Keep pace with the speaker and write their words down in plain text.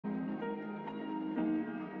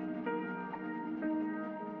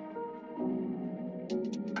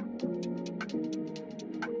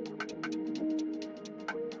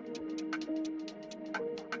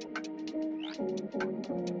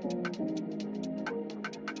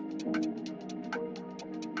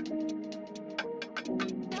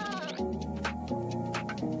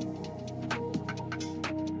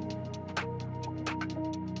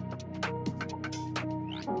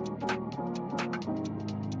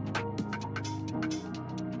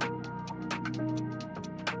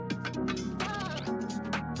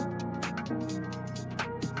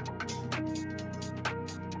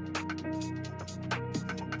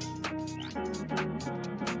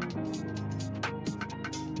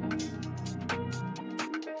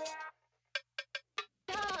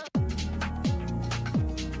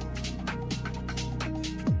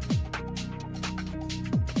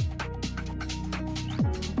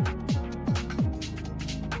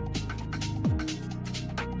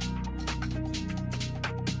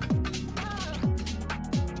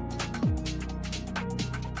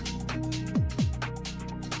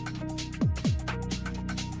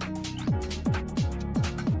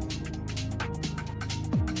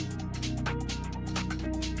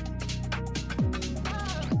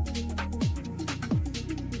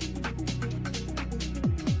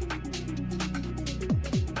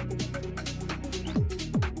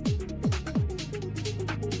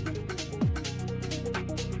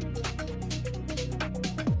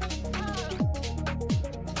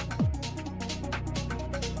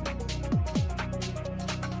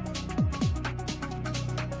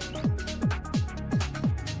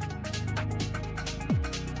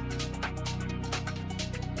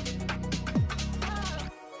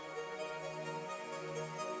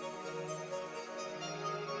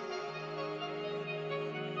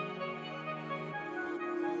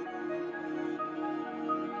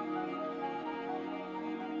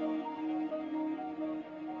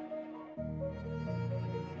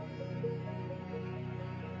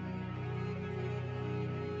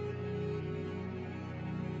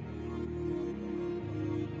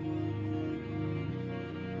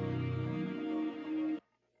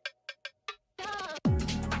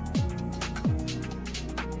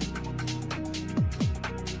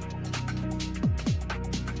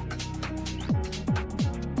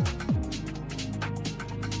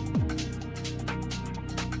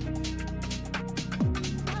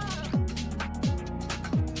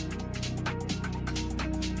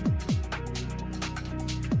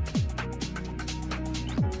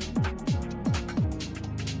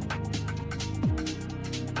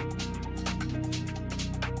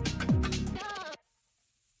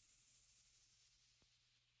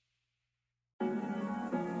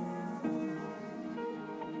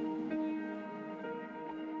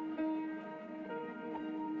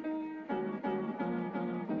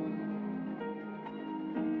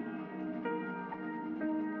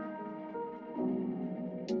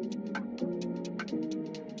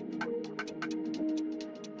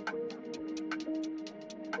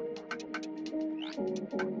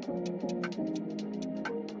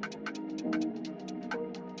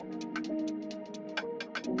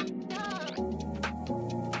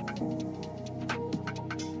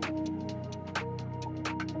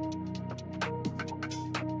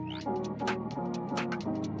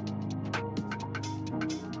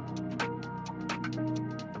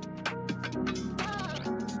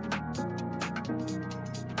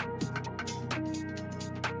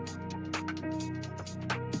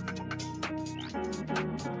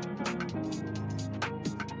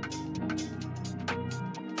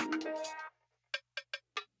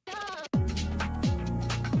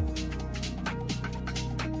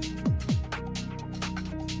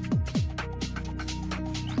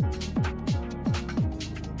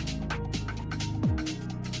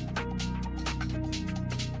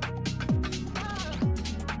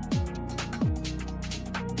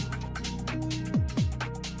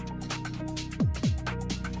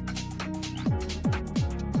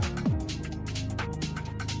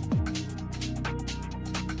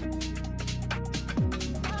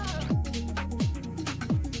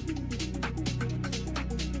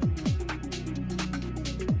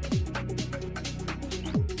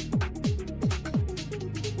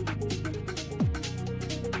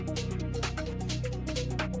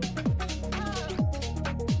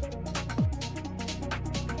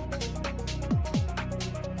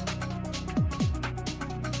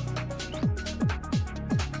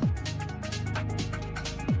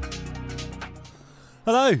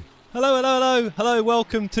Hello, hello, hello, hello, hello,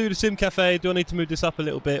 welcome to the Sim Cafe. Do I need to move this up a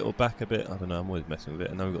little bit or back a bit? I don't know, I'm always messing with it.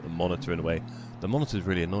 And now we've got the monitor in the way. The monitor's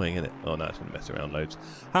really annoying, isn't it? Oh no, it's going to mess around loads.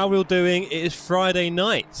 How are we all doing? It is Friday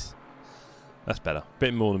night. That's better.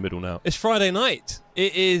 Bit more in the middle now. It's Friday night.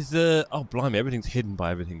 It is, oh blimey, everything's hidden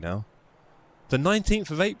by everything now. The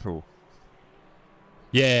 19th of April.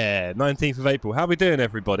 Yeah, 19th of April. How are we doing,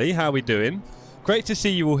 everybody? How are we doing? Great to see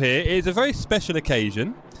you all here. It is a very special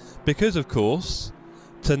occasion because, of course,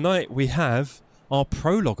 tonight we have our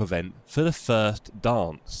Prologue event for the first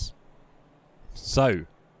dance. So,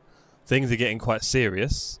 things are getting quite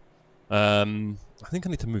serious. I think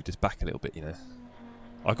I need to move this back a little bit, you know.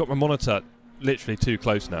 I've got my monitor literally too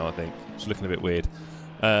close now, I think. It's looking a bit weird.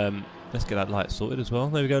 Let's get that light sorted as well.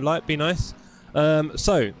 There we go, light, be nice. Oh,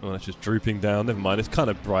 it's just drooping down. Never mind, it's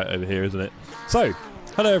kind of bright over here, isn't it? So,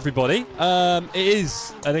 hello everybody. It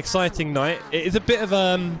is an exciting night. It is a bit of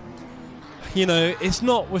you know, it's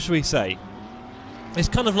not, what should we say? It's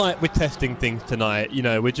kind of like we're testing things tonight. You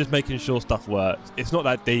know, we're just making sure stuff works. It's not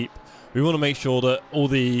that deep. We want to make sure that all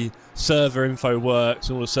the server info works,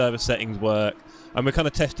 all the server settings work, and we're kind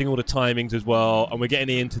of testing all the timings as well, and we're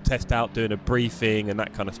getting in to test out doing a briefing and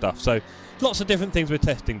that kind of stuff. So lots of different things we're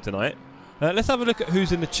testing tonight. Let's have a look at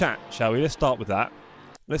who's in the chat, shall we? Let's start with that.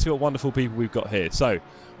 Let's see what wonderful people we've got here. So,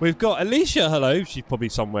 we've got Alicia, hello. She's probably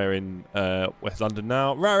somewhere in West London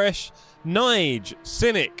now. Raresh, Nige,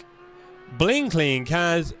 Cynic, Bling Clean,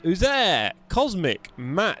 Kaz, Uzair, Cosmic,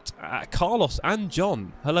 Matt, Carlos, and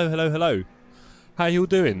John. Hello, hello, hello. How you all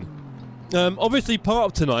doing? Obviously, part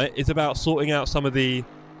of tonight is about sorting out some of the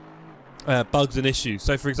bugs and issues.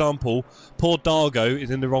 So, for example, poor Dargo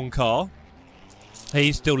is in the wrong car.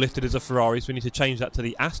 He's still listed as a Ferrari, so we need to change that to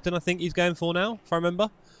the Aston, I think he's going for now, if I remember.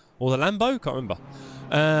 Or the Lambo? Can't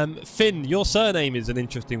remember. Finn, your surname is an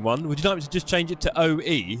interesting one. Would you like me to just change it to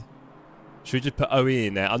OE? Should we just put OE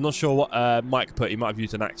in there? I'm not sure what Mike put. He might have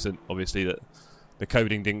used an accent, obviously, that the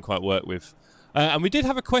coding didn't quite work with. And we did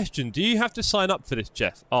have a question. Do you have to sign up for this,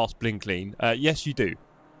 Jeff? Asked Blinklean. Yes, you do.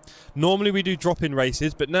 Normally we do drop-in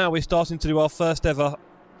races, but now we're starting to do our first ever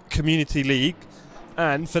community league.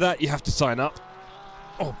 And for that, you have to sign up.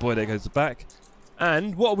 Oh boy, there goes the back.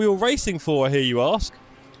 And what are we all racing for, I hear you ask?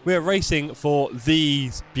 We are racing for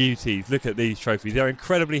these beauties. Look at these trophies. They're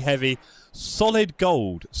incredibly heavy. Solid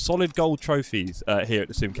gold trophies here at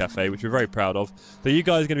the Sim Cafe, which we're very proud of. So you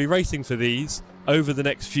guys are going to be racing for these over the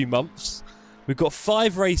next few months. We've got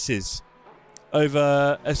 5 races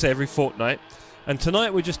over, let's say, every fortnight. And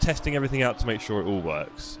tonight we're just testing everything out to make sure it all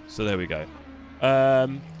works. So there we go.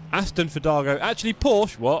 Aston for Dargo. Actually,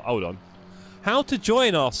 Porsche. What? Hold on. How to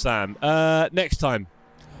join our Sam? Next time.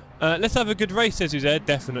 Let's have a good race, says who's there.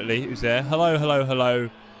 Definitely. Who's there? Hello, hello,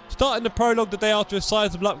 hello. Starting the Prologue the day after a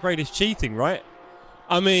sizable upgrade is cheating, right?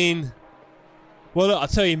 I mean, well, look, I'll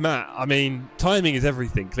tell you, Matt, I mean, timing is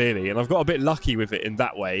everything, clearly. And I've got a bit lucky with it in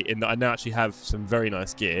that way, in that I now actually have some very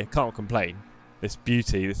nice gear. Can't complain. This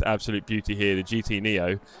beauty, this absolute beauty here, the GT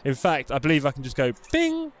Neo. In fact, I believe I can just go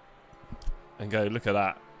bing and go, look at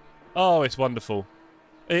that. Oh, it's wonderful.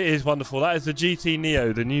 It is wonderful. That is the GT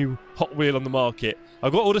Neo, the new Hot Wheel on the market.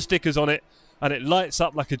 I've got all the stickers on it, and it lights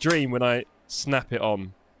up like a dream when I snap it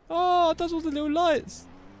on. Oh, it does all the little lights.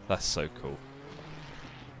 That's so cool.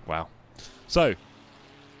 Wow. So,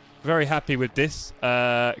 very happy with this.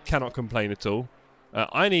 Cannot complain at all.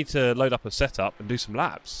 I need to load up a setup and do some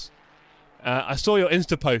laps. I saw your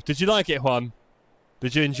Insta post. Did you like it, Juan?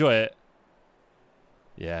 Did you enjoy it?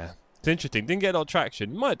 Yeah. It's interesting. Didn't get a lot of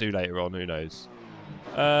traction. Might do later on. Who knows?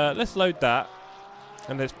 Let's load that.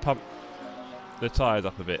 And let's pump the tyres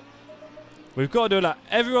up a bit. We've got to do a lap.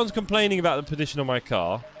 Everyone's complaining about the position of my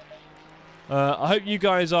car. I hope you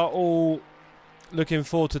guys are all looking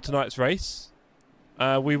forward to tonight's race.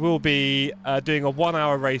 We will be doing a 1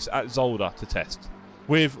 hour race at Zolder to test.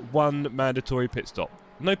 With one mandatory pit stop.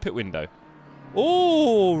 No pit window.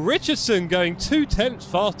 Oh, Richardson going 2/10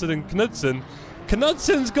 faster than Knudsen.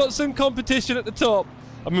 Knudsen's got some competition at the top.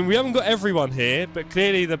 I mean, we haven't got everyone here, but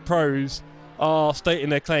clearly the pros are stating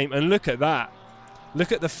their claim. And look at that.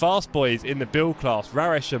 Look at the fast boys in the build class.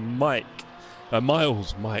 Raresh and Mike.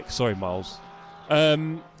 Miles.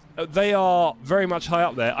 They are very much high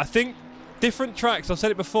up there. I think different tracks, I've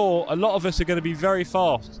said it before, a lot of us are going to be very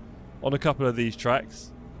fast on a couple of these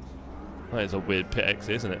tracks. That is a weird pit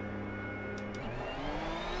exit, isn't it?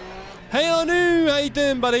 Hey Anu, how you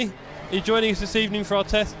doing, buddy? Are you joining us this evening for our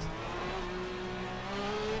test?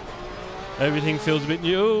 Everything feels a bit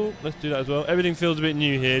new. Oh, let's do that as well. Everything feels a bit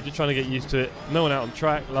new here. Just trying to get used to it. No one out on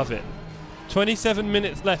track. Love it. 27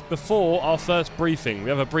 minutes left before our first briefing. We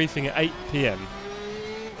have a briefing at 8 PM.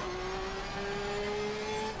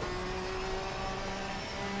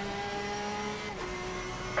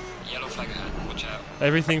 Yellow flag ahead. Watch out.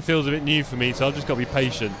 Everything feels a bit new for me, so I've just got to be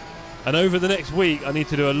patient. And over the next week, I need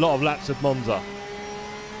to do a lot of laps of Monza.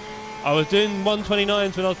 I was doing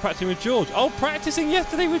 129s when I was practicing with George. Oh, practicing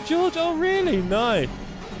yesterday with George? Oh, really? Nice.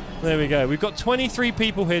 There we go. We've got 23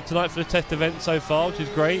 people here tonight for the test event so far, which is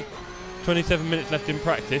great. 27 minutes left in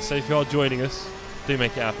practice, so if you are joining us, do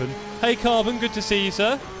make it happen. Hey, Carbon, good to see you,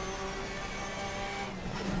 sir.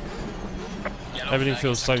 Everything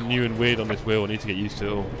feels so new and weird on this wheel. I need to get used to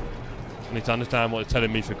it all. I need to understand what it's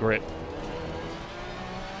telling me for grip.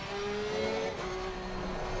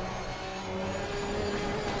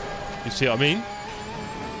 You see what I mean?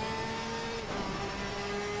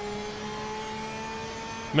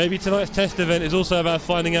 Maybe tonight's test event is also about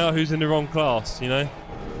finding out who's in the wrong class, you know?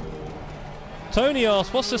 Tony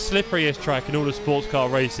asked, what's the slipperiest track in all the sports car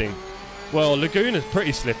racing? Well, Laguna's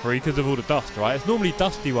pretty slippery because of all the dust, right? It's normally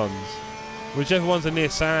dusty ones. Whichever ones are near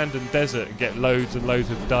sand and desert and get loads and loads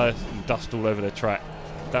of dust all over their track.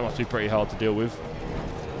 That must be pretty hard to deal with.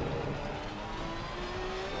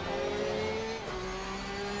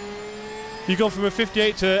 You gone from a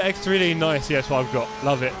 58 to X3D? Nice, yes, what I've got.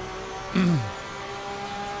 Love it.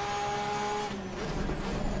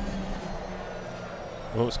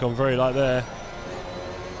 Oh, it's gone very light there.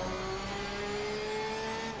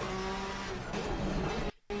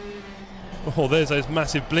 Oh, there's those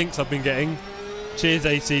massive blinks I've been getting. Cheers,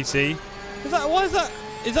 ACC. Why is that?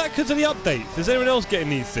 Is that because of the updates? Is anyone else getting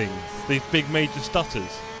these things? These big major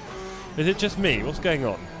stutters? Is it just me? What's going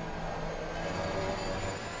on?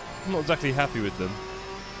 I'm not exactly happy with them.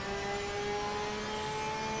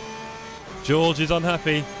 George is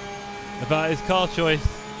unhappy about his car choice.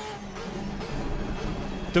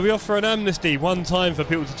 Do we offer an amnesty one time for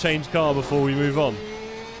people to change car before we move on?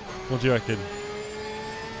 What do you reckon?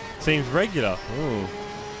 Seems regular. Ooh.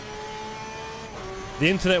 The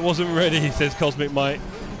internet wasn't ready, says Cosmic Mike.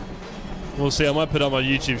 We'll see. I might put up my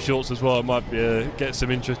YouTube shorts as well. I might get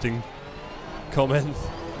some interesting comments.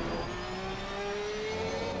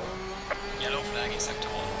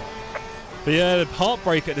 But yeah, the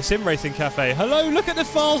heartbreak at the Sim Racing Cafe. Hello, look at the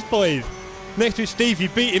fast boys. Next to Steve, you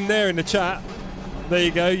beat him there in the chat. There you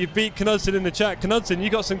go, you beat Knudsen in the chat. Knudsen, you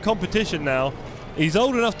got some competition now. He's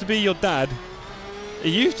old enough to be your dad. He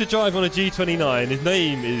used to drive on a G29. His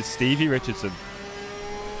name is Stevie Richardson.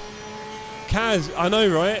 Kaz, I know,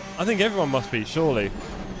 right? I think everyone must be, surely.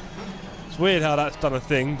 It's weird how that's done a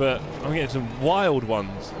thing, but I'm getting some wild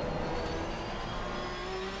ones.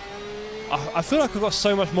 I feel like I've got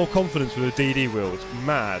so much more confidence with a DD wheel. It's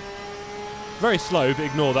mad. Very slow, but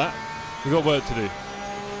ignore that. We've got work to do.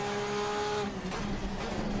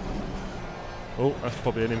 Oh, that's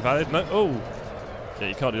probably an invalid. No. Oh. Yeah,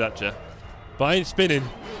 you can't do that, Jeff. But I ain't spinning.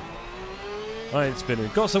 I ain't spinning.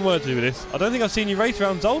 Got some work to do with this. I don't think I've seen you race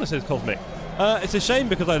around Zolder, says Cosmic. It's a shame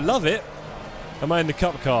because I love it. Am I in the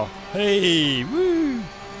cup car? Hey, woo.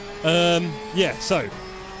 Yeah, so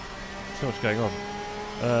much going on.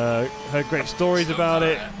 Heard great stories about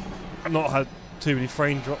it. Not had too many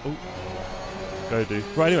frame drop. Oh, go do.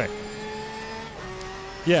 Right, anyway.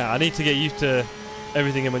 Yeah, I need to get used to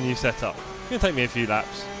everything in my new setup. It's going to take me a few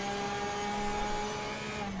laps.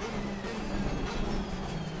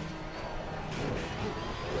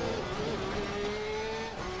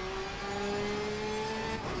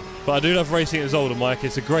 But I do love racing at Zolder, Mike.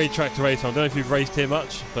 It's a great track to race on. I don't know if you've raced here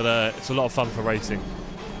much, but it's a lot of fun for racing.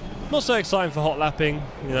 Not so exciting for hot lapping,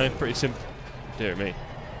 you know, pretty simple. Dear me.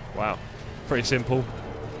 Wow. Pretty simple.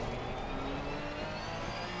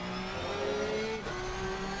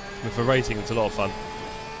 But for racing, it's a lot of fun.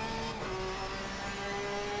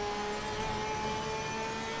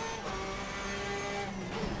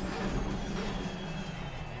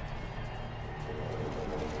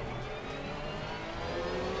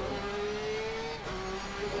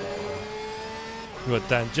 We've got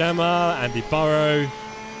Dan Jammer, Andy Burrow,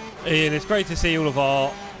 Ian. It's great to see all of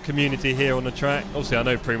our community here on the track. Obviously, I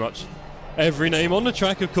know pretty much every name on the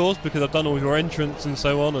track, of course, because I've done all your entrants and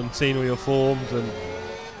so on and seen all your forms and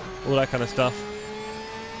all that kind of stuff.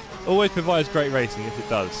 Always provides great racing if it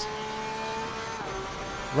does.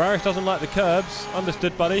 Rarish doesn't like the curbs.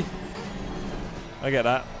 Understood, buddy. I get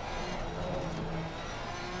that.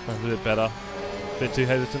 That's a bit better. Bit too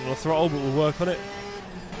hesitant on the throttle, but we'll work on it.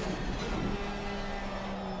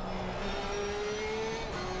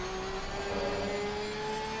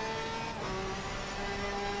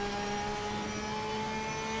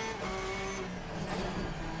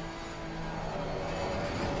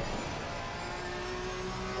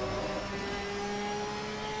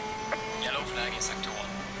 Yellow flag in sector 1.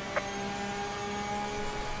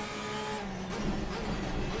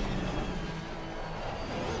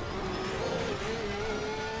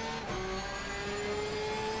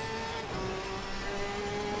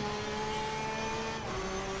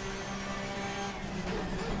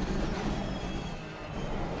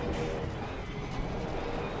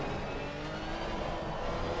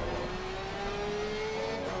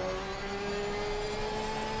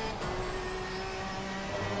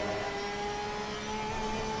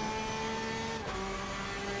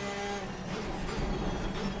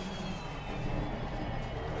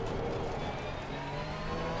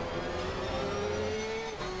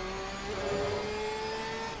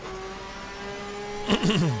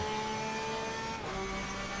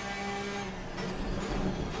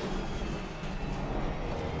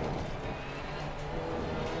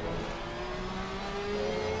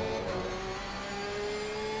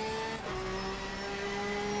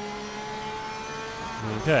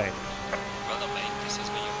 Okay. Well done, mate. This has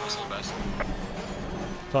been your personal best.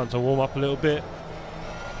 Time to warm up a little bit.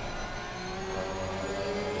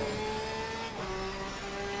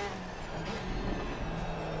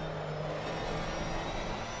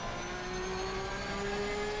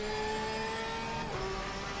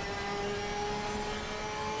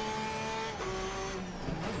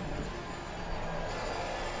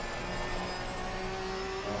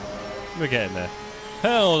 We're getting there.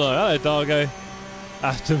 Hell no. Hello, Dargo.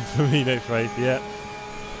 Aston for me next race. Yeah.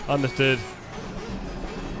 Understood.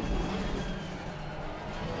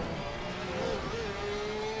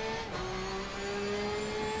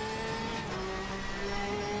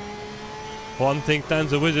 One thinks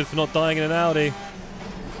Dan's a wizard for not dying in an Audi.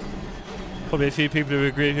 Probably a few people who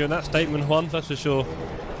agree with you on that statement, Juan, that's for sure.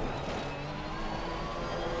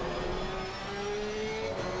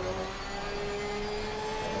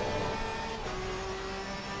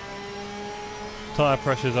 Tyre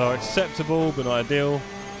pressures are acceptable but not ideal.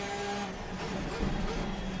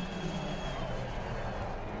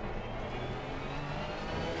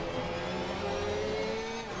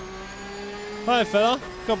 Hi fella,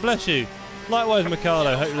 God bless you. Likewise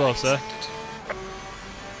Mikado, hope you're well sir.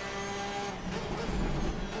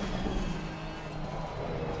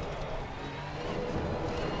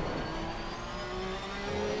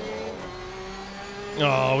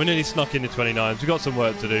 Oh, we nearly snuck in the 29s, we've got some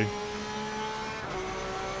work to do.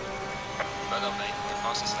 Well done, mate. The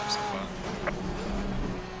fastest lap so far.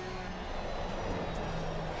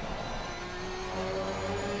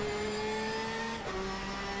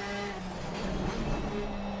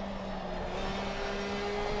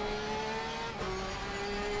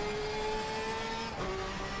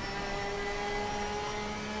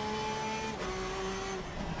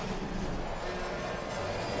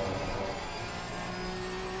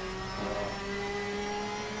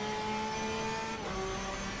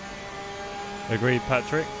 Agreed,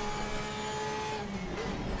 Patrick.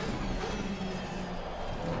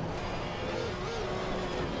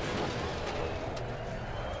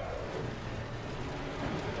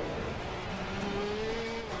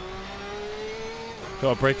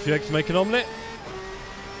 Got to break a few eggs to make an omelette.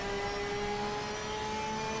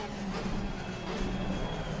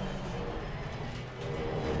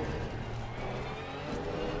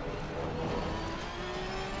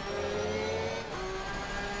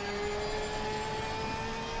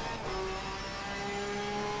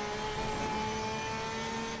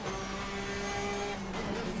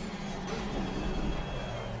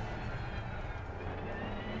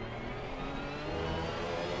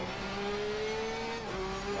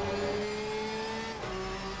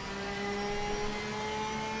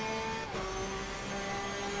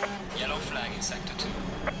 flag in sector 2.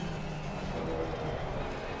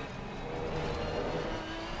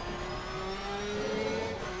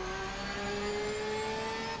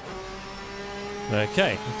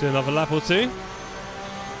 Okay, let's do another lap or two.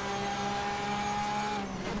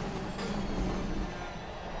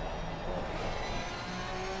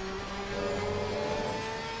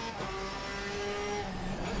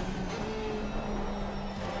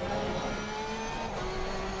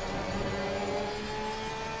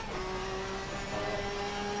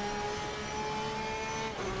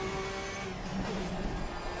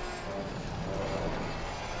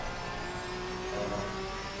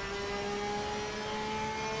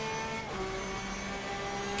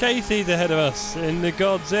 Casey's ahead of us in the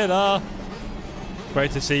Godzilla. Great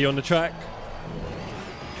to see you on the track.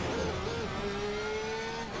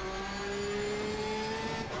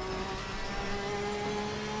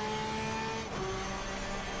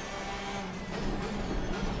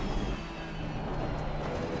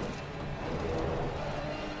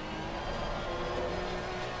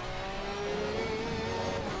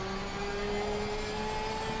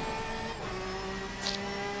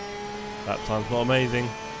 That time's not amazing.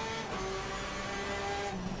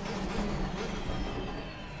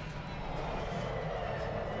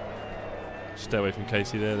 Stay away from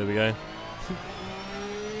Casey there we go.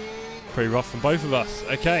 Pretty rough from both of us.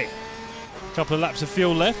 Okay, couple of laps of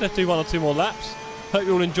fuel left. Let's do one or two more laps. Hope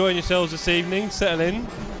you're all enjoying yourselves this evening. Settle in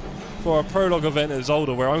for a Prologue event at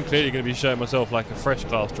Zolder, where I'm clearly going to be showing myself like a fresh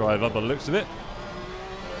class driver by the looks of it.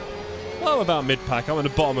 Well, I'm about mid-pack. I'm at the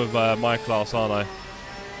bottom of my class, aren't I?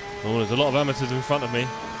 Oh, there's a lot of amateurs in front of me.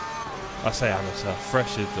 I say amateur,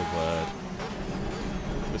 fresh is the word.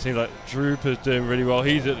 It seems like Drooper's doing really well.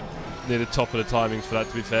 He's at near the top of the timings for that,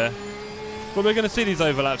 to be fair. But we're going to see these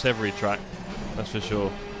overlaps every track, that's for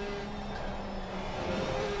sure.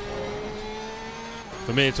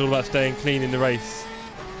 For me, it's all about staying clean in the race.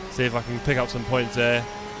 See if I can pick up some points there.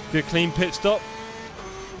 Good clean pit stop.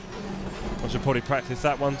 I should probably practice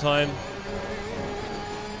that one time.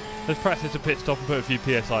 Let's practice a pit stop and put a few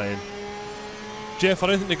PSI in. Jeff, I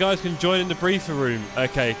don't think the guys can join in the briefer room.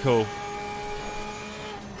 Okay, cool.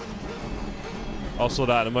 I'll sort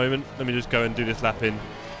that out in a moment. Let me just go and do this lap in.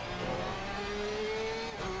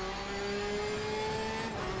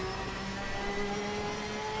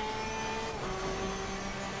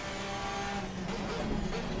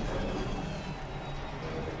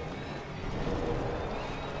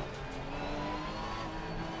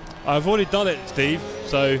 I've already done it, Steve,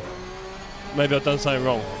 so maybe I've done something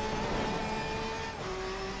wrong.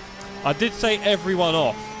 I did say everyone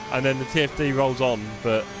off, and then the TFD rolls on,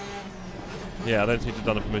 but yeah, I don't seem to have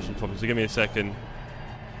done a permission properly, so give me a second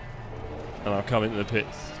and I'll come into the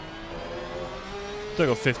pits. Still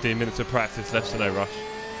got 15 minutes of practice left, so no rush.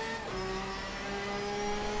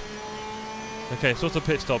 Okay, so what's a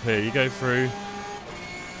pit stop here? You go through.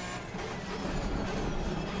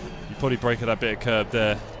 You probably break at that bit of curb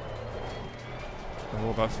there. And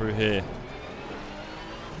what about through here?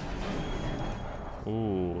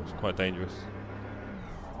 Ooh, it's quite dangerous.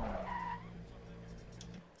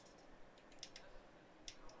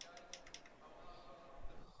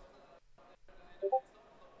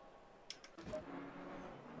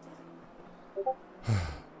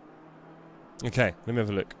 Okay, let me have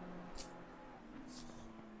a look.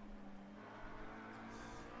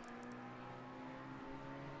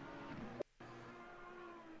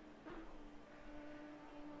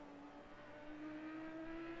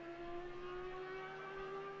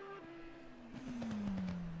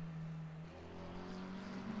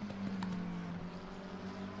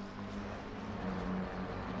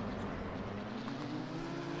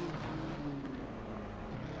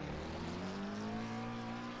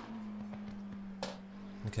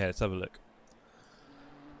 Okay, let's have a look.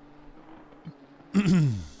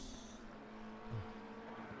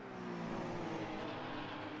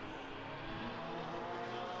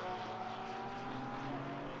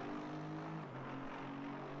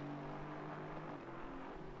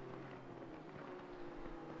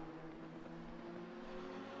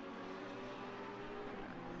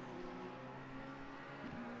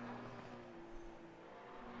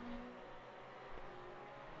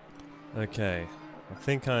 Okay. I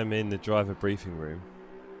think I'm in the driver briefing room.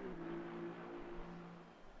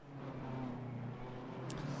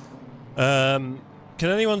 Can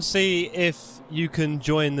anyone see if you can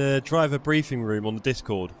join the driver briefing room on the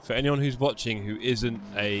Discord? For anyone who's watching who isn't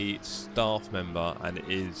a staff member and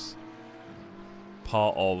is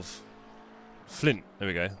part of Flint. There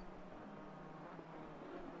we go.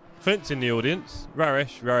 Flint's in the audience.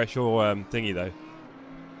 Raresh or thingy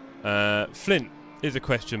though. Flint, here's a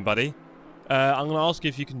question, buddy. I'm going to ask you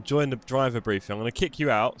if you can join the driver briefing. I'm going to kick you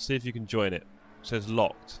out, see if you can join it. It says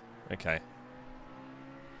locked. Okay.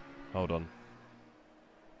 Hold on.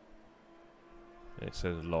 It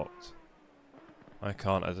says locked. I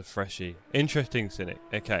can't as a freshie. Interesting, Cynic.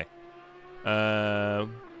 Okay. Okay,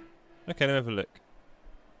 let me have a look.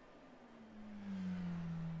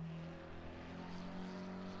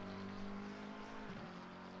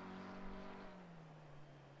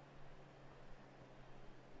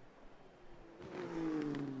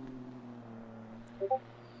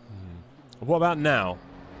 What about now?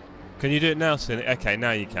 Can you do it now, Cynic? Okay,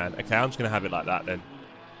 now you can. Okay, I'm just going to have it like that then.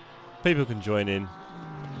 People can join in.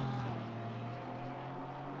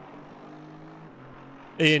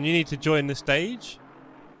 Ian, you need to join the stage.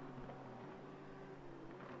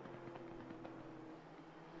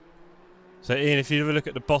 So Ian, if you ever look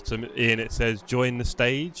at the bottom, Ian, it says join the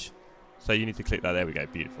stage. So you need to click that. There we go.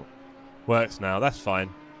 Beautiful. Works now. That's fine.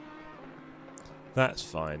 That's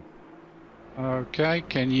fine. Okay,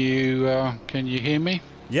 can you hear me?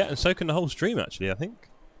 Yeah, and so can the whole stream actually, I think.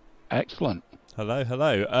 Excellent. Hello,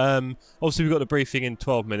 hello. Obviously we've got the briefing in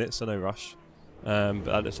 12 minutes, so no rush. But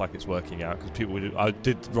that looks like it's working out because I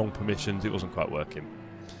did wrong permissions. It wasn't quite working,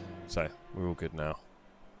 so we're all good now.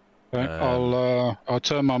 Okay, I'll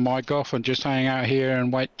turn my mic off and just hang out here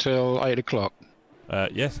and wait till 8 o'clock.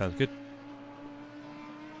 Yeah, sounds good.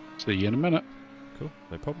 See you in a minute. Cool,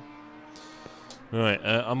 no problem. Right,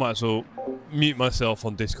 I might as well mute myself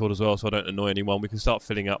on Discord as well so I don't annoy anyone. We can start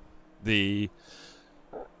filling up the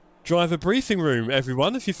driver briefing room,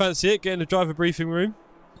 everyone. If you fancy it, get in the driver briefing room.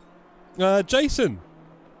 Jason,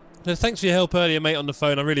 thanks for your help earlier, mate, on the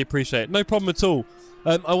phone. I really appreciate it. No problem at all.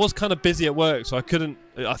 I was kind of busy at work, so I couldn't...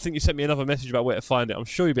 I think you sent me another message about where to find it. I'm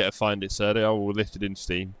sure you'll be able to find it, sir. They are all listed in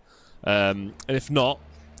Steam. And if not,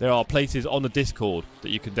 there are places on the Discord that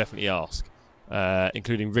you can definitely ask.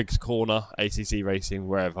 Including Riggs Corner, ACC Racing,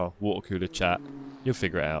 wherever, water cooler chat. You'll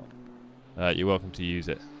figure it out. You're welcome to use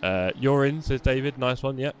it. You're in, says David. Nice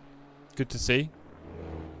one, yep. Good to see.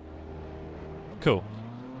 Cool.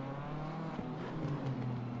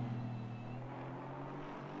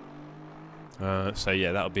 So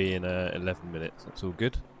yeah, that'll be in 11 minutes. That's all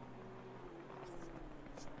good.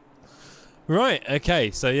 Right,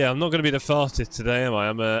 okay. So yeah, I'm not going to be the fastest today, am I?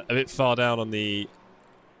 I'm a bit far down on the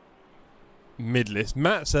mid list.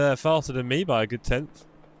 Matt's faster than me by a good 10th.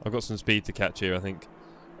 I've got some speed to catch here, I think.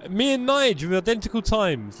 Me and Nige with identical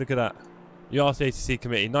times. Look at that. You asked the ATC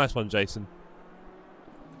committee. Nice one, Jason.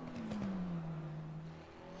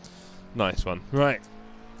 Nice one. Right.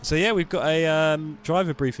 So yeah, we've got a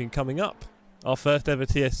driver briefing coming up. Our first ever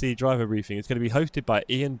TSC driver briefing. It's going to be hosted by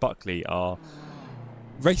Ian Buckley, our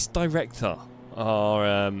race director,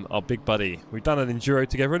 our big buddy. We've done an enduro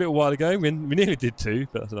together a little while ago. We nearly did two,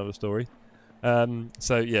 but that's another story.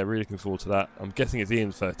 So yeah, really looking forward to that. I'm guessing it's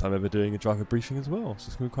Ian's first time ever doing a driver briefing as well, so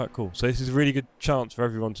it's going to be quite cool. So this is a really good chance for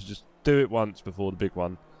everyone to just do it once before the big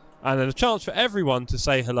one. And then a chance for everyone to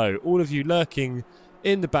say hello. All of you lurking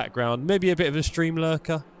in the background, maybe a bit of a stream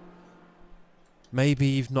lurker. Maybe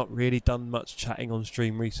you've not really done much chatting on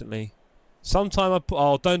stream recently. Sometime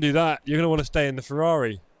oh, don't do that. You're going to want to stay in the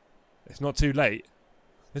Ferrari. It's not too late.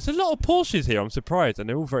 There's a lot of Porsches here, I'm surprised, and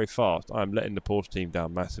they're all very fast. I'm letting the Porsche team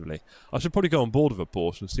down massively. I should probably go on board with a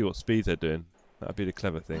Porsche and see what speeds they're doing. That'd be the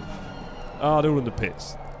clever thing. Ah, they're all in the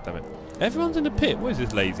pits. Damn it. Everyone's in the pit. What is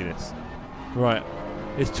this laziness? Right.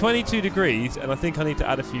 It's 22 degrees, and I think I need to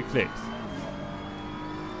add a few clicks.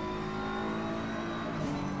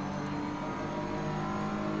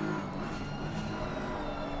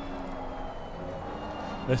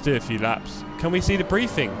 Let's do a few laps. Can we see the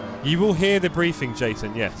briefing? You will hear the briefing,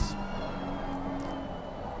 Jason, yes.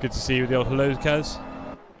 Good to see you with the old hellos, Kaz.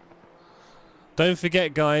 Don't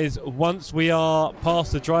forget, guys, once we are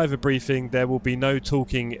past the driver briefing, there will be no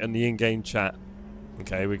talking in the in-game chat.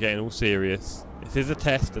 Okay, we're getting all serious. This is a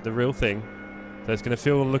test of the real thing. So it's going to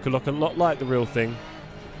feel and look a lot like the real thing.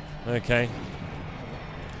 Okay.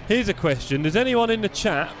 Here's a question. Does anyone in the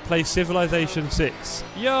chat play Civilization 6?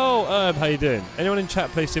 Yo, Herb, how you doing? Anyone in chat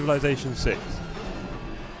play Civilization 6?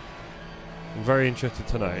 I'm very interested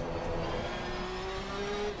to know.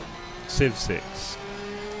 Civ 6.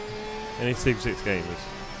 Any Civ 6 gamers?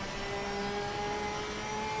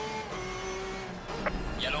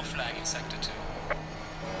 Yellow flag in sector 2.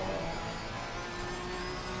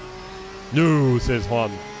 No, says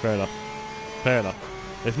Juan. Fair enough. Fair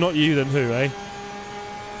enough. If not you, then who, eh?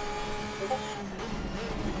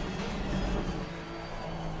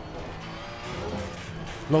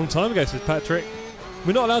 Long time ago, says Patrick.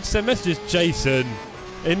 We're not allowed to send messages, Jason.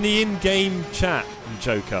 In the in-game chat, you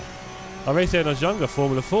joker. I raced when I was younger,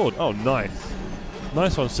 Formula Ford. Oh, nice.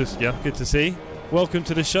 Nice one, Suskia. Good to see. Welcome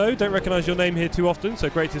to the show. Don't recognise your name here too often, so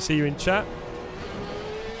great to see you in chat.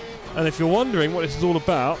 And if you're wondering what this is all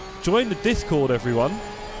about, join the Discord, everyone.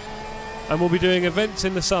 And we'll be doing events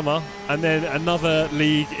in the summer and then another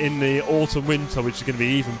league in the autumn-winter, which is going to be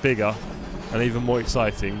even bigger and even more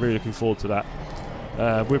exciting. Really looking forward to that.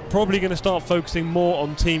 We're probably going to start focusing more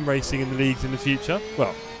on team racing in the leagues in the future.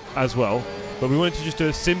 Well, as well. But we wanted to just do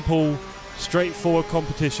a simple, straightforward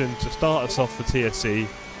competition to start us off for TSC.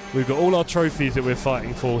 We've got all our trophies that we're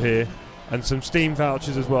fighting for here and some Steam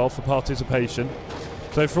vouchers as well for participation.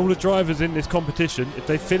 So for all the drivers in this competition, if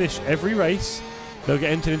they finish every race, they'll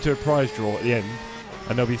get entered into a prize draw at the end,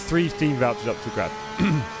 and there'll be 3 Steam vouchers up to grab.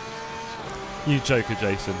 You joker,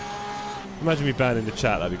 Jason. Imagine me banned in the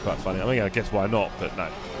chat, that'd be quite funny. I mean, I guess why not, but no.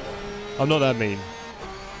 I'm not that mean.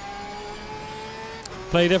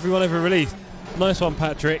 Played everyone ever released. Nice one,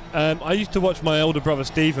 Patrick. I used to watch my older brother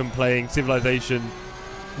Stephen playing Civilization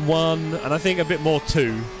 1, and I think a bit more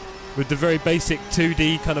 2, with the very basic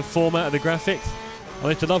 2D kind of format of the graphics. I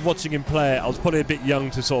used to love watching him play it. I was probably a bit young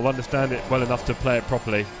to sort of understand it well enough to play it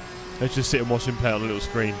properly. Let's just sit and watch him play on a little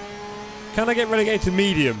screen. Can I get relegated to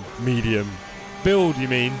medium? Medium. Build, you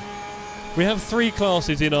mean? We have 3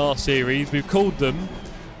 classes in our series. We've called them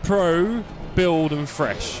Pro, Build and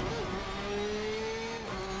Fresh.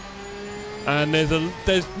 And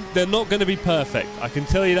they're not going to be perfect. I can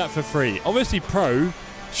tell you that for free. Obviously Pro,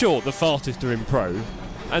 sure, the fastest are in Pro.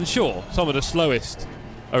 And sure, some of the slowest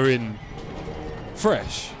are in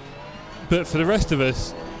Fresh. But for the rest of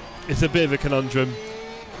us, it's a bit of a conundrum.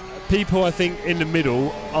 People, I think, in the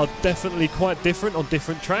middle are definitely quite different on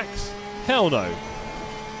different tracks. Hell no.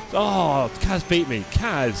 Oh, Kaz beat me.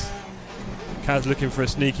 Kaz looking for a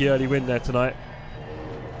sneaky early win there tonight.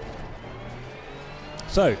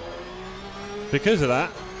 So, because of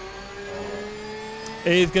that,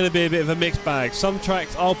 it is going to be a bit of a mixed bag. Some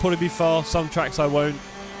tracks I'll probably be fast, some tracks I won't.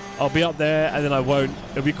 I'll be up there and then I won't.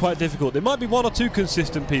 It'll be quite difficult. There might be 1 or 2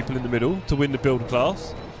 consistent people in the middle to win the build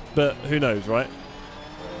class, but who knows, right?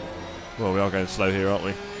 Well, we are going slow here, aren't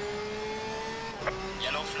we?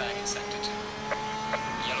 Yellow flag in sector 2.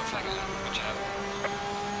 Yellow flag ahead. Watch out.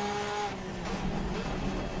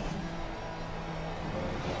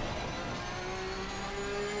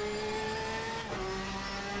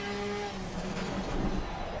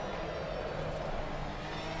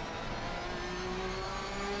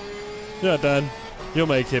 Yeah, Dan, you'll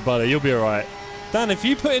make it, buddy. You'll be all right. Dan, if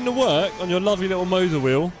you put in the work on your lovely little Moser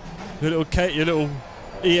wheel, your little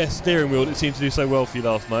ES steering wheel that seemed to do so well for you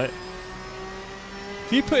last night,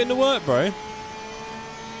 if you put in the work, bro,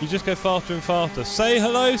 you just go faster and faster. Say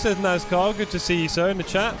hello, says NASCAR. Good to see you, sir, in the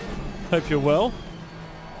chat. Hope you're well.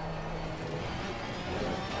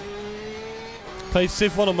 Played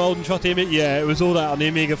Civ 1 on my old and trotty Amiga. Yeah, it was all that on the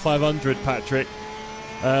Amiga 500, Patrick.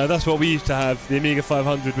 That's what we used to have, the Amiga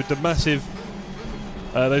 500, with the massive,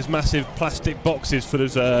 those massive plastic boxes for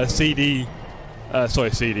those floppy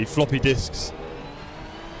disks,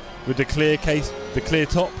 with the clear case, the clear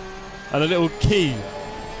top, and a little key.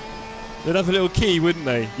 They'd have a little key, wouldn't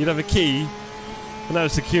they? You'd have a key, and that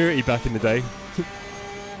was security back in the day.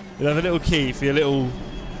 You'd have a little key for your little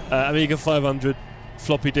Amiga 500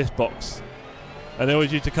 floppy disk box, and they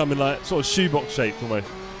always used to come in like sort of shoebox shaped almost.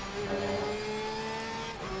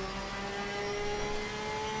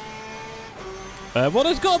 Well,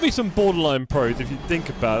 there's got to be some borderline pros if you think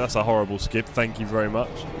about it. That's a horrible skip. Thank you very much.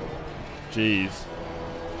 Jeez.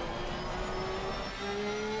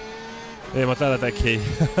 Yeah, my dad had that key.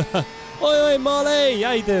 Oi, oi, Marley!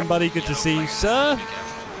 How you doing, buddy? Good to see you, sir.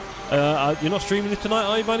 You're not streaming this tonight,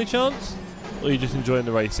 are you, by any chance? Or are you just enjoying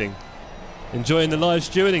the racing? Enjoying the live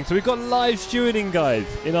stewarding. So we've got live stewarding, guys,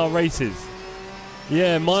 in our races.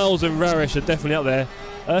 Yeah, Miles and Rarish are definitely up there.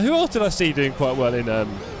 Who else did I see doing quite well in...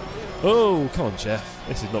 Oh, come on, Jeff.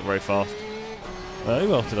 This is not very fast.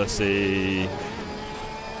 Who else did I see?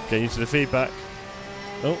 Getting used to the feedback.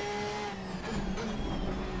 Oh.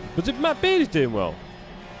 Was it Matt Beard is doing well?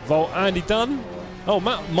 Volt, Andy Dunn. Oh,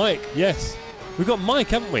 Mike, yes. We've got Mike,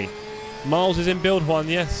 haven't we? Miles is in build 1,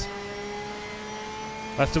 yes.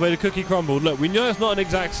 That's the way the cookie crumbled. Look, we know it's not an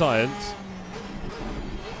exact science.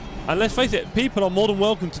 And let's face it, people are more than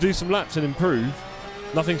welcome to do some laps and improve.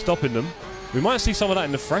 Nothing's stopping them. We might see some of that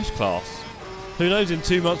in the fresh class. Who knows in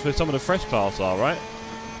 2 months where some of the fresh class are, right?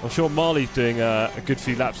 I'm sure Marley's doing a good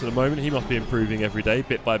few laps at the moment. He must be improving every day,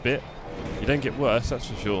 bit by bit. You don't get worse, that's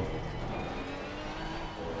for sure.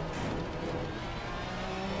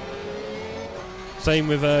 Same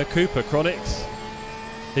with Cooper, Chronix.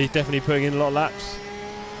 He's definitely putting in a lot of laps.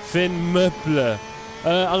 Finn Meuble.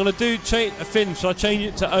 I'm going to do Finn, should I change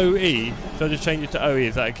it to OE? Should I just change it to OE?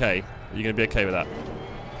 Is that okay? Are you going to be okay with that?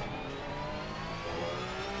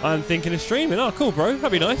 I'm thinking of streaming. Oh, cool, bro.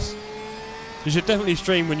 That'd be nice. You should definitely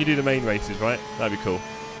stream when you do the main races, right? That'd be cool.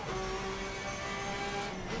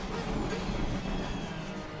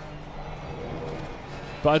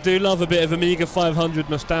 But I do love a bit of Amiga 500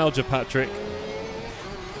 nostalgia, Patrick.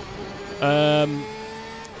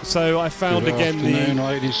 So I found Good again afternoon,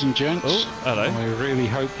 ladies and gents. Oh, hello. I really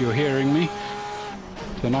hope you're hearing me.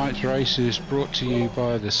 Tonight's race is brought to you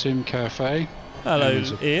by the Sim Cafe. Hello,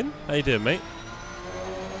 Ian. How you doing, mate?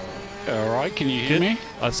 Alright, can you hear me?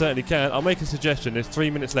 I certainly can. I'll make a suggestion. There's 3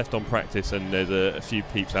 minutes left on practice and there's a few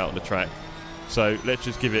peeps out on the track. So let's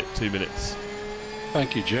just give it 2 minutes.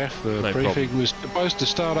 Thank you, Jeff. The No briefing problem. was supposed to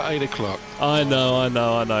start at 8 o'clock. I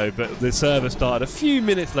know. But the server started a few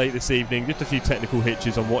minutes late this evening. Just a few technical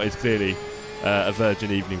hitches on what is clearly a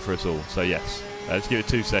virgin evening for us all. So yes, let's give it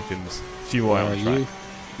 2 seconds. A few more hours on track.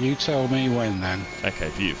 You tell me when then. Okay,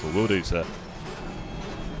 beautiful. Will do, sir.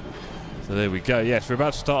 So there we go. Yes, we're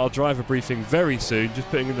about to start our driver briefing very soon. Just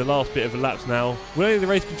putting in the last bit of the laps now. Will only the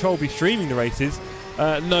race control be streaming the races?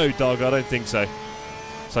 No, Doug, I don't think so.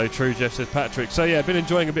 So true, Jeff, says Patrick. So yeah, been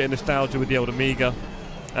enjoying a bit of nostalgia with the old Amiga.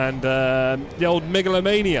 And the old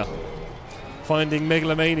Megalomania. Finding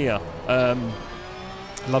Megalomania.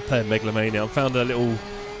 Love playing Megalomania. I found a little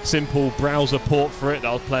simple browser port for it that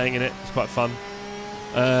I was playing in it. It's quite fun.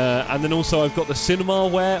 And then also I've got the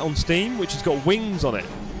Cinemaware on Steam, which has got Wings on it.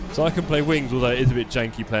 So I can play Wings, although it is a bit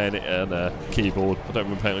janky playing it on a keyboard. I don't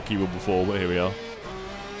remember playing on a keyboard before, but here we are.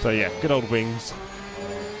 So yeah, good old Wings.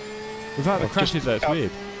 Without the crashes there, it's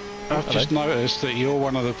weird. I've just noticed that you're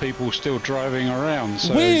one of the people still driving around.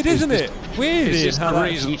 So weird, isn't it? Weird. Is this the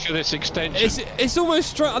reason for this extension? It's almost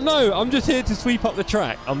straight. No, I'm just here to sweep up the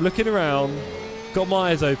track. I'm looking around, got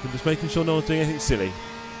my eyes open, just making sure no one's doing anything silly.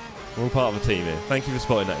 We're all part of a team here. Thank you for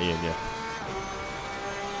spotting that, Ian. Yeah.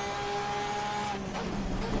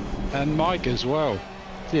 And Mike as well.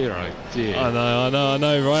 Dear, oh dear. I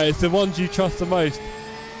know, right? It's the ones you trust the most.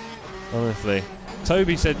 Honestly.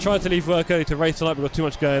 Toby said, try to leave work early to race tonight. We've got too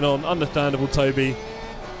much going on. Understandable, Toby.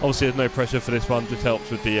 Obviously, there's no pressure for this one. Just helps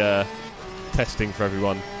with the testing for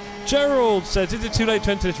everyone. Gerald says, is it too late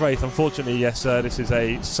to enter this race? Unfortunately, yes, sir. This is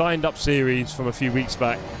a signed-up series from a few weeks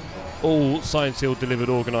back. All signed, sealed, delivered,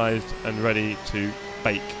 organised, and ready to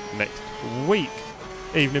bake next week.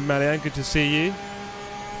 Evening, Marianne. Good to see you.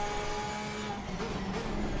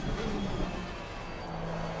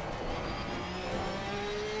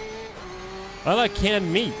 I like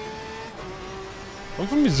canned meat. I'm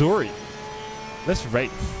from Missouri. Let's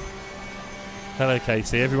race. Hello,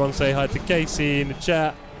 Casey. Everyone say hi to Casey in the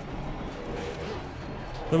chat.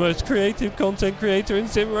 The most creative content creator in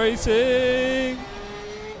sim racing.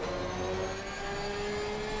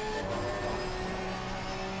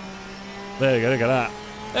 There you go, look at that.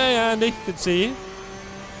 Hey, Andy. Good to see you.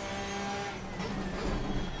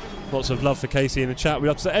 Lots of love for Casey in the chat. We'd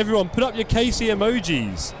love to say, everyone, put up your Casey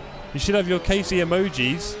emojis. You should have your Casey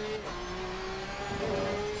emojis.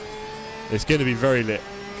 It's going to be very lit,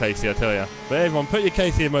 Casey, I tell you. But everyone, put your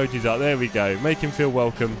Casey emojis up. There we go. Make him feel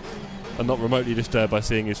welcome and not remotely disturbed by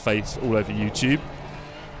seeing his face all over YouTube.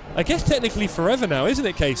 I guess technically forever now, isn't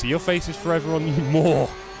it, Casey? Your face is forever on you more.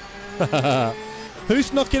 Who's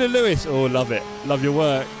snuck in a Lewis? Oh, love it. Love your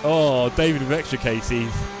work. Oh, David with extra Casey.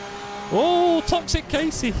 Oh, toxic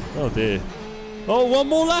Casey. Oh, dear. Oh, one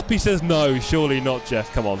more lap, he says. No, surely not, Jeff.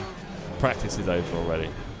 Come on. Practice is over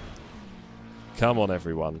already. Come on,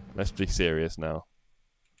 everyone. Let's be serious now.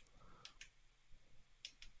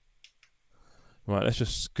 Right, let's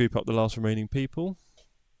just scoop up the last remaining people.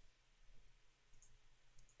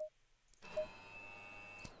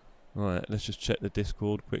 Right, let's just check the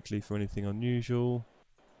Discord quickly for anything unusual.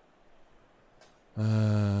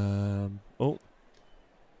 Oh. Green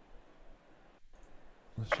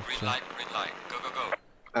light, go, go, go.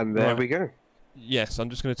 And there we go. Yes, I'm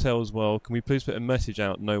just going to tell as well, can we please put a message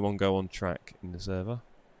out, no one go on track in the server?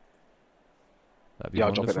 That'd be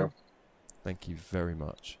wonderful. I'll drop it now. Thank you very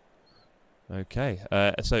much. Okay,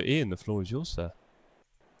 so Ian, the floor is yours, sir.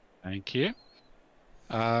 Thank you.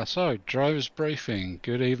 So, driver's briefing.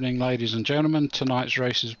 Good evening, ladies and gentlemen. Tonight's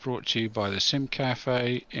race is brought to you by the Sim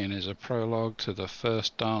Cafe and is a prologue to the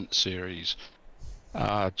first dance series.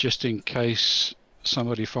 Just in case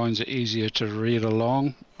somebody finds it easier to read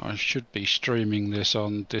along, I should be streaming this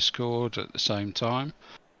on Discord at the same time.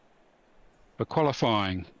 For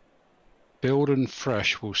qualifying, Build and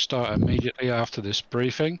Fresh will start immediately after this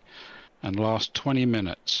briefing and last 20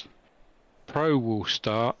 minutes. Pro will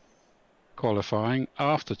start qualifying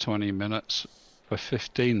after 20 minutes for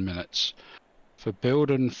 15 minutes. For build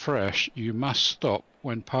and fresh, you must stop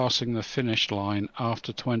when passing the finish line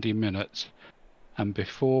after 20 minutes and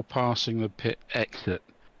before passing the pit exit.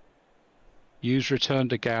 Use return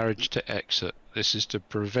to garage to exit. This is to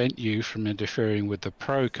prevent you from interfering with the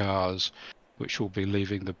pro cars, which will be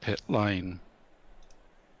leaving the pit lane.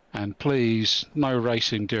 And please, no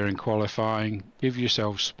racing during qualifying. Give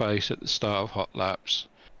yourself space at the start of hot laps.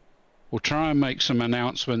 We'll try and make some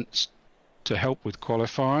announcements to help with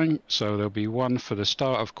qualifying, so there'll be one for the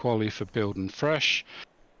start of quali for build and fresh,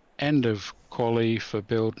 end of quali for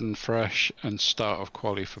build and fresh, and start of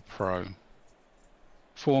quali for pro.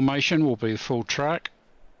 Formation will be full track.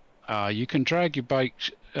 You can drag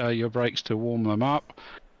your brakes to warm them up,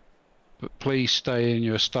 but please stay in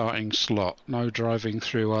your starting slot. No driving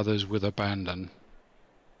through others with abandon.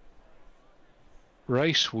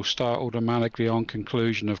 Race will start automatically on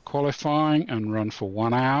conclusion of qualifying and run for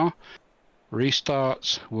 1 hour.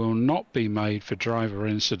 Restarts will not be made for driver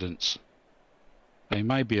incidents. They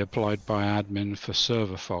may be applied by admin for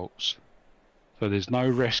server faults. So there's no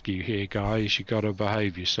rescue here, guys. You've got to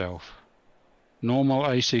behave yourself. Normal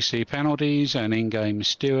ACC penalties and in-game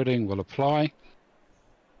stewarding will apply.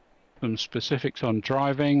 Some specifics on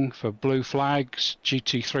driving. For blue flags,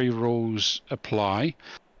 GT3 rules apply.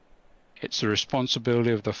 It's the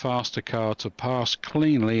responsibility of the faster car to pass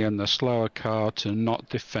cleanly and the slower car to not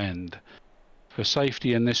defend. For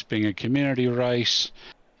safety in this being a community race,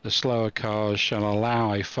 the slower cars shall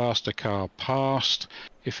allow a faster car past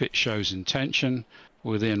if it shows intention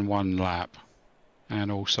within 1 lap. And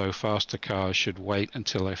also faster cars should wait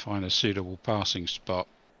until they find a suitable passing spot.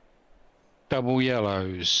 Double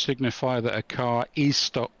yellows signify that a car is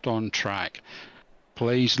stopped on track.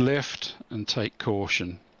 Please lift and take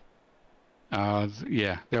caution.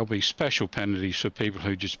 Yeah, there'll be special penalties for people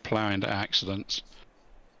who just plough into accidents.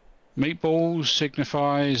 Meatballs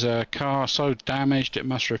signifies a car so damaged it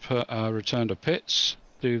must return to pits.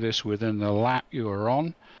 Do this within the lap you are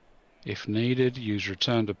on. If needed, use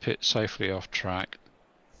return to pit safely off track.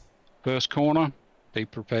 First corner, be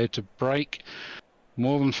prepared to brake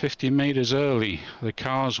more than 50 meters early. The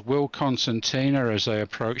cars will concertina as they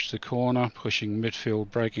approach the corner, pushing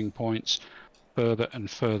midfield braking points further and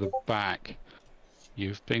further back.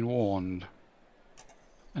 You've been warned.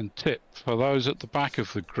 And tip, for those at the back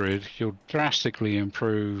of the grid, you'll drastically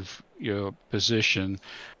improve your position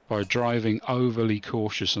by driving overly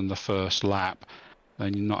cautious in the first lap,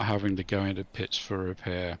 then you're not having to go into pits for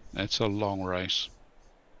repair. It's a long race.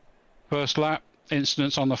 First lap,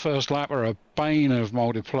 incidents on the first lap are a bane of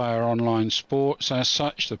multiplayer online sports. As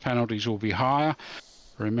such, the penalties will be higher.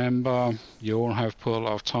 Remember, you all have put a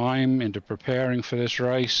lot of time into preparing for this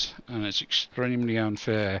race, and it's extremely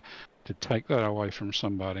unfair to take that away from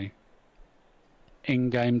somebody.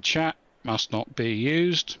 In-game chat must not be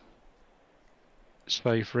used.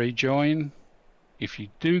 Safe rejoin. If you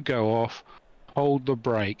do go off, hold the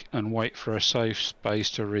brake and wait for a safe space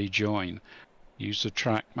to rejoin. Use the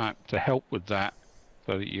track map to help with that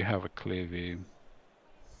so that you have a clear view.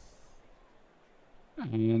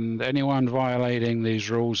 And anyone violating these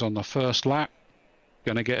rules on the first lap,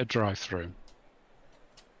 going to get a drive-through.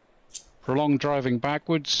 Prolonged driving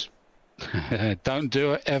backwards. Don't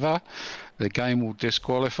do it ever. The game will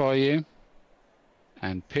disqualify you.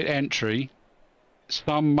 And pit entry.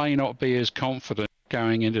 Some may not be as confident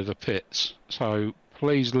going into the pits, so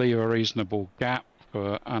please leave a reasonable gap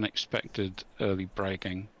for unexpected early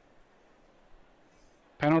braking.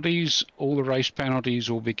 Penalties. All the race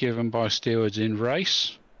penalties will be given by stewards in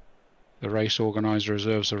race. The race organizer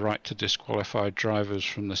reserves the right to disqualify drivers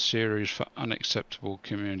from the series for unacceptable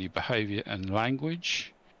community behavior and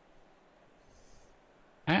language.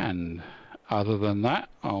 And other than that,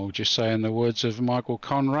 I'll just say in the words of Michael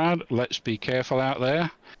Conrad, let's be careful out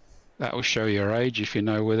there. That will show your age if you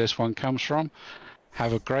know where this one comes from.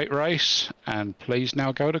 Have a great race, and please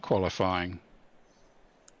now go to qualifying.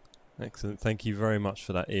 Excellent. Thank you very much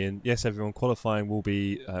for that, Ian. Yes, everyone, qualifying will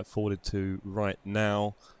be forwarded to right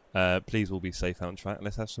now. Please all be safe out on track.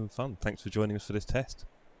 Let's have some fun. Thanks for joining us for this test.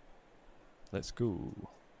 Let's go.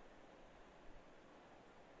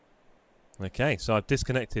 Okay, so I've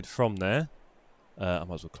disconnected from there. I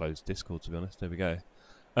might as well close Discord, to be honest. There we go.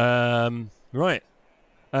 Right.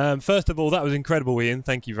 First of all, that was incredible, Ian.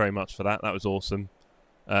 Thank you very much for that. That was awesome.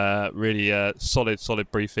 Really solid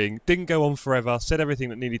briefing. Didn't go on forever. Said everything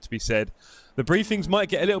that needed to be said. The briefings might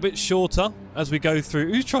get a little bit shorter as we go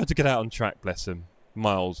through. Who's tried to get out on track? Bless him.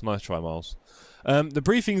 Miles. Nice try, Miles. The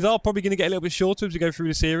briefings are probably going to get a little bit shorter as we go through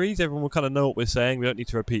the series. Everyone will kind of know what we're saying. We don't need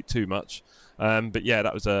to repeat too much. But yeah,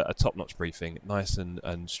 that was a top-notch briefing. Nice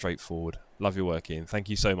and straightforward. Love your work, Ian. Thank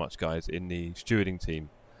you so much, guys, in the stewarding team.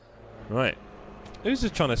 Right. Who's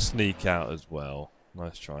just trying to sneak out as well?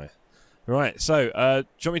 Nice try. Right, so, do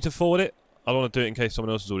you want me to forward it? I don't want to do it in case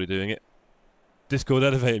someone else is already doing it. Discord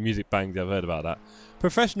elevator music bangs, I've heard about that.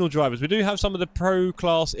 Professional drivers. We do have some of the pro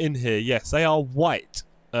class in here. Yes, they are white.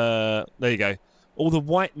 There you go. All the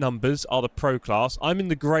white numbers are the pro class. I'm in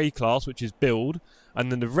the grey class, which is build.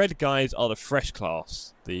 And then the red guys are the fresh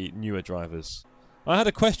class, the newer drivers. I had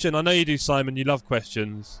a question. I know you do, Simon. You love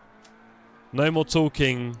questions. No more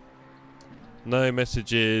talking. No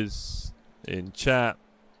messages in chat.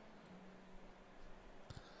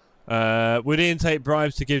 Would Ian take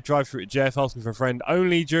bribes to give drive-through to Jeff? Asking for a friend.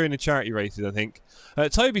 Only during the charity races, I think.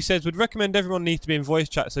 Toby says, would recommend everyone needs to be in voice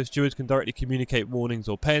chat so stewards can directly communicate warnings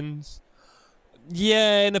or pens.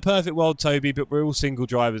 Yeah, in a perfect world, Toby, but we're all single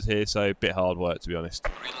drivers here, so a bit hard work, to be honest.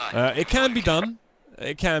 It can be done.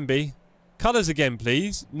 It can be. Colours again,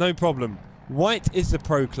 please. No problem. White is the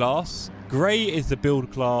pro class, grey is the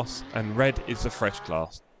build class, and red is the fresh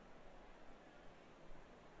class.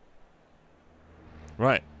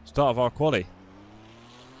 Right, start of our quali.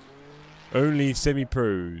 Only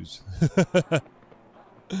semi-pros.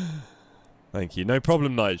 Thank you. No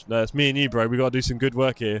problem, Nige. No, it's me and you, bro. We got to do some good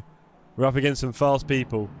work here. We're up against some fast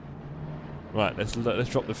people. Right, let's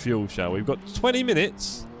drop the fuel, shall we? We've got 20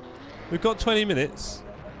 minutes. We've got 20 minutes.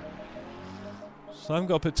 So I haven't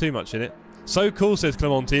got to put too much in it. So cool, says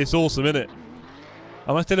Clemente. It's awesome, isn't it?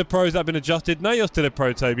 Am I still a pro? Has that been adjusted? No, you're still a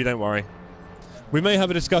pro, Toby. Don't worry. We may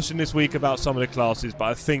have a discussion this week about some of the classes, but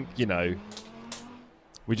I think, you know,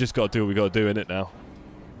 we just got to do what we got to do in it now.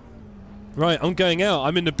 Right, I'm going out.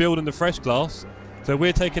 I'm in the build and the fresh class. So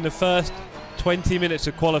we're taking the first 20 minutes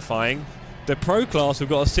of qualifying. The pro class have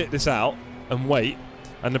got to sit this out and wait,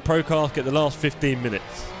 and the pro class get the last 15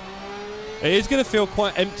 minutes. It is going to feel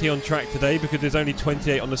quite empty on track today because there's only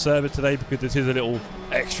 28 on the server today, because this is a little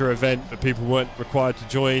extra event that people weren't required to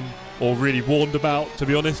join or really warned about, to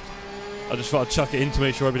be honest. I just thought I'd chuck it in to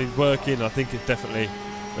make sure everything's working. I think it's definitely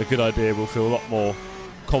a good idea. We'll feel a lot more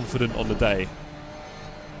confident on the day.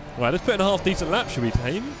 Right, let's put in a half decent lap, shall we,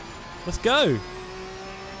 Tame? Let's go.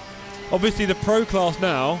 Obviously, the pro class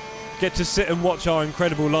now get to sit and watch our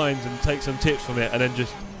incredible lines and take some tips from it, and then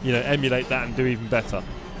just, you know, emulate that and do even better.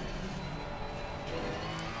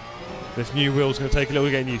 This new wheel's going to take a little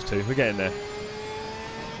getting used to. We're getting there.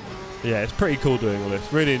 Yeah, it's pretty cool doing all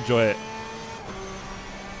this. Really enjoy it.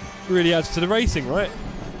 Really adds to the racing, right?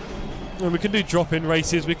 And we can do drop-in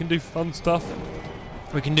races. We can do fun stuff.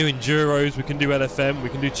 We can do enduros. We can do LFM. We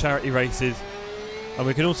can do charity races. And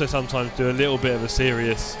we can also sometimes do a little bit of a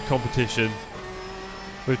serious competition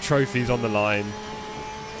with trophies on the line.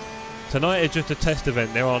 Tonight is just a test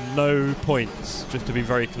event. There are no points, just to be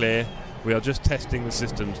very clear. We are just testing the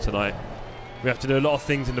systems tonight. We have to do a lot of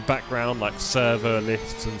things in the background, like server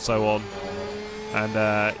lists and so on. And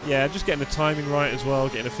yeah, just getting the timing right as well,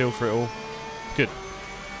 getting a feel for it all. Good.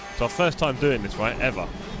 It's our first time doing this, right? Ever.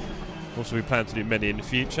 Also, we plan to do many in the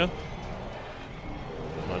future.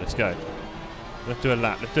 Right, let's go. Let's do a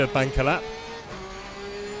lap. Let's do a banker lap.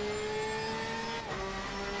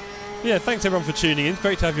 Yeah, thanks everyone for tuning in. It's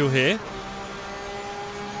great to have you all here.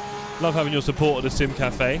 Love having your support at the Sim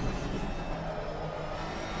Cafe.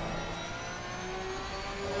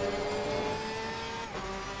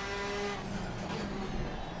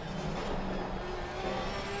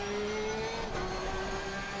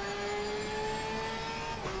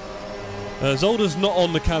 Zolder's not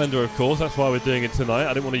on the calendar, of course. That's why we're doing it tonight.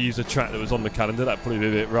 I didn't want to use a track that was on the calendar. That'd probably be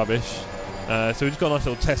a bit rubbish. So we've just got a nice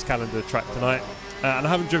little test calendar track tonight. And I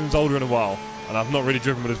haven't driven Zolder in a while. And I've not really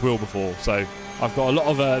driven with his wheel before. So I've got a lot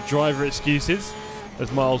of driver excuses,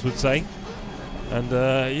 as Miles would say. And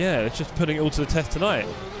yeah, it's just putting it all to the test tonight.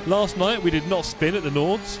 Last night we did not spin at the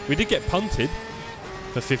Nords. We did get punted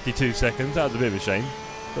for 52 seconds. That was a bit of a shame.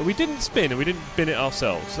 But we didn't spin and we didn't bin it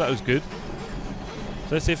ourselves. So that was good.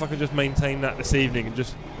 So let's see if I can just maintain that this evening and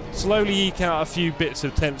just slowly eke out a few bits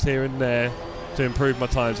of temps here and there to improve my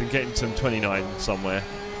times and get into some 29 somewhere.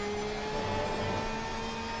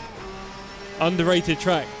 Underrated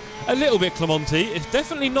track. A little bit Clemente. It's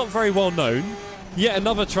definitely not very well known. Yet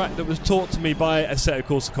another track that was taught to me by Assetto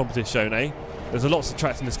Corsa Competizione. There's lots of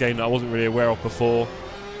tracks in this game that I wasn't really aware of before.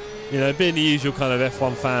 You know, being the usual kind of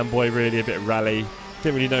F1 fanboy, really, a bit of rally.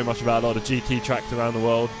 Didn't really know much about a lot of GT tracks around the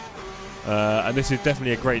world. And this is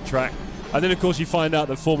definitely a great track. And then of course you find out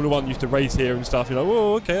that Formula 1 used to race here and stuff. You're like,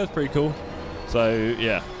 whoa, okay, that's pretty cool. So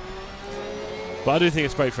yeah, but I do think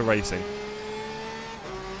it's great for racing.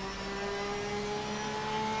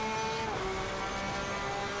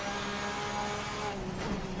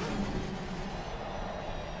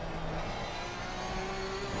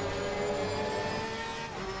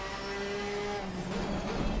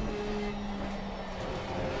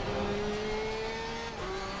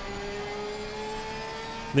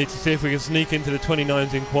 Need to see if we can sneak into the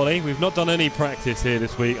 29s in quali. We've not done any practice here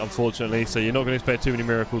this week, unfortunately, so you're not going to expect too many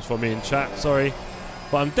miracles from me in chat, sorry.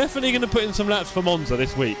 But I'm definitely going to put in some laps for Monza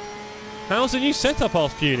this week. How's the new setup,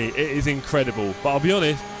 asked Puny? It is incredible, but I'll be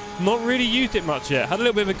honest, not really used it much yet. Had a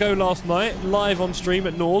little bit of a go last night, live on stream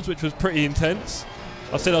at Nords, which was pretty intense.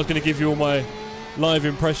 I said I was going to give you all my live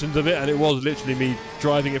impressions of it, and it was literally me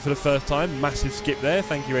driving it for the first time. Massive skip there,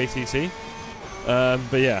 thank you ACC.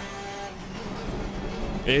 But yeah.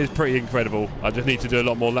 It is pretty incredible. I just need to do a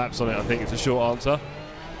lot more laps on it, I think it's a short answer.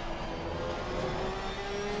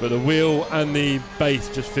 But the wheel and the base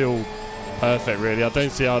just feel perfect, really. I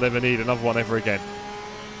don't see how I'd ever need another one ever again.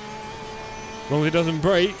 As long as it doesn't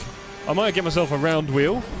break, I might get myself a round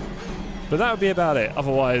wheel, but that would be about it.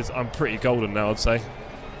 Otherwise, I'm pretty golden now, I'd say.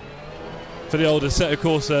 For the old Assetto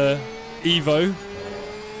Corsa Evo,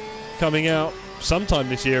 coming out sometime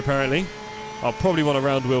this year, apparently. I'll probably want a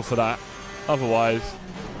round wheel for that. Otherwise,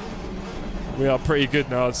 we are pretty good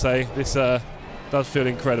now, I'd say. This does feel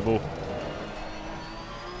incredible.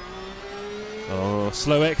 Oh,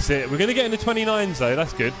 slow exit. We're going to get in the 29s, though.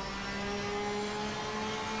 That's good.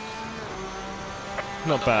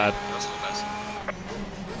 Not bad.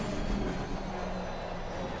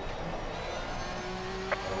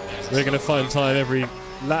 We're going to find time every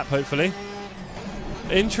lap, hopefully.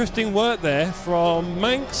 Interesting work there from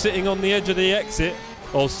Mank sitting on the edge of the exit.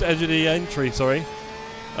 Or edge of the entry, sorry.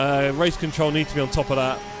 Race control needs to be on top of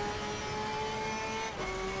that.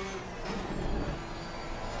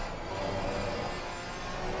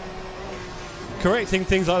 Correcting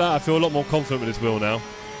things like that, I feel a lot more confident with this wheel now.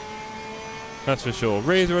 That's for sure.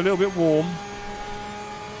 Rears are a little bit warm.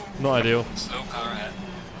 Not ideal. Slow car ahead.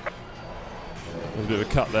 There's a bit of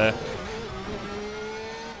a cut there.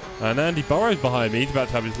 And Andy Burrows behind me. He's about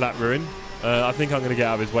to have his lap ruined. I think I'm going to get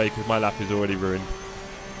out of his way because my lap is already ruined.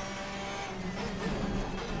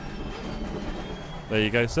 There you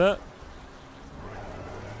go, sir.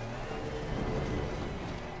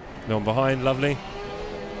 No one behind, lovely.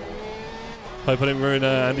 Hope I didn't ruin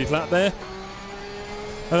Andy's lap there.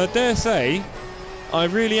 And I dare say, I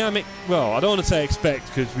really am, well, I don't want to say expect,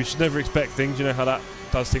 because we should never expect things, you know how that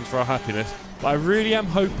does things for our happiness. But I really am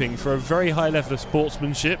hoping for a very high level of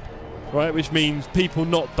sportsmanship, right, which means people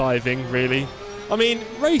not diving, really. I mean,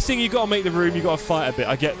 racing, you've got to make the room, you've got to fight a bit,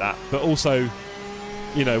 I get that. But also,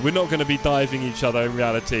 you know, we're not going to be diving each other in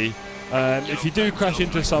reality. And if you do crash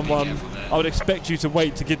into someone, I would expect you to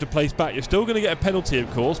wait to give the place back. You're still going to get a penalty,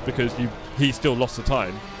 of course, because he still lost the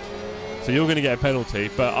time. So you're going to get a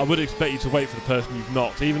penalty, but I would expect you to wait for the person you've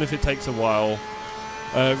knocked, even if it takes a while.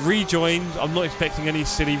 Rejoins, I'm not expecting any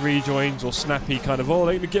silly rejoins or snappy kind of, oh,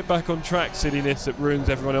 let me get back on track silliness that ruins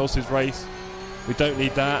everyone else's race. We don't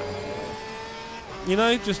need that. You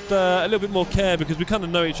know, just a little bit more care, because we kind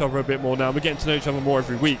of know each other a bit more now. We're getting to know each other more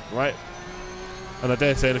every week, right? And I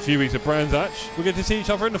dare say in a few weeks of Brands Hatch, we're going to see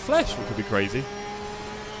each other in the flesh, which would be crazy.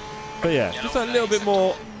 But yeah, just a little bit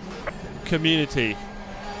more community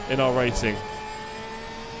in our racing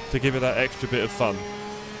to give it that extra bit of fun.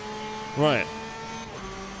 Right.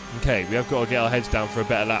 Okay, we have got to get our heads down for a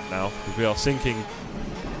better lap now, because we are sinking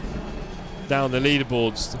down the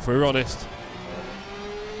leaderboards, if we're honest.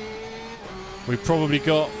 We've probably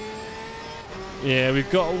got, yeah, we've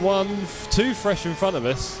got two fresh in front of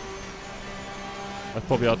us. That's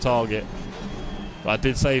probably our target. But I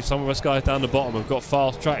did say some of us guys down the bottom have got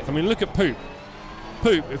fast track. I mean, look at Poop.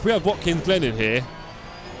 Poop, if we had Watkins Glen in here,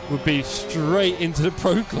 would be straight into the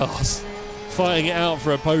pro class, fighting it out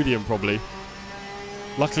for a podium probably.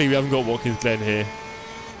 Luckily we haven't got Watkins Glen here.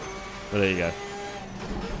 But there you go.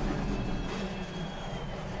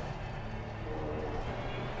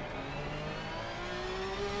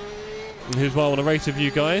 And here's why I want to race with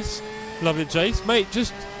you guys. Love it, Jace. Mate,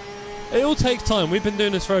 just, it all takes time. We've been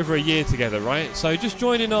doing this for over a year together, right? So just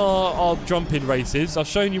join in our jump-in races. I've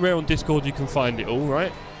shown you where on Discord you can find it all,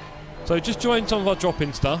 right? So just join some of our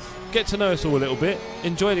drop-in stuff. Get to know us all a little bit.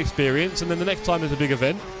 Enjoy the experience. And then the next time there's a big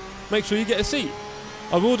event, make sure you get a seat.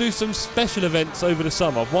 I will do some special events over the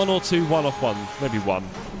summer. 1 or 2 one-off ones. Maybe 1.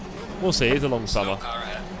 We'll see. It's a long summer.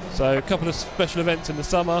 So a couple of special events in the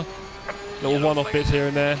summer. Little one-off bits here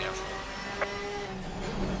and there.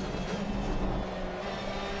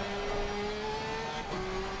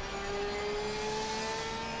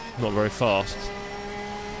 Not very fast.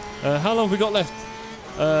 How long have we got left?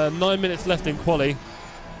 9 minutes left in quali.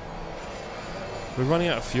 We're running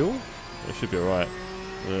out of fuel? It should be alright.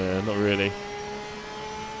 Not really.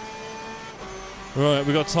 Right,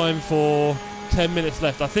 we've got time for 10 minutes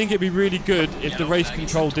left. I think it'd be really good if the race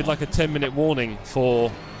control did like a 10-minute warning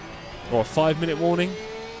or a 5-minute warning.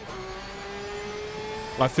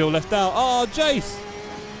 I feel left out. Oh, Jace!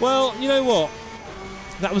 Well, you know what?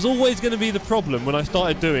 That was always going to be the problem when I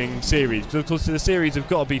started doing series, because of course the series have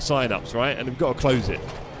got to be sign-ups, right? And they've got to close it.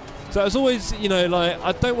 So it's always, you know, like,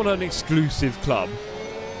 I don't want an exclusive club,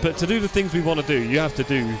 but to do the things we want to do, you have to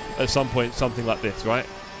do at some point something like this, right?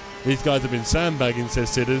 These guys have been sandbagging, says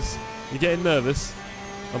Sidders. You're getting nervous?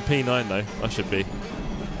 I'm P9 though, I should be.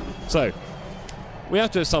 So, we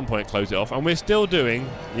have to at some point close it off, and we're still doing,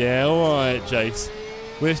 yeah, alright Jace,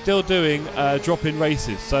 we're still doing drop-in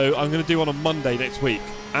races. So I'm going to do one on Monday next week,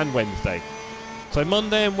 and Wednesday. So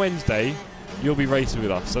Monday and Wednesday, you'll be racing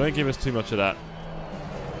with us, so don't give us too much of that.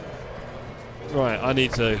 Right, I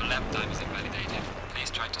need to... Your lap time is invalidated.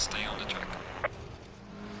 Please try to stay on the track.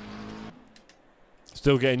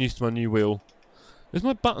 Still getting used to my new wheel. Is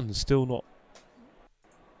my buttons still not...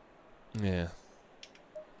 Yeah.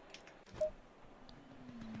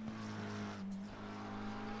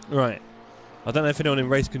 Right. I don't know if anyone in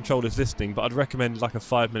race control is listening, but I'd recommend like a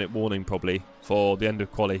 5-minute warning probably for the end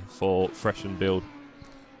of quali for fresh and build.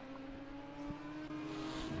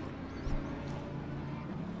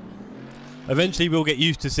 Eventually we'll get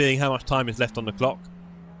used to seeing how much time is left on the clock.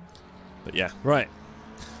 But yeah, right.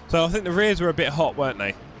 So I think the rears were a bit hot, weren't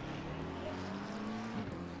they?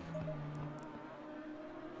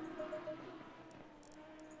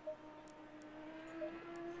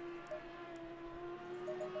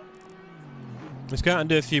 Let's go out and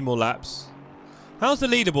do a few more laps. How's the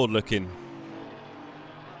leaderboard looking?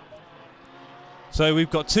 So we've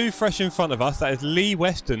got 2 fresh in front of us. That is Lee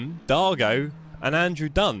Weston, Dargo, and Andrew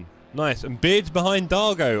Dunn. Nice. And Beards behind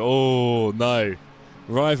Dargo. Oh, no.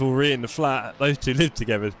 Rivalry in the flat. Those two live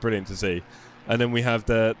together. It's brilliant to see. And then we have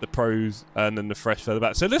the pros and then the fresh further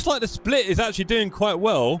back. So it looks like the split is actually doing quite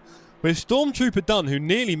well with Stormtrooper Dunn, who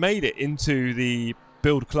nearly made it into the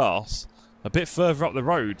build class. A bit further up the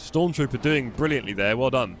road. Stormtrooper doing brilliantly there. Well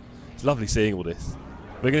done. It's lovely seeing all this.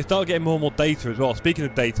 We're going to start getting more and more data as well. Speaking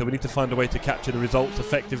of data, we need to find a way to capture the results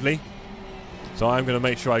effectively. So I'm going to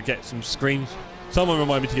make sure I get some screens. Someone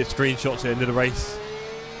remind me to get screenshots at the end of the race.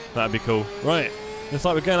 That'd be cool. Right. Looks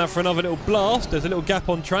like we're going out for another little blast. There's a little gap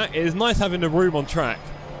on track. It is nice having the room on track.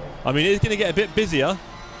 I mean, it's going to get a bit busier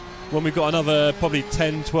when we've got another probably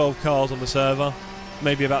 10, 12 cars on the server.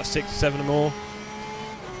 Maybe about 6, 7 more.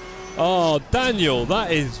 Oh, Daniel,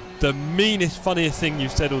 that is the meanest, funniest thing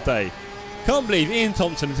you've said all day. Can't believe Ian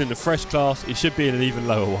Thompson is in the fresh class. He should be in an even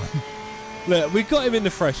lower one. Look, we've got him in the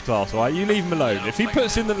fresh class, all right? You leave him alone. If he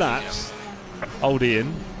puts in the laps, old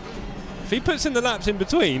Ian, if he puts in the laps in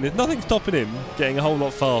between, there's nothing stopping him getting a whole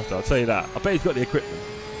lot faster, I'll tell you that. I bet he's got the equipment.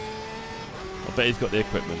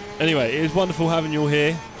 Anyway, it is wonderful having you all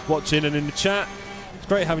here, watching and in the chat. It's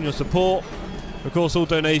great having your support. Of course, all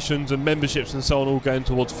donations and memberships and so on all going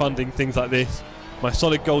towards funding things like this. My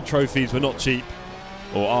solid gold trophies were not cheap,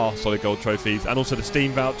 or are solid gold trophies, and also the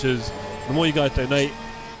Steam vouchers. The more you guys donate,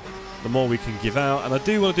 the more we can give out. And I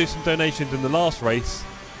do want to do some donations in the last race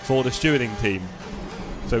for the stewarding team,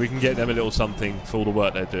 so we can get them a little something for all the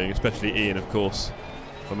work they're doing, especially Ian, of course,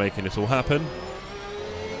 for making this all happen.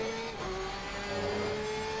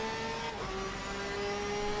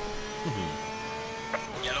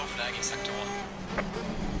 Yellow flag in sector 1.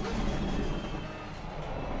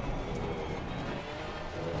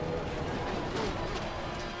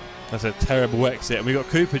 That's a terrible exit, and we've got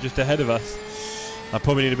Cooper just ahead of us. I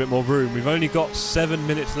probably need a bit more room. We've only got 7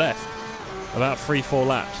 minutes left. About 3-4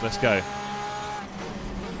 laps. Let's go.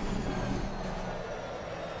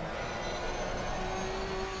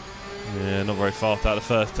 Yeah, not very fast out of the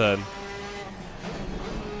first turn.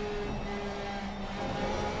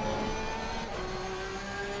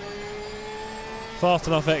 Fast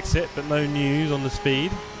enough exit, but no news on the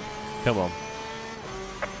speed. Come on.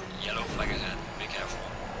 Yellow flag ahead. Be careful.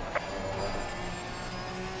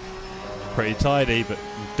 Pretty tidy, but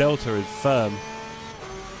Delta is firm.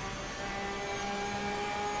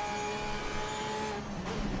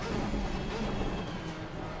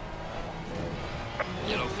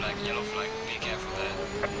 Yellow flag. Be careful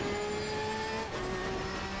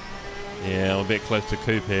there. Yeah, I'm a bit close to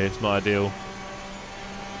Coop here. It's not ideal.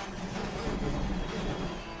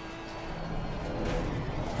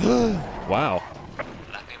 Wow.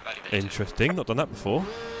 Lap invalidated. Interesting. Not done that before.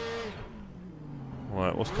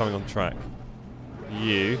 Right, what's coming on track?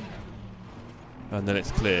 You. And then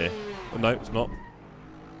it's clear. Oh, no, it's not.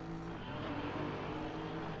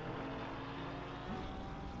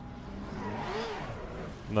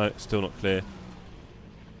 No, it's still not clear.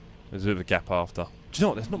 There's a bit of a gap after. Do you know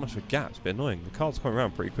what? There's not much of a gap. It's a bit annoying. The car's coming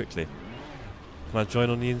around pretty quickly. Can I join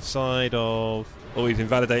on the inside of... Oh, he's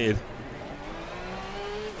invalidated.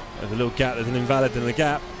 There's a little gap. There's an invalid in the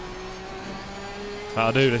gap.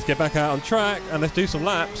 That'll do. Let's get back out on track and let's do some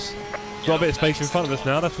laps. Got a bit of space in front of us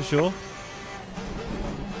now, that's for sure.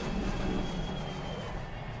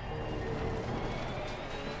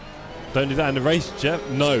 Don't do that in the race, Jeff.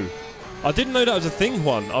 No. I didn't know that was a thing,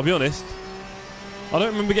 Juan, I'll be honest. I don't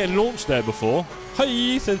remember getting launched there before.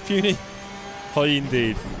 Hi, says Puny. Hi,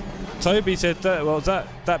 indeed. Toby said that, well,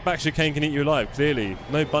 that back chicane can eat you alive, clearly.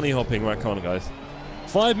 No bunny hopping, right, come on, guys.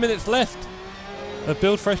 5 minutes left of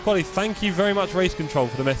Build Fresh Quality. Thank you very much, Race Control,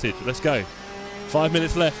 for the message. Let's go. 5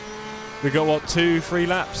 minutes left. We've got, what, 2-3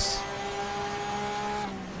 laps?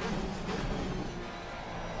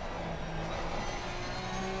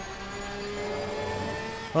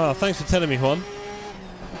 Oh, thanks for telling me, Juan.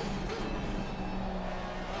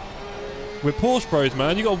 We're Porsche bros,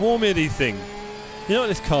 man. You got to warm me these things. You know what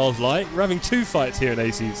this car's like? We're having 2 fights here in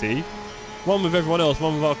ACC. One with everyone else,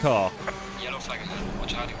 one with our car. Yellow flag ahead.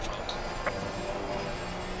 Watch out in front.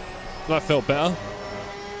 That felt better.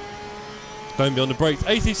 Don't be on the brakes.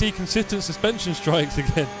 ACC consistent suspension strikes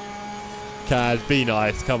again. Cad, be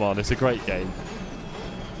nice. Come on, it's a great game.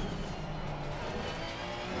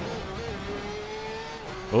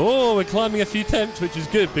 Oh, we're climbing a few temps, which is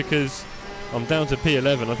good because I'm down to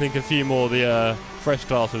P11. I think a few more of the fresh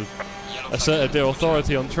class have asserted their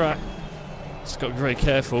authority on track. Just got to be very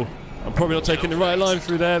careful. I'm probably not taking the right line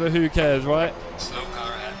through there, but who cares, right? Slow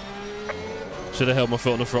car ahead. Should have held my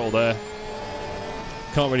foot on the throttle there.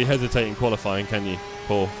 Can't really hesitate in qualifying, can you,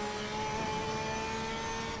 Paul?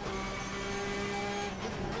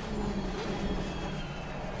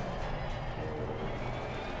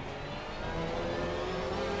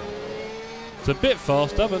 It's a bit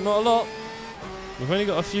faster, but not a lot. We've only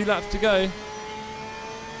got a few laps to go.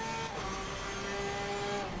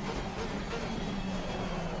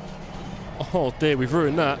 Oh dear, we've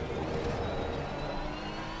ruined that.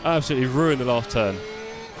 Absolutely ruined the last turn.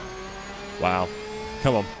 Wow.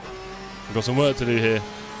 Come on. We've got some work to do here.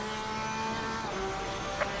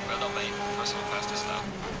 Well done, mate. Personal fastest lap.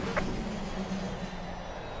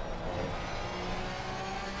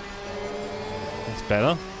 That's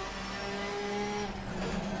better.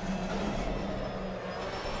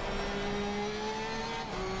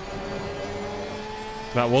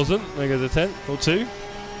 That wasn't. There goes a 10th or 2.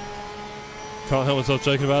 Can't help myself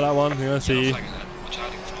joking about that one. Yeah, I see you. Watch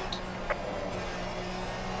out in front.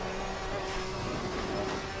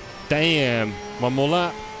 Damn. One more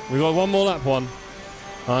lap. We got one more lap, one.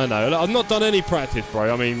 I know. Look, I've not done any practice,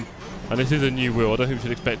 bro. I mean, and this is a new wheel. I don't think you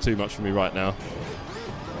should expect too much from me right now.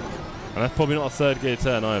 And that's probably not a third gear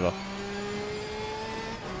turn either.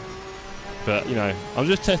 But, you know, I'm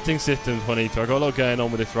just testing systems, Juanito. I've got a lot going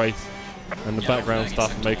on with this race. And the background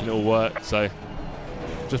stuff and making it all work, so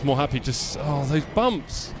just more happy. Just oh, those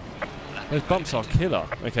bumps are killer.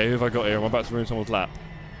 Okay, who have I got here? I'm about to ruin someone's lap.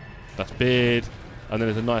 That's beard, and then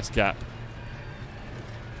there's a nice gap.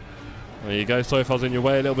 There you go. Sorry if I was in your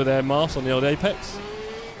way a little bit there, Mars, on the old apex.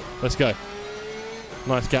 Let's go.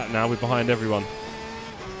 Nice gap now. We're behind everyone.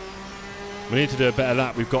 We need to do a better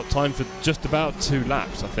lap. We've got time for just about 2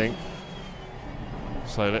 laps, I think.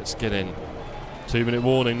 So let's get in. 2-minute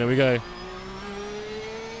warning. There we go.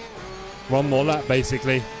 One more lap,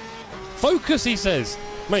 basically. Focus, he says.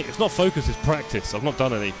 Mate, it's not focus, it's practice. I've not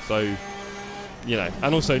done any, so, you know.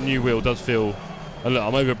 And also, new wheel does feel... And look,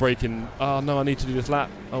 I'm over braking. Oh, no, I need to do this lap.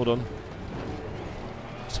 Hold on.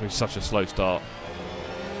 It's going to be such a slow start.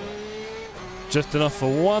 Just enough for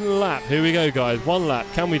 1 lap. Here we go, guys. 1 lap.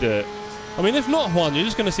 Can we do it? I mean, if not 1, you're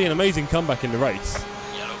just going to see an amazing comeback in the race.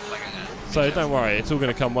 Yellow flag ahead. So don't worry, it's all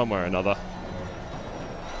going to come one way or another.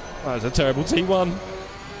 That was a terrible T1.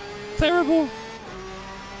 Terrible.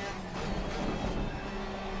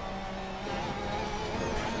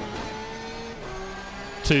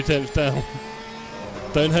 Two temps down.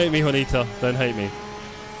 Don't hate me, Juanita. Don't hate me.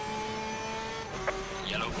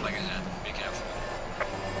 Yellow flag ahead. Be careful.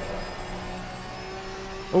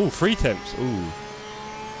 Oh, 3 temps. Ooh.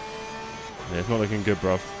 Yeah, it's not looking good,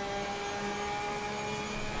 bruv.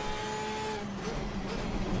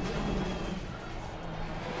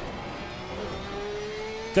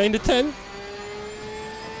 Gained a 10.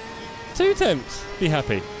 2 temps. Be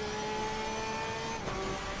happy.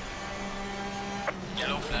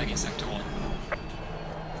 Yellow flag in sector 1.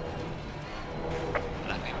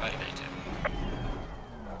 Lap invalidated.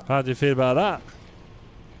 How do you feel about that?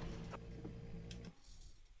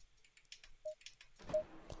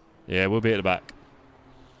 Yeah, we'll be at the back.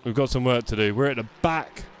 We've got some work to do. We're at the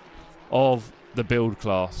back of the build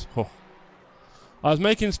class. Oh. I was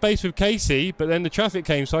making space with Casey, but then the traffic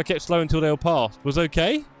came, so I kept slow until they all passed. Was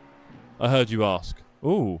okay? I heard you ask.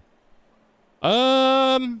 Ooh.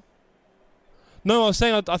 No, I was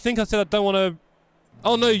saying, I think I said I don't want to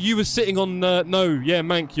Oh no, you were sitting on... no, yeah,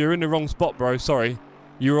 Mank, you're in the wrong spot, bro. Sorry.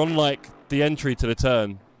 You were on, like, the entry to the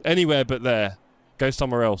turn. Anywhere but there. Go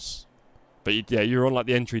somewhere else. But, yeah, you're on, like,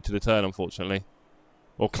 the entry to the turn, unfortunately.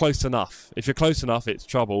 Or close enough. If you're close enough, it's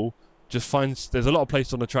trouble. Just find... There's a lot of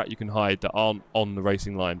places on the track you can hide that aren't on the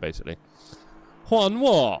racing line, basically. Juan,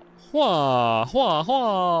 what?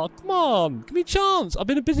 Come on. Give me a chance. I've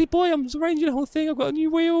been a busy boy. I'm arranging the whole thing. I've got a new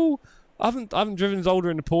wheel. I haven't driven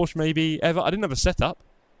Zolder in the Porsche maybe ever. I didn't have a setup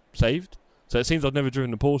saved. So it seems I've never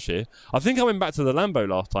driven the Porsche here. I think I went back to the Lambo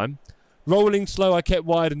last time. Rolling slow, I kept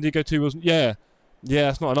wide and Digo 2 wasn't... Yeah,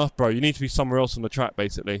 that's not enough, bro. You need to be somewhere else on the track,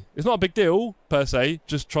 basically. It's not a big deal, per se.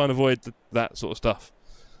 Just try and avoid that sort of stuff.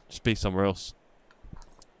 Just be somewhere else.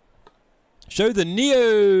 Show the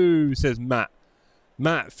Neo, says Matt.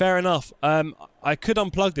 Matt, fair enough. I could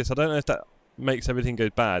unplug this. I don't know if that makes everything go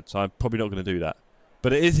bad, so I'm probably not going to do that.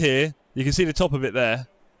 But it is here. You can see the top of it there.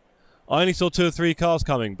 I only saw 2 or 3 cars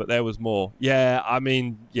coming, but there was more. Yeah, I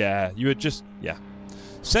mean, yeah, you were just, yeah.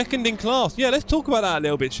 Second in class. Yeah, let's talk about that a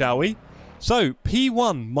little bit, shall we? So,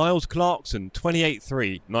 P1, Miles Clarkson,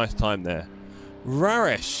 28.3. Nice time there.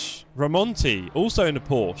 Raresh Ramonti, also in the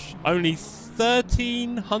Porsche, only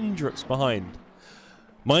 13 hundredths behind.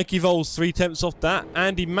 Mikey Voles 3 tenths off that.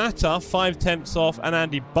 Andy Matter 5 tenths off, and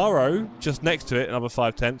Andy Burrow just next to it, another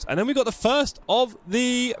 5 tenths. And then we got the first of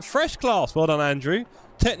the fresh class. Well done, Andrew.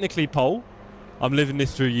 Technically pole. I'm living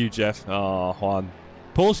this through you, Jeff. Ah, Juan.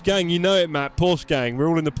 Porsche gang, you know it, Matt. Porsche gang. We're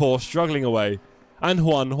all in the Porsche, struggling away. And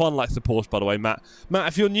Juan. Juan likes the Porsche, by the way, Matt. Matt,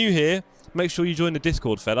 if you're new here, make sure you join the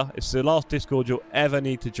Discord, fella. It's the last Discord you'll ever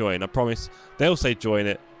need to join. I promise. They'll say join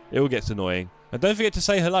it. It all gets annoying. And don't forget to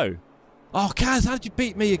say hello. Oh, Kaz, how did you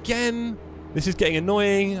beat me again? This is getting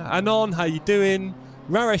annoying. Anon, how you doing?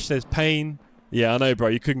 Raresh says pain. Yeah, I know, bro.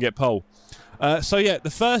 You couldn't get pole. So, yeah, the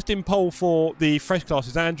first in pole for the fresh class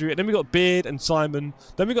is Andrew. And then we got Beard and Simon.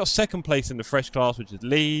 Then we got second place in the fresh class, which is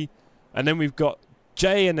Lee. And then we've got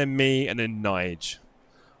Jay and then me and then Nige.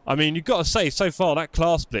 I mean, you've got to say, so far, that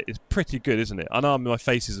class split is pretty good, isn't it? I know my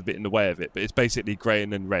face is a bit in the way of it, but it's basically grey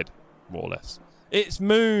and then red, more or less. It's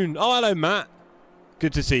Moon. Oh, hello, Matt.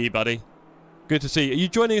 Good to see you, buddy. Good to see you. Are you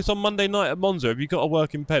joining us on Monday night at Monza? Have you got a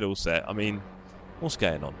working pedal set? I mean, what's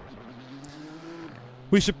going on?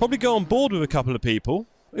 We should probably go on board with a couple of people.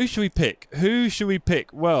 Who should we pick? Who should we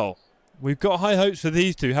pick? Well, we've got high hopes for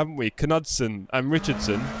these two, haven't we? Knudsen and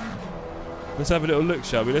Richardson. Let's have a little look,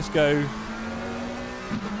 shall we? Let's go.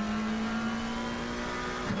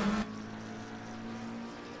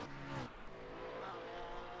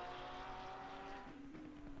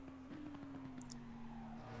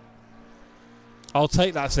 I'll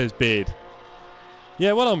take that, says Beard.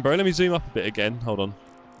 Yeah, well done, bro. Let me zoom up a bit again. Hold on.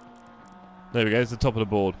 There we go. It's the top of the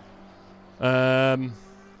board. That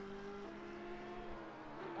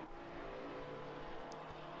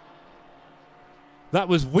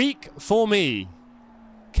was weak for me.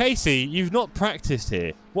 Casey, you've not practiced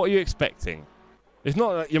here. What are you expecting? It's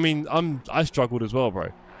not... I mean, I struggled as well, bro.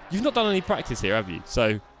 You've not done any practice here, have you?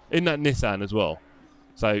 So, in that Nissan as well.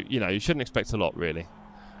 So, you know, you shouldn't expect a lot, really.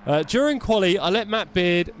 During quali, I let Matt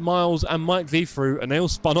Beard, Miles and Mike V through, and they all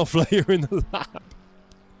spun off later in the lap.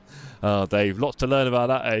 Oh, Dave, lots to learn about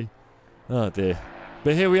that, eh? Oh, dear.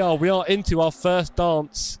 But here we are. We are into our first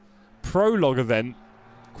dance prologue event,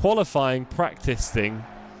 qualifying practice thing.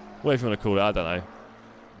 Whatever you want to call it, I don't know.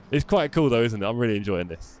 It's quite cool, though, isn't it? I'm really enjoying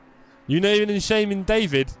this. You naming and shaming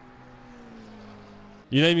David?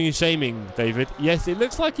 You naming and shaming David? Yes, it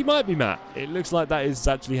looks like he might be, Matt. It looks like that is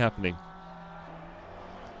actually happening.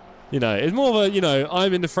 You know, it's more of a, you know,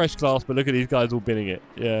 I'm in the fresh class, but look at these guys all binning it.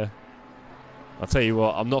 Yeah. I'll tell you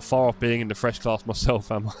what, I'm not far off being in the fresh class myself,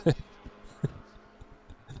 am I?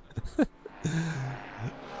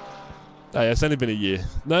 Hey, it's only been a year.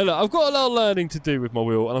 No, look, I've got a lot of learning to do with my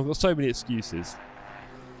wheel, and I've got so many excuses.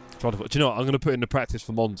 Do you know what? I'm going to put in the practice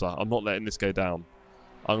for Monza. I'm not letting this go down.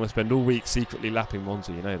 I'm going to spend all week secretly lapping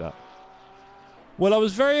Monza, you know that. Well, I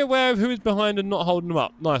was very aware of who is behind and not holding them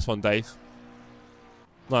up. Nice one, Dave.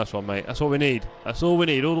 Nice one, mate. That's what we need. That's all we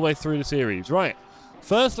need all the way through the series. Right.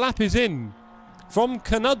 First lap is in from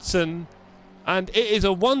Knudsen, and it is a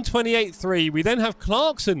 1:28.3. We then have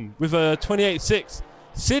Clarkson with a 28.6.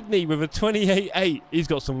 Sydney with a 28.8. He's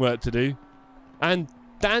got some work to do. And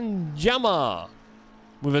Danjama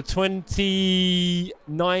with a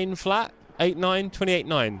 29 flat. 8.9.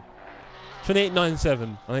 28.9.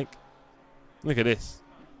 28.97, I think. Look at this.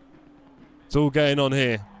 It's all going on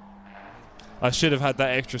here. I should have had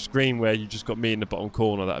that extra screen where you just got me in the bottom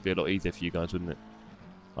corner. That would be a lot easier for you guys, wouldn't it?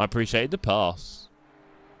 I appreciated the pass.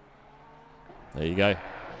 There you go.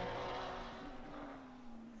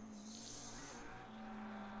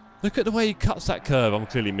 Look at the way he cuts that curve. I'm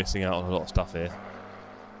clearly missing out on a lot of stuff here.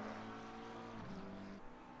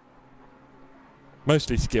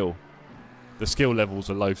 Mostly skill. The skill levels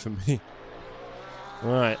are low for me.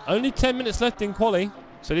 Right, only 10 minutes left in quali,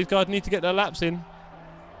 so these guys need to get their laps in.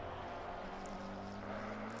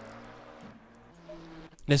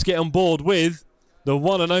 Let's get on board with the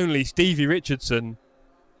one and only Stevie Richardson.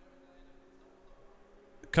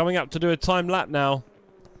 Coming up to do a time lap now.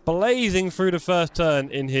 Blazing through the first turn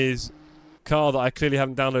in his car that I clearly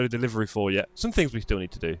haven't downloaded delivery for yet. Some things we still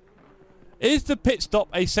need to do. Is the pit stop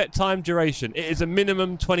a set time duration? It is a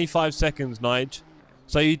minimum 25 seconds, Nige.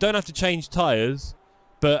 So you don't have to change tyres,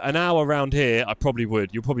 but an hour around here, I probably would.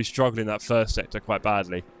 You'll probably struggle in that first sector quite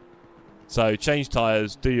badly. So change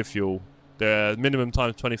tyres, do your fuel. The minimum time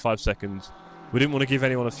is 25 seconds. We didn't want to give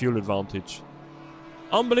anyone a fuel advantage.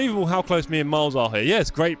 Unbelievable how close me and Miles are here. Yeah,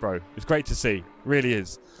 it's great, bro. It's great to see. Really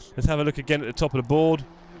is. Let's have a look again at the top of the board.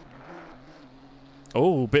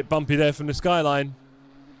 Oh, a bit bumpy there from the skyline.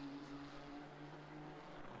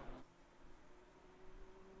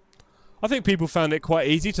 I think people found it quite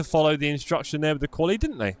easy to follow the instruction there with the quali,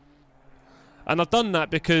 didn't they? And I've done that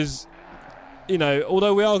because, you know,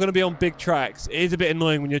 although we are going to be on big tracks, it is a bit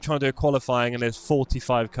annoying when you're trying to do a qualifying and there's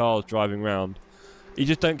 45 cars driving around. You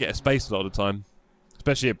just don't get a space a lot of the time.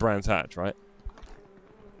 Especially at Brands Hatch, right?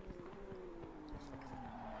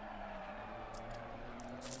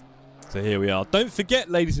 So here we are. Don't forget,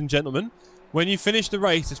 ladies and gentlemen, when you finish the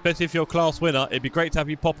race, especially if you're a class winner, it'd be great to have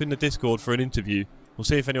you pop in the Discord for an interview. We'll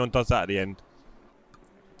see if anyone does that at the end.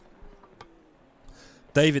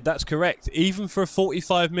 David, that's correct. Even for a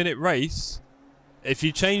 45-minute race, if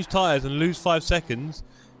you change tyres and lose 5 seconds,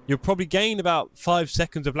 you'll probably gain about 5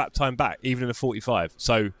 seconds of lap time back, even in a 45.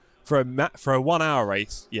 So for a 1 hour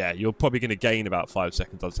race, yeah, you're probably going to gain about 5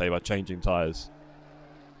 seconds, I'd say, by changing tyres.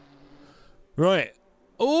 Right.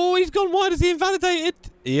 Oh, he's gone wide. Is he invalidated?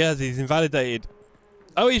 He has. He's invalidated.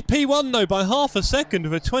 Oh, he's P1 though by half a second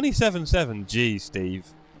with a 27.7. Gee, Steve.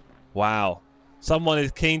 Wow. Someone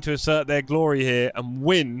is keen to assert their glory here and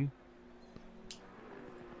win.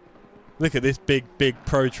 Look at this big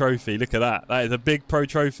pro trophy. Look at that. That is a big pro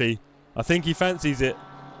trophy. I think he fancies it.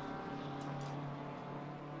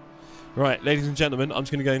 Right, ladies and gentlemen, I'm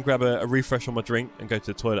just going to go and grab a refresh on my drink and go to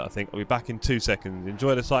the toilet, I think. I'll be back in 2 seconds.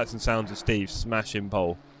 Enjoy the sights and sounds of Steve's smashing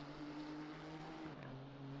pole.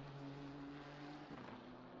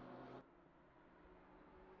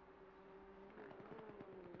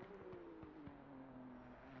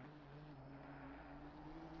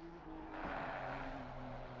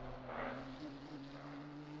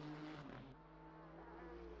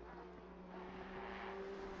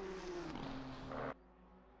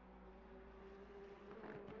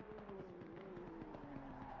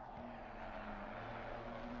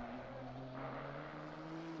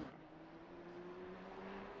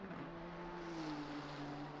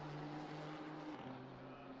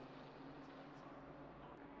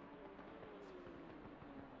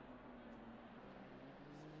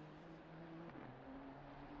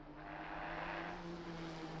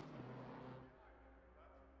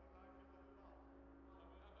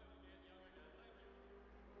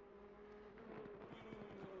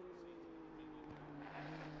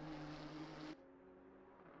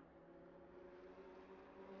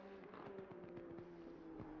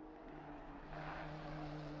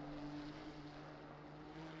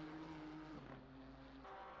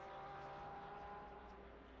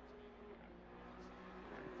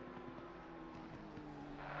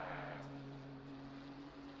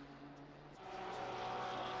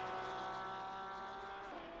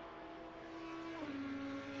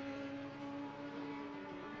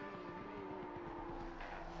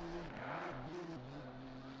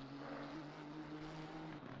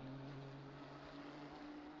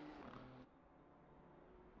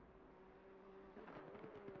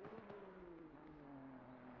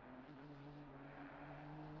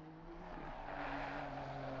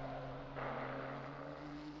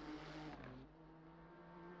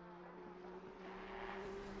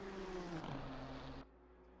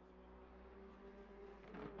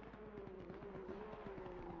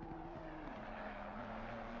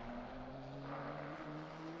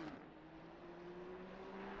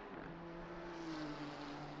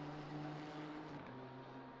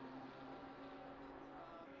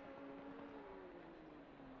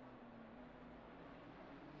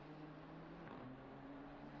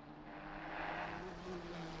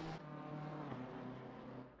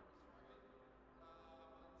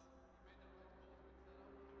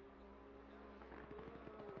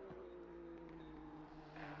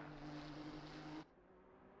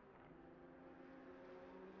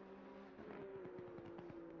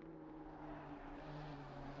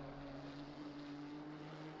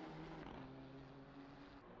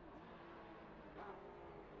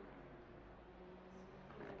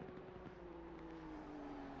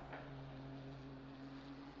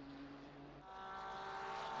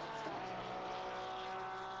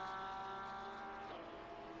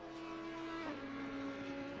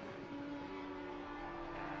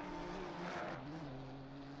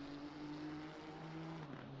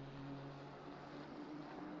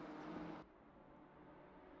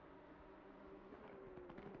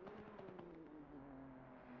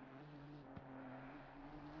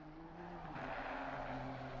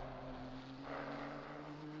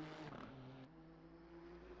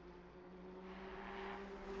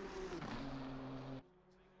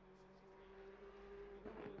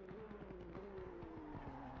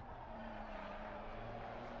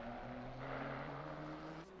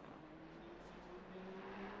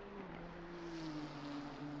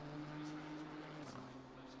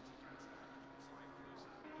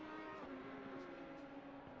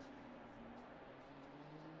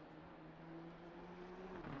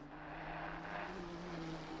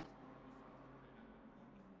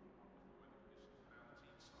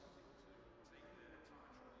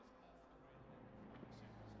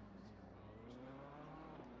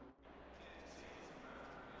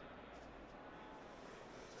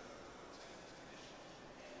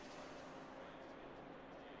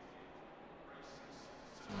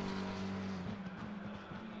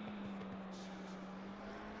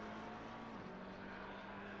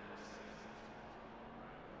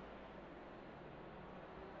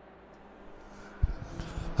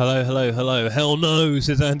 Hello, hello, hello. Hell no,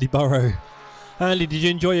 says Andy Burrow. Andy, did you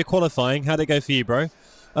enjoy your qualifying? How'd it go for you, bro?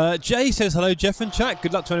 Jay says, hello, Jeff and chat.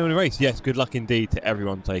 Good luck to anyone in the race. Yes, good luck indeed to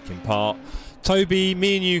everyone taking part. Toby,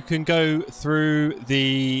 me and you can go through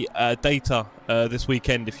the data this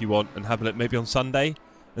weekend if you want and have a look maybe on Sunday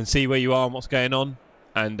and see where you are and what's going on.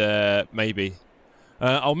 And maybe.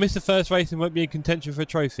 I'll miss the first race and won't be in contention for a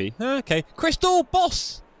trophy. Okay. Crystal,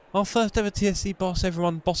 boss! Our first ever TSC boss.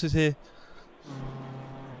 Everyone, boss is here.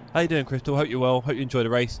 How you doing, Crystal? Hope you're well. Hope you enjoy the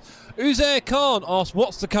race. Uzair Khan asks,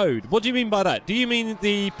 what's the code? What do you mean by that? Do you mean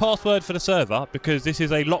the password for the server? Because this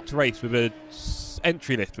is a locked race with a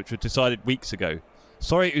entry list which was decided weeks ago.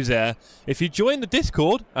 Sorry, Uzair. If you join the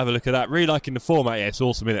Discord, have a look at that. Really liking the format. Yeah, it's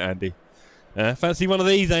awesome, isn't it, Andy? Fancy one of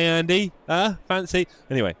these, eh, Andy? Fancy?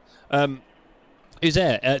 Anyway,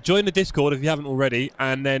 Uzair, join the Discord if you haven't already,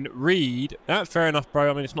 and then read. Fair enough,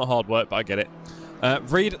 bro. I mean, it's not hard work, but I get it.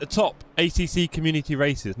 Read at the top, ACC community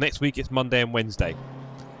races. Next week it's Monday and Wednesday.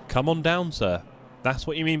 Come on down, sir. That's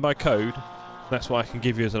what you mean by code. That's what I can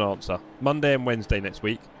give you as an answer. Monday and Wednesday next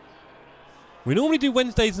week. We normally do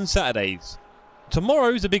Wednesdays and Saturdays.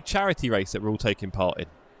 Tomorrow's a big charity race that we're all taking part in.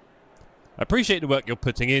 I appreciate the work you're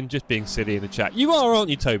putting in, just being silly in the chat. You are,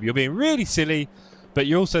 aren't you, Toby? You're being really silly, but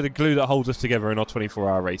you're also the glue that holds us together in our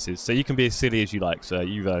 24-hour races. So you can be as silly as you like, sir.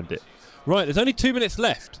 You've earned it. Right, there's only 2 minutes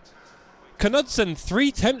left. Knudsen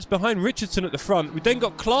 3 tenths behind Richardson at the front. We've then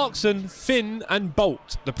got Clarkson, Finn and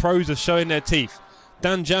Bolt. The pros are showing their teeth.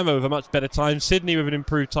 Dan Jammer with a much better time. Sydney with an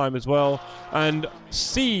improved time as well. And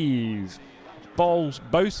Steve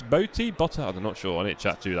Botta, I'm not sure. I need to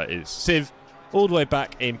chat to who that is. Civ all the way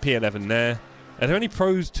back in P11 there. Are there any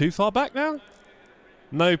pros too far back now?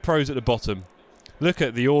 No pros at the bottom. Look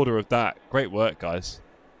at the order of that. Great work, guys.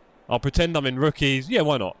 I'll pretend I'm in rookies. Yeah,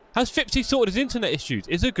 why not? Has Fipsy sorted his internet issues?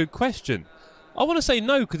 Is a good question. I want to say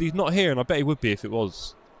no because he's not here, and I bet he would be if it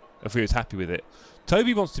was. If he was happy with it.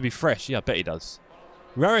 Toby wants to be fresh. Yeah, I bet he does.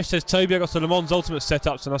 Rarish says, Toby, I got some Le Mans Ultimate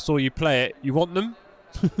setups and I saw you play it. You want them?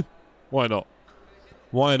 Why not?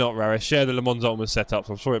 Why not, Rarish? Share the Le Mans Ultimate setups.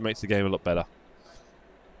 I'm sure it makes the game a lot better.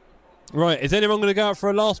 Right, is anyone going to go out for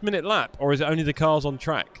a last-minute lap, or is it only the cars on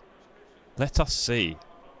track? Let us see.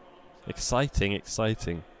 Exciting,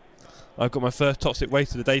 exciting. I've got my first toxic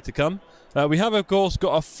waste of the day to come. We have, of course,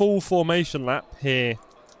 got a full formation lap here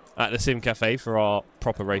at the Sim Cafe for our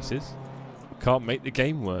proper races. Can't make the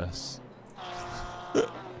game worse.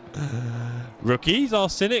 Rookies are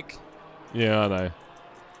cynic. Yeah, I know.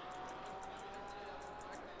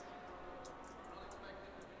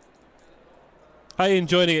 How are you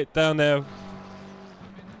enjoying it down there?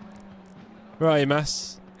 Right,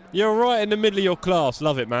 Mass. You're right in the middle of your class.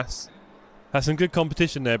 Love it, Mass. Had some good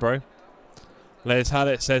competition there, bro. Les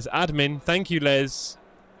Hallett says, admin. Thank you, Les.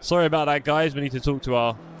 Sorry about that, guys. We need to talk to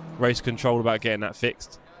our race control about getting that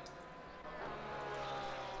fixed.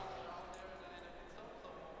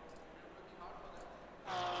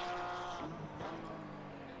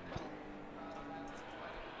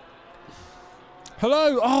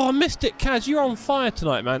 Hello. Oh, I missed it, Kaz. You're on fire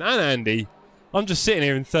tonight, man. And Andy. I'm just sitting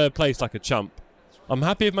here in third place like a chump. I'm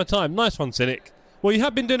happy with my time. Nice one, Cynic. Well, you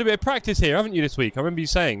have been doing a bit of practice here, haven't you, this week? I remember you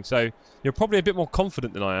saying. So you're probably a bit more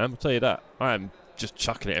confident than I am. I'll tell you that. I am just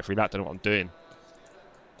chucking it every lap. Don't know what I'm doing.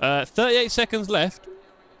 38 seconds left.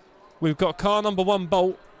 We've got car number 1,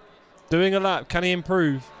 Bolt, doing a lap. Can he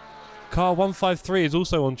improve? Car 153 is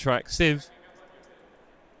also on track. Civ.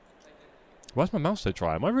 Why's my mouse so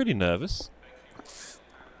dry? Am I really nervous?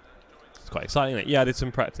 It's quite exciting, isn't it? Yeah, I did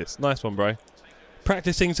some practice. Nice one, bro.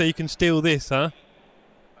 Practicing so you can steal this, huh?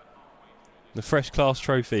 The Fresh Class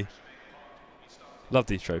trophy. Love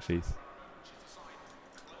these trophies.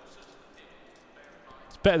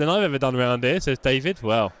 It's better than I've ever done around here, says David.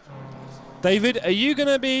 Well, David, are you going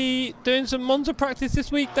to be doing some Monza practice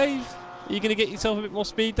this week, Dave? Are you going to get yourself a bit more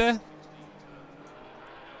speed there?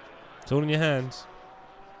 It's all in your hands.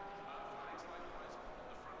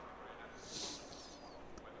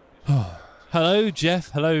 Hello,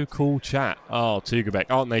 Jeff. Hello, cool chat. Oh, Tugabeck.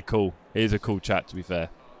 Aren't they cool? It is a cool chat, to be fair.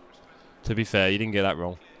 To be fair, you didn't get that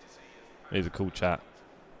wrong. It is a cool chat.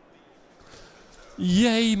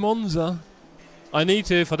 Yay, Monza. I need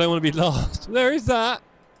to if I don't want to be last. There is that.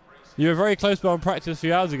 You were very close by on practice a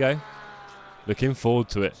few hours ago. Looking forward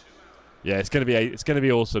to it. Yeah, it's gonna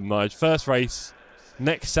be awesome, Nige. First race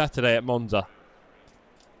next Saturday at Monza.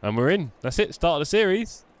 And we're in. That's it. Start of the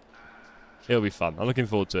series. It'll be fun. I'm looking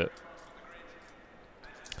forward to it.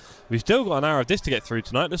 We've still got an hour of this to get through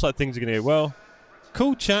tonight. Looks like things are going to go well.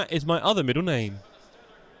 Cool Chat is my other middle name.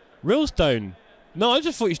 Realstone. No, I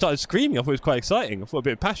just thought you started screaming. I thought it was quite exciting. I thought a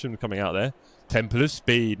bit of passion coming out there. Temple of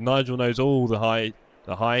Speed. Nigel knows all the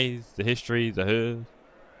highs, the history, the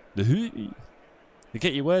You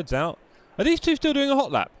get your words out. Are these two still doing a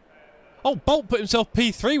hot lap? Oh, Bolt put himself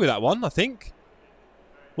P3 with that one, I think.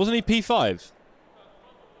 Wasn't he P5?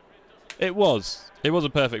 It was. It was a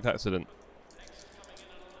perfect accident.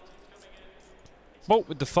 Bolt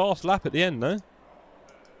with the fast lap at the end, though.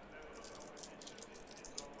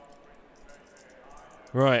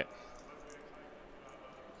 Right.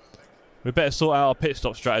 We better sort out our pit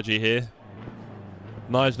stop strategy here.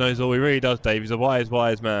 Knives knows all. He really does, Dave. He's a wise,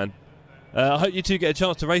 wise man. I hope you two get a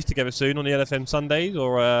chance to race together soon on the LFM Sundays,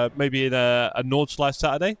 or maybe in a Nordschleife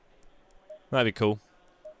Saturday. That'd be cool.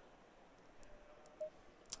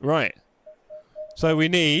 Right. So we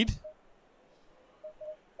need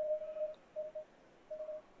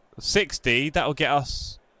 60. That'll get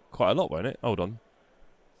us quite a lot, won't it? Hold on.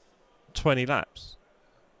 20 laps.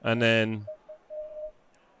 And then...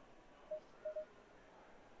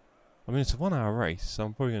 I mean, it's a 1 hour race, so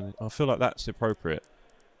I'm probably going to... I feel like that's appropriate.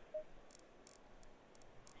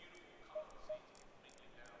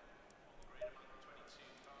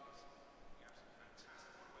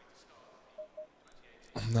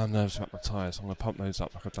 No, I'm nervous about my tyres. I'm going to pump those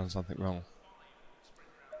up like I've done something wrong.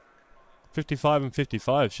 55 and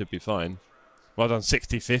 55 should be fine. Well, I've done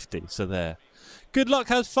 60-50, so there. Good luck,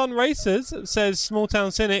 has fun racers, says Small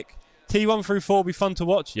Town Cynic. T1 through 4 will be fun to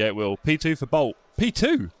watch. Yeah, it will. P2 for Bolt.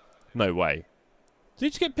 P2? No way. Did you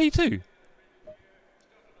just get P2?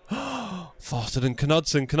 Faster than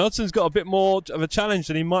Knudsen. Knudson's got a bit more of a challenge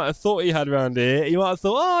than he might have thought he had around here. He might have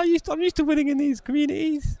thought, oh, I'm used to winning in these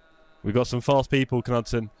communities. We've got some fast people,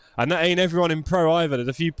 Knudsen. And that ain't everyone in pro either. There's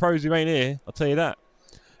a few pros who ain't here. I'll tell you that.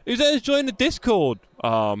 Who's there to join the Discord?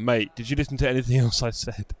 Oh, mate, did you listen to anything else I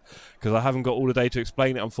said? Because I haven't got all the day to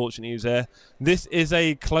explain it, unfortunately, who's there. This is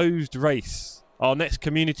a closed race. Our next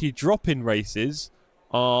community drop-in races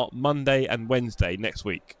are Monday and Wednesday next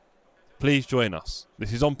week. Please join us.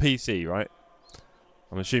 This is on PC, right?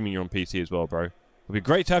 I'm assuming you're on PC as well, bro. It'll be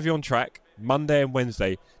great to have you on track Monday and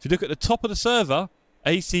Wednesday. If you look at the top of the server,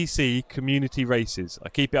 ACC Community Races. I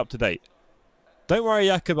keep it up to date. Don't worry,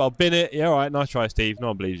 Jakob, I'll bin it. Yeah, alright, nice try, Steve. No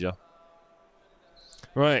one believes you.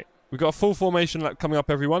 Right, we've got a full formation lap coming up,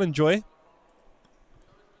 everyone. Enjoy.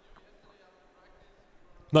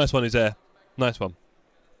 Nice one is there. Nice one.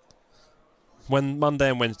 Monday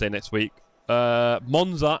and Wednesday next week.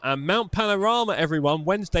 Monza and Mount Panorama, everyone.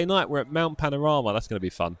 Wednesday night, we're at Mount Panorama. That's going to be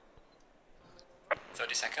fun.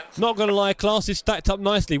 30 seconds. Not going to lie, class is stacked up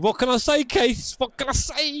nicely. What can I say, Case? What can I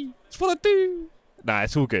say? It's what I do. Nah,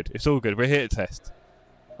 it's all good. It's all good. We're here to test.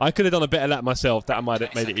 I could have done a better lap myself. That might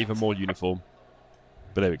have made it even more uniform.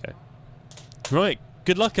 But there we go. Right.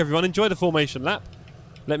 Good luck, everyone. Enjoy the formation lap.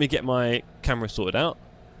 Let me get my camera sorted out.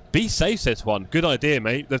 Be safe, says one. Good idea,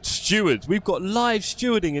 mate. The stewards. We've got live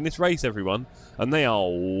stewarding in this race, everyone. And they are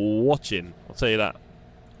watching. I'll tell you that.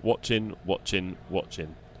 Watching, watching,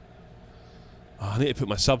 watching. Oh, I need to put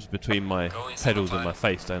my subs between my pedals and my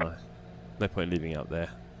face, don't I? No point leaving it out there.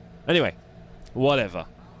 Anyway, whatever.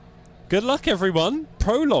 Good luck, everyone.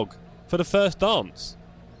 Prologue for the first dance.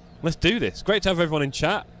 Let's do this. Great to have everyone in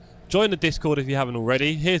chat. Join the Discord if you haven't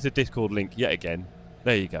already. Here's the Discord link yet again.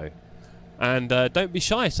 There you go. And don't be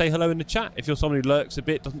shy. Say hello in the chat. If you're someone who lurks a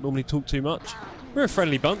bit, doesn't normally talk too much. We're a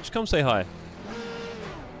friendly bunch. Come say hi.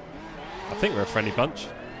 I think we're a friendly bunch.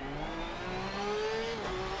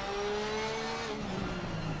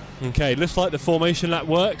 Okay, looks like the formation lap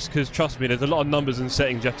works, because trust me, there's a lot of numbers and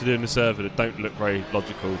settings you have to do in the server that don't look very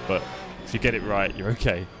logical, but if you get it right, you're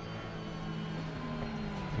okay.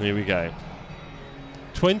 Here we go.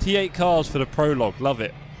 28 cars for the Prologue. Love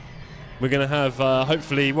it. We're going to have,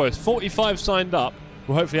 hopefully, well, it's 45 signed up.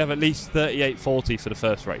 We'll hopefully have at least 38, 40 for the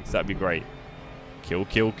first race. That'd be great. Kill,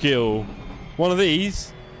 kill, kill. One of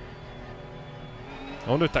these.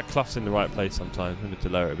 I wonder if that clough's in the right place sometimes. Maybe to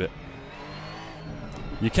lower it a bit.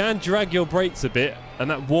 You can drag your brakes a bit, and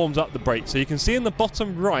that warms up the brakes. So you can see in the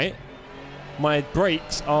bottom right, my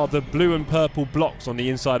brakes are the blue and purple blocks on the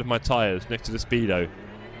inside of my tyres next to the speedo.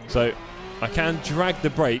 So I can drag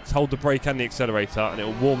the brakes, hold the brake and the accelerator, and it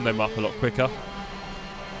will warm them up a lot quicker.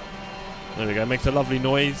 There we go, makes a lovely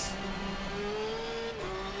noise.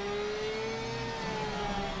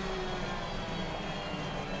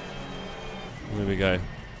 There we go.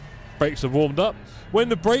 Brakes are warmed up. When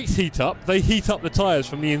the brakes heat up, they heat up the tyres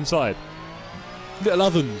from the inside. Little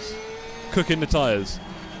ovens cooking the tyres.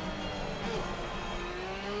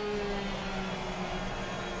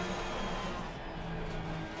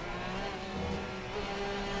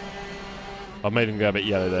 I've made him go a bit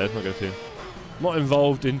yellow there. It's not going to. Not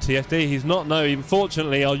involved in TFD. He's not. No,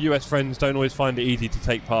 unfortunately, our US friends don't always find it easy to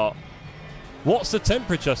take part. What's the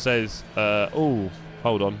temperature, says... oh,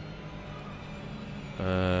 hold on.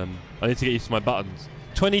 I need to get used to my buttons.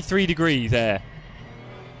 23 degrees air.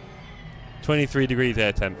 23 degrees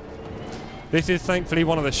air temp. This is thankfully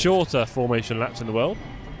one of the shorter formation laps in the world.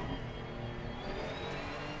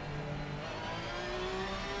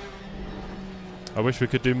 I wish we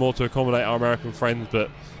could do more to accommodate our American friends, but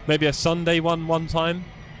maybe a Sunday one time.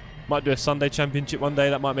 Might do a Sunday championship one day.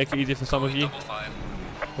 That might make it easier for some of you.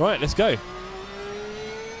 Right, let's go.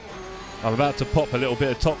 I'm about to pop a little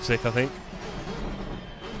bit of toxic, I think.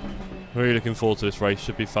 Really looking forward to this race.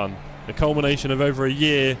 Should be fun. The culmination of over a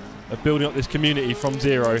year of building up this community from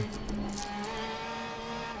zero.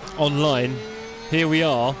 Online. Here we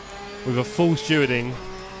are with a full stewarding.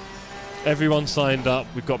 Everyone signed up.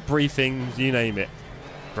 We've got briefings, you name it.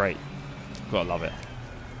 Great. Gotta love it.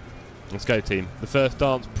 Let's go, team. The first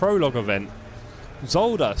dance prologue event.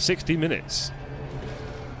 Zolder, 60 minutes.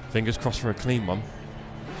 Fingers crossed for a clean one.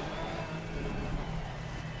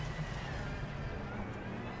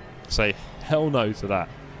 Say hell no to that.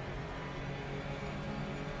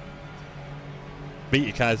 Beat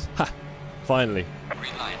you, Kaz. Ha! Finally.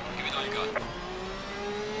 Green line. Give it all you got.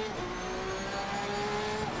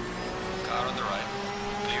 Car on the right.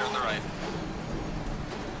 Clear on the right.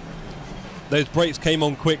 Those brakes came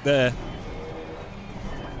on quick there.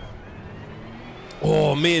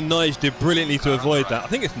 Oh, me and Nige did brilliantly to avoid that. I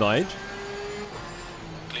think it's Nige.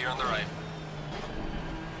 Clear on the right.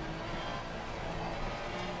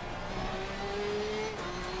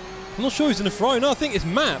 I'm not sure who's in the Ferrari. No, I think it's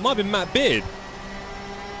Matt. Might have been Matt Beard.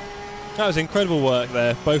 That was incredible work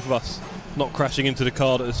there. Both of us not crashing into the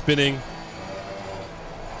car that was spinning.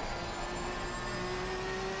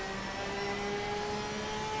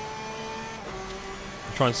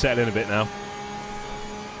 Try and settle in a bit now.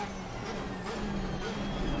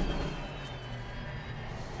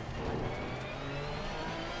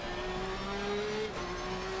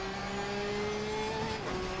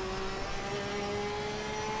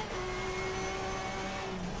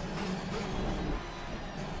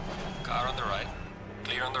 Car on the right.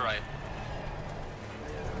 Clear on the right.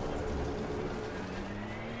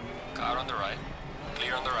 Car on the right.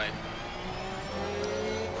 Clear on the right.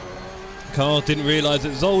 Carl didn't realise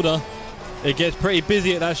that Zolder, it gets pretty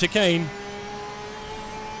busy at that chicane.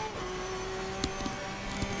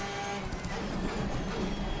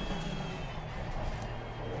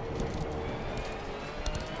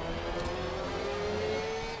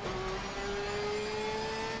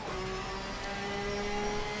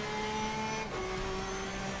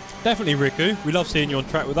 Definitely, Riku. We love seeing you on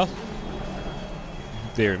track with us.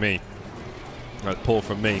 Dear me. That's poor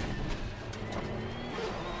from me.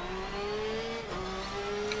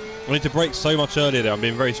 I need to brake so much earlier there. I'm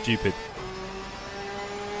being very stupid.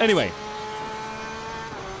 Anyway.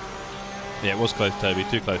 Yeah, it was close, Toby.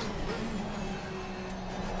 Too close.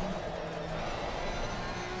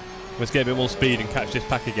 Let's get a bit more speed and catch this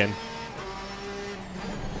pack again.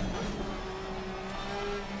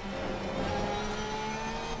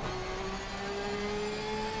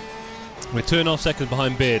 We're 2.5 seconds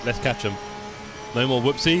behind Beard. Let's catch him. No more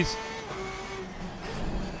whoopsies.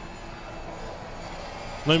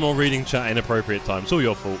 No more reading chat at inappropriate times. It's all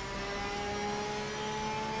your fault.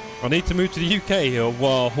 I need to move to the UK here.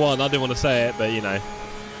 Well, one, I didn't want to say it, but you know.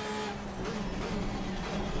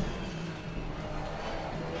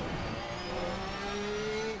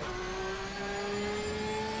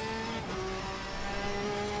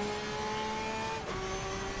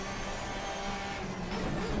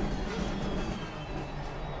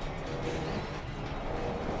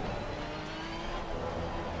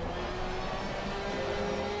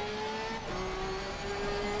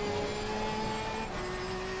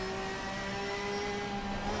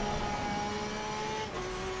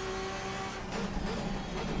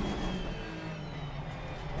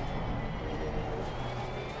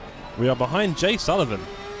 We are behind Jay Sullivan.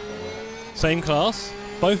 Same class.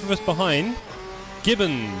 Both of us behind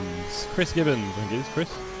Gibbons. Chris Gibbons, I think it is.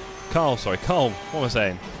 Chris? Carl, sorry. Carl. What am I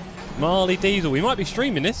saying? Marley Diesel. We might be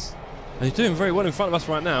streaming this. And he's doing very well in front of us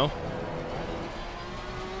right now.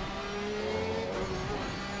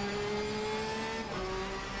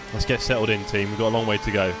 Let's get settled in, team. We've got a long way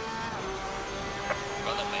to go.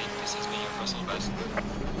 Well done, mate. This has been your personal best.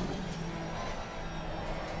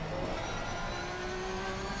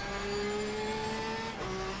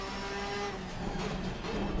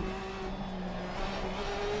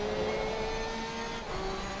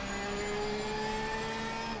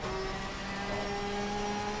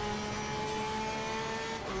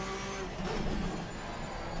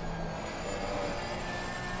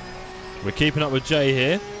 We're keeping up with Jay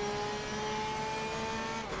here.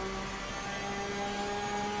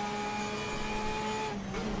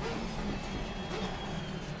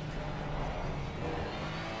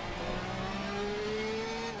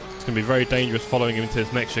 It's going to be very dangerous following him into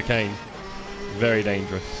this next chicane. Very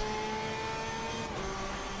dangerous.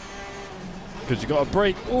 Because you've got to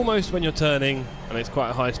brake almost when you're turning, and it's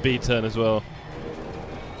quite a high speed turn as well.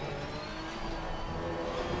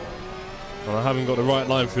 And I haven't got the right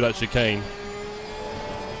line through that chicane.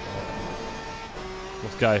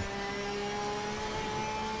 Let's go.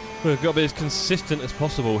 We've got to be as consistent as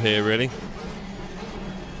possible here, really.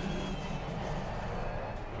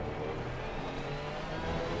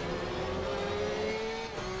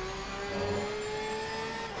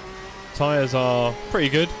 Tyres are pretty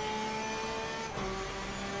good.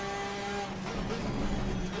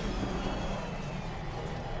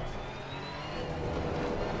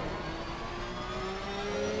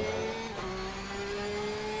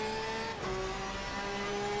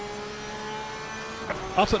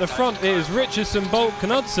 Up at the front it is Richardson, Bolt,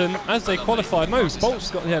 Knudsen as they qualified. No,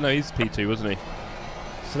 Bolt's got... Yeah, no, he's P2, wasn't he?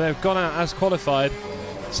 So they've gone out as qualified.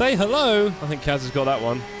 Say hello! I think Kaz has got that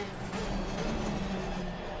one.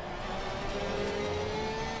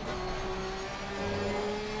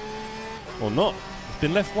 Or not. It's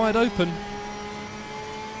been left wide open.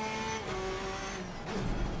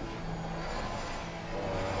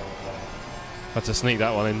 Had to sneak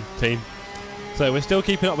that one in, team. So we're still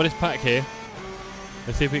keeping up with this pack here.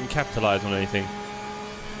 Let's see if we can capitalise on anything.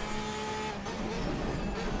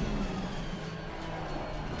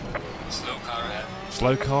 Slow car ahead.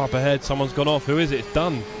 Slow car up ahead. Someone's gone off. Who is it? It's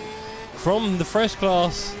done. From the fresh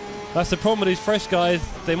class. That's the problem with these fresh guys.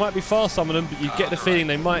 They might be fast, some of them, but you get the feeling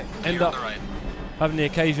they might end up having the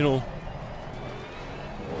occasional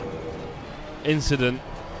incident.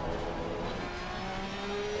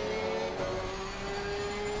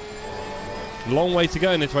 Long way to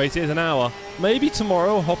go in this race. It is an hour. Maybe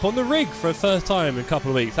tomorrow I'll hop on the rig for the first time in a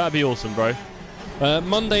couple of weeks. That'd be awesome, bro.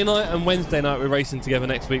 Monday night and Wednesday night we're racing together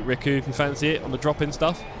next week, Riku, if you fancy it, on the drop-in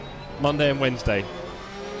stuff. Monday and Wednesday.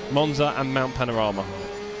 Monza and Mount Panorama.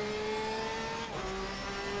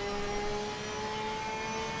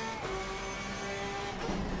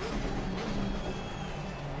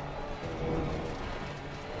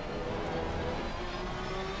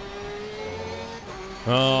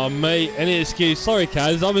 Oh, mate, any excuse. Sorry,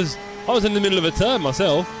 Kaz. I was in the middle of a turn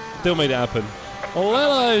myself. Still made it happen. Oh,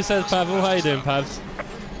 hello, says Pavel. How you doing, Pavs?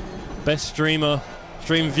 Best stream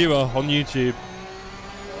viewer on YouTube.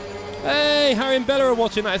 Hey, Harry and Bella are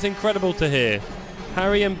watching. That is incredible to hear.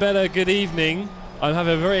 Harry and Bella, good evening. I'm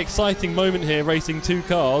having a very exciting moment here, racing two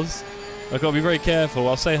cars. I've got to be very careful.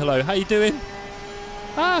 I'll say hello. How you doing?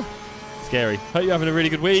 Ah, scary. Hope you're having a really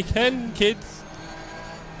good weekend, kids.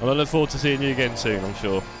 And I look forward to seeing you again soon, I'm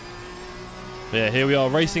sure. Yeah, here we are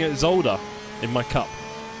racing at Zolder in my cup.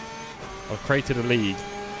 I've created a league.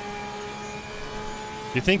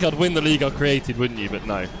 You'd think I'd win the league I created, wouldn't you? But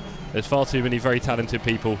no. There's far too many very talented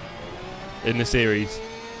people in the series.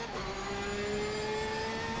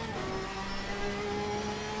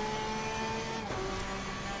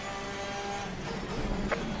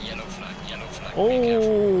 Yellow flag,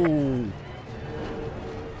 oh!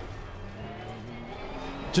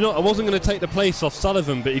 Do you know what? I wasn't going to take the place off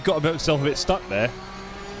Sullivan, but he got himself a bit stuck there.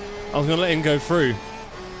 I was going to let him go through,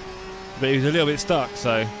 but he was a little bit stuck,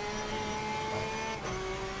 so...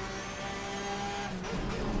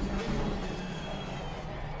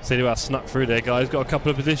 See how I snuck through there, guys. Got a couple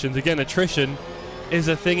of positions. Again, attrition is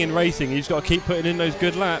a thing in racing. You just got to keep putting in those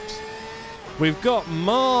good laps. We've got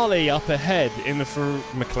Marley up ahead in the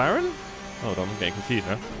McLaren. Hold on, I'm getting confused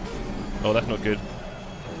now. Oh, that's not good.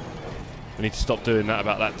 We need to stop doing that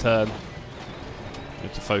about that turn. We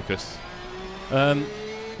need to focus. Yeah,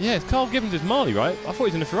 it's Carl Gibbons is Marley, right? I thought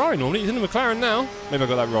he's in a Ferrari normally. He's in a McLaren now. Maybe I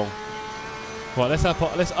got that wrong. Right, let's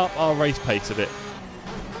up our race pace a bit.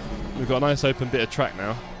 We've got a nice open bit of track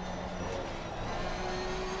now.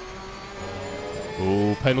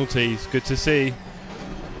 Oh, penalties. Good to see.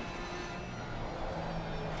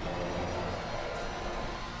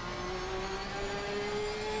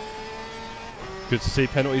 Good to see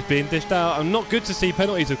penalties being dished out. And not good to see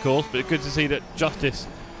penalties, of course, but good to see that justice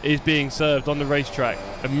is being served on the racetrack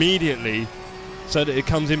immediately so that it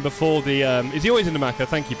comes in before the... is he always in the Macca?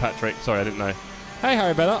 Thank you, Patrick. Sorry, I didn't know. Hey,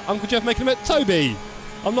 Harry Bella. Uncle Jeff making a mess. Toby!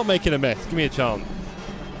 I'm not making a mess. Give me a chance.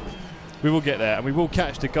 We will get there, and we will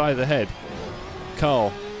catch the guys ahead.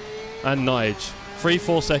 Carl and Nige.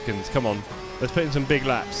 3-4 seconds. Come on. Let's put in some big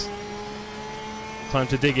laps. Time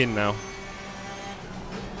to dig in now.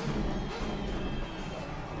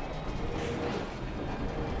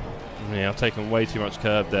 Yeah, I've taken way too much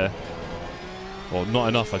curb there. Or not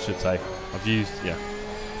enough, I should say. I've used... yeah.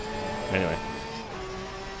 Anyway.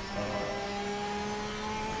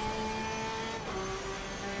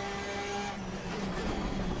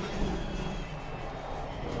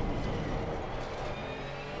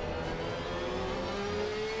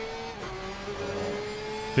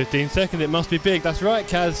 15 seconds, it must be big. That's right,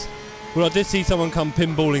 Kaz. Well, I did see someone come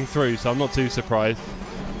pinballing through, so I'm not too surprised.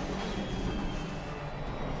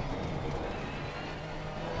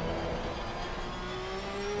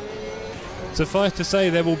 Suffice to say,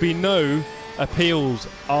 there will be no appeals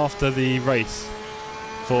after the race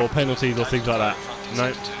for penalties or things like that.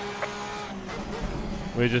 No.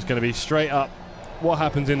 We're just going to be straight up. What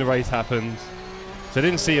happens in the race happens. So I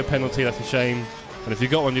didn't see a penalty, that's a shame. And if you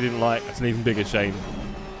got one you didn't like, that's an even bigger shame.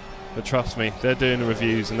 But trust me, they're doing the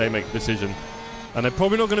reviews and they make the decision. And they're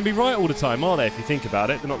probably not going to be right all the time, are they, if you think about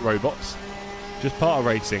it? They're not robots. Just part of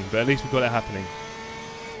racing, but at least we've got it happening.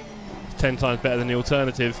 It's 10 times better than the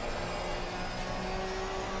alternative.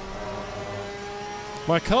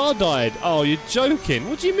 My car died. Oh, you're joking.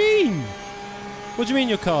 What do you mean? What do you mean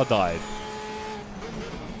your car died?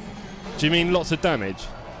 Do you mean lots of damage?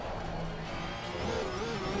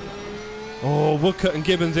 Oh, Woodcut and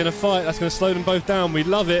Gibbons in a fight. That's going to slow them both down. We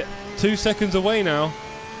love it. 2 seconds away now.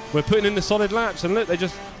 We're putting in the solid laps, and look, they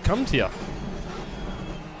just come to you.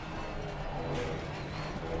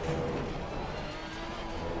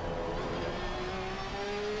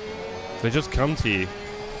 They just come to you.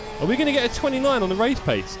 Are we going to get a 29 on the race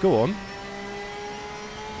pace? Go on.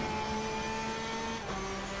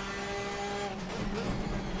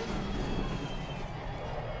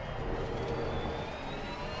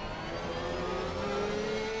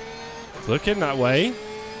 It's looking that way.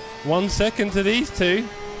 1 second to these two.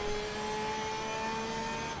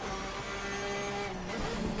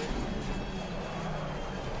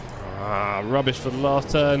 Ah, rubbish for the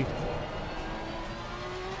last turn.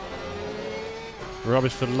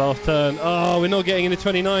 Rubbish for the last turn. Oh, we're not getting in the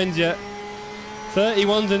 29s yet.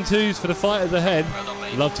 31s and 2s for the fighters ahead.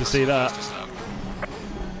 Love to see that.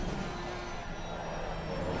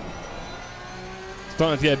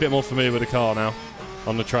 Starting to get a bit more familiar with the car now.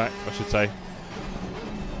 On the track, I should say.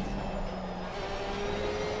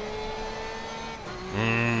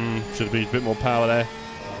 Should have been a bit more power there.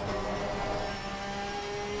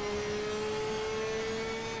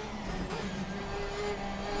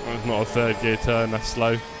 It's not a third gear turn, that's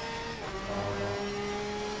slow.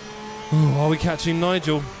 Ooh, are we catching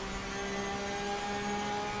Nigel?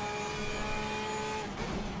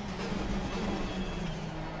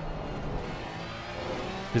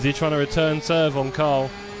 Is he trying to return serve on Carl?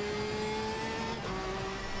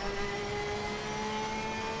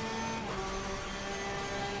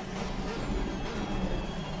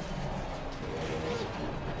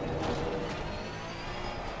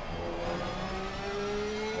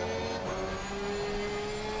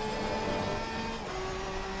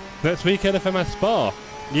 Next week, LFMS Spa.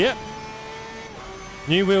 Yep.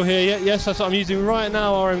 New wheel here. Yeah, yes, that's what I'm using right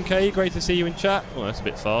now, RMK. Great to see you in chat. Oh, that's a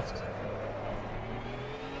bit fast.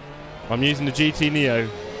 I'm using the GT Neo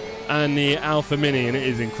and the Alpha Mini, and it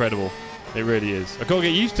is incredible. It really is. I've got to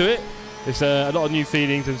get used to it. It's a lot of new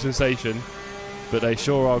feelings and sensation, but they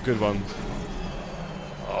sure are good ones.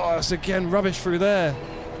 Oh, that's again rubbish through there.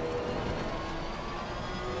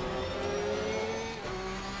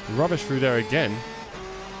 Rubbish through there again.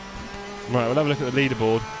 Right, we'll have a look at the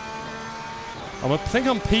leaderboard. I think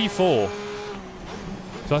I'm P4.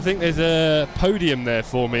 So I think there's a podium there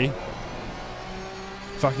for me.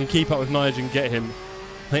 If I can keep up with Nigel and get him.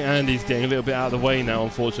 I think Andy's getting a little bit out of the way now,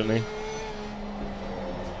 unfortunately.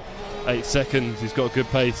 8 seconds, he's got a good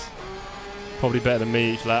pace. Probably better than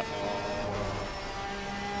me each lap.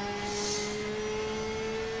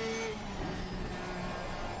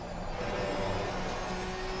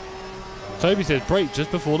 Toby says brake just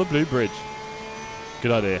before the blue bridge. Good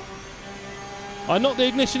idea. I knocked the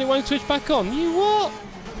ignition, it won't switch back on. You what?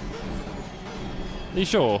 Are you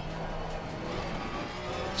sure?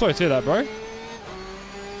 Sorry to hear that, bro.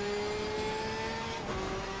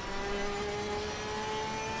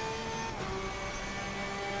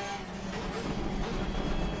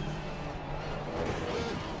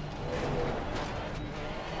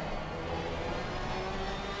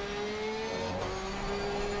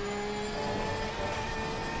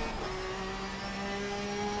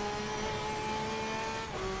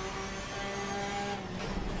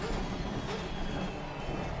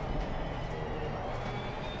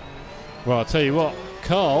 Well, I'll tell you what,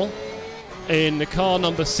 Carl, in the car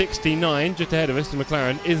number 69, just ahead of us, the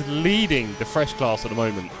McLaren, is leading the fresh class at the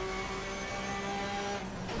moment.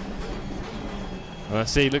 And I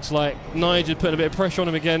see, looks like Nigel putting a bit of pressure on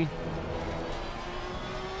him again.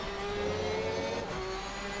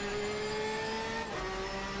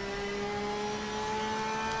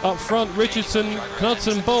 Up front, Richardson,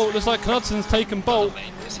 Knudsen, Bolt. Looks like Knudsen's taken Bolt.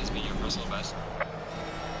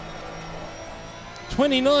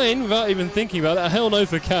 29 without even thinking about it. A hell no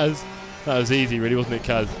for Kaz. That was easy, really, wasn't it,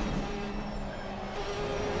 Kaz?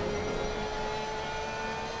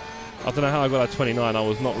 I don't know how I got that 29. I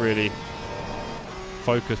was not really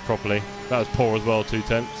focused properly. That was poor as well, 2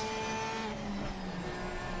 tenths.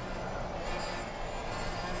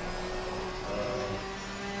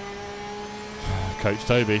 Coach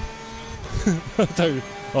Toby.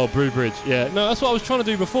 Oh, Brew Bridge. Yeah, no, that's what I was trying to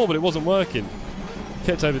do before, but it wasn't working.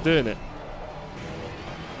 Kept overdoing it.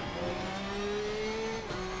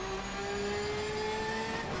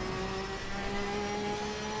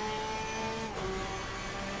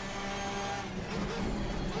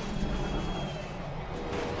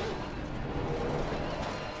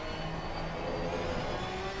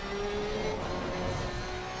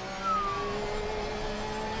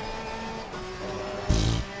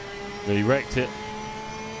 He wrecked it.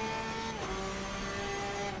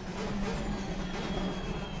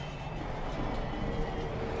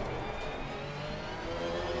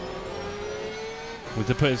 We're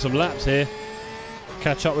to put in some laps here.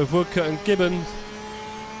 Catch up with Woodcut and Gibbons.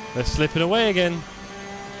 They're slipping away again.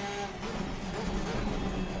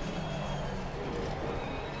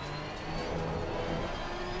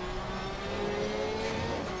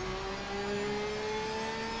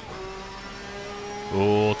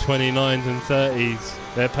 Oh, 29s and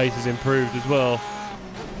 30s. Their pace has improved as well.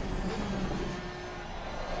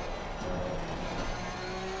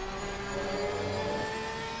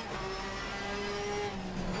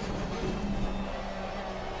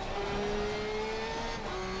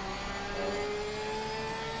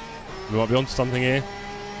 We might be onto something here.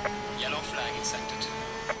 Yellow flag in sector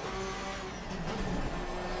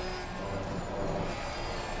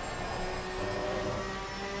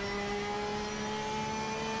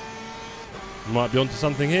 2. Might be onto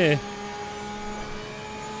something here.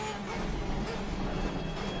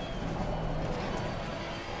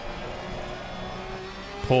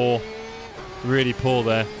 Poor. Really poor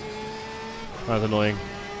there. That was annoying.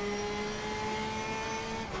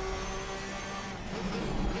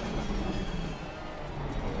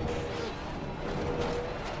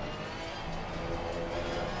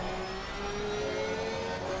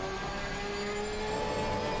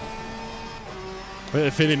 I have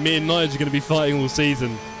a feeling me and Nigel are going to be fighting all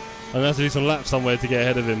season. I'm going to have to do some laps somewhere to get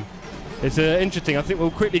ahead of him. It's interesting. I think we'll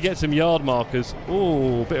quickly get some yard markers.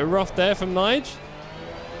 Ooh, a bit of rough there from Nigel.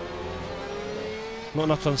 Not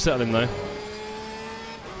enough to unsettle him though.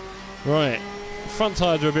 Right. Front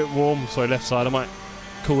tyres are a bit warm. Sorry, left side. I might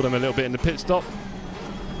cool them a little bit in the pit stop.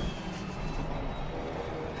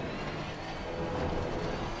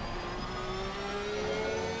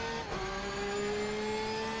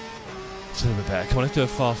 A little bit better. Come on, let's do a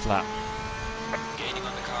fast lap. Gaining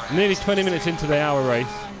on the car. Nearly 20 minutes into the hour race.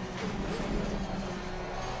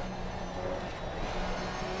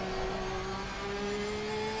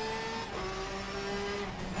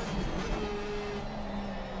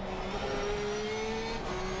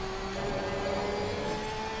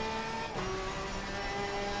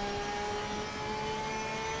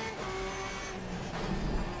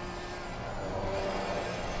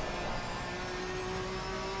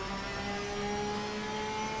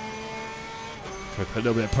 Put a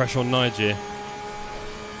little bit of pressure on Niger.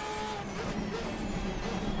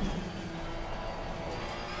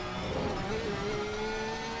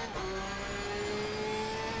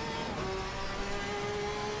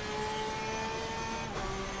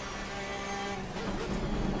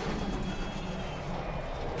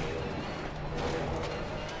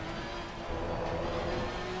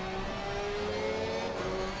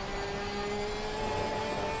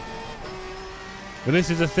 But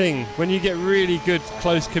this is the thing, when you get really good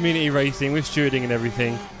close community racing with stewarding and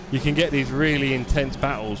everything, you can get these really intense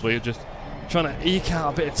battles where you're just trying to eke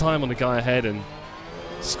out a bit of time on the guy ahead and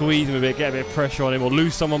squeeze him a bit, get a bit of pressure on him, or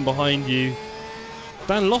lose someone behind you.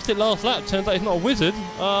 Dan lost it last lap, turns out he's not a wizard.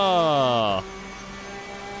 Ah,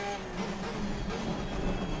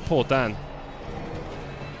 poor Dan.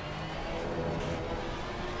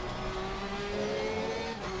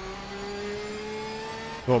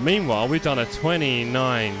 Well, meanwhile, we've done a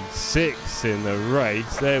 29.6 in the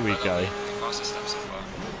race. There we go. The fastest lap so far.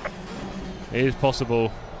 It is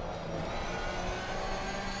possible.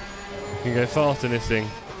 We can go fast in this thing.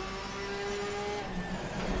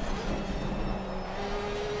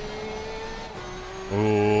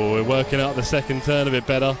 Oh, we're working out the second turn a bit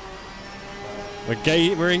better.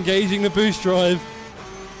 We're engaging the boost drive.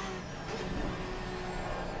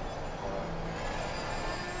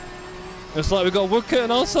 Looks like we've got Woodcut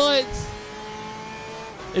on our sides.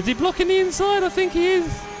 Is he blocking the inside? I think he is.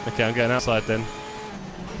 Okay, I'm going outside then.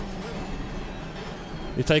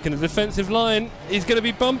 He's taking the defensive line. He's going to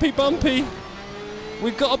be bumpy.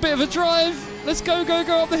 We've got a bit of a drive. Let's go, go,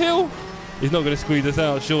 go up the hill. He's not going to squeeze us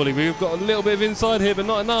out, surely. We've got a little bit of inside here, but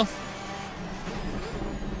not enough.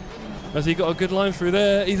 Has he got a good line through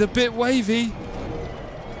there? He's a bit wavy.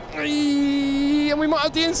 And we might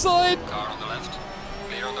have the inside. Car on the left.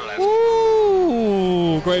 Clear on the left.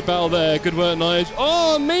 Ooh, great battle there. Good work, Nige.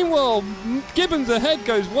 Oh, meanwhile, Gibbons ahead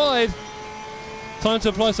goes wide. Time to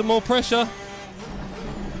apply some more pressure.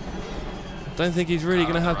 Don't think he's really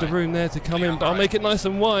going to have the room there to come in, but I'll make it nice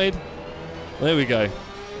and wide. There we go.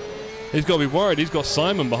 He's got to be worried. He's got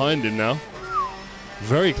Simon behind him now.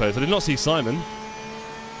 Very close. I did not see Simon.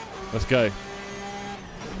 Let's go.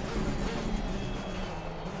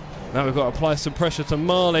 Now we've got to apply some pressure to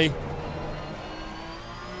Marley.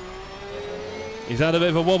 He's had a bit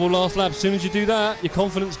of a wobble last lap. As soon as you do that, your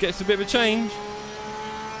confidence gets a bit of a change.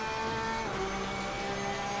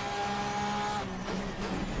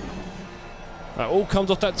 That all comes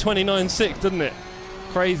off that 29.6, doesn't it?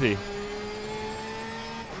 Crazy.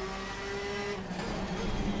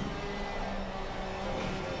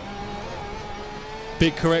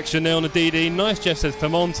 Big correction there on the DD. Nice, Jeff says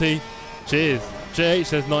Clemente. Cheers. JH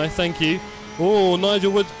says nice, thank you. Oh,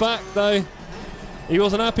 Nigel Wood's back though. He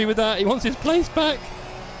wasn't happy with that. He wants his place back.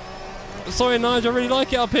 Sorry, Nigel, I really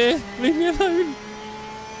like it up here. Leave me alone.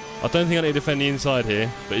 I don't think I need to defend the inside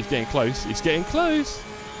here, but he's getting close. He's getting close.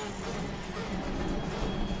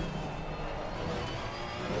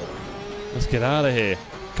 Let's get out of here.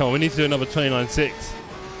 Come on, we need to do another 29.6.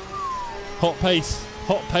 Hot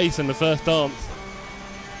pace in the first dance.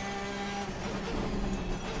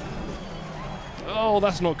 Oh,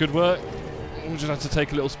 that's not good work. We'll just have to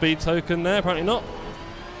take a little speed token there. Apparently not.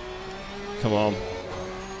 Come on.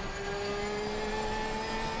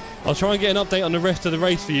 I'll try and get an update on the rest of the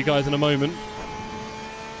race for you guys in a moment.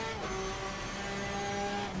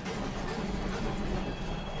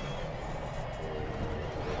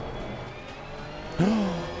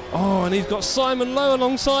 Oh, and he's got Simon Lowe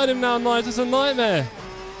alongside him now, Nigel. It's a nightmare.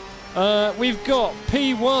 We've got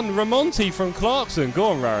P1 Ramonti from Clarkson.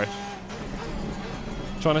 Go on, Rarish.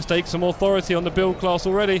 Trying to stake some authority on the build class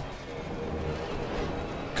already.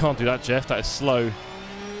 Can't do that, Jeff. That is slow.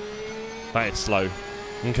 That is slow.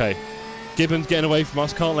 Okay. Gibbons getting away from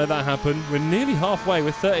us. Can't let that happen. We're nearly halfway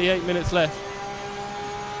with 38 minutes left.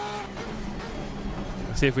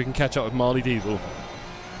 Let's see if we can catch up with Marley Diesel.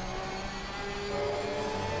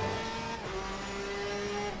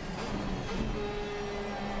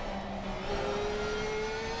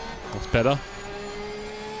 That's better.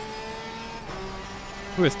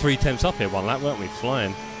 We were 3 tenths up here one lap, weren't we?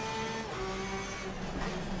 Flying.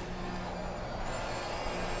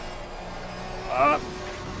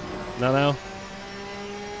 Now. I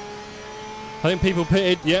think people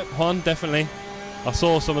pitted. Yep, one, definitely. I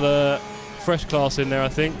saw some of the fresh class in there, I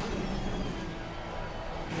think.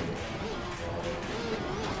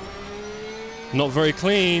 Not very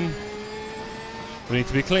clean. We need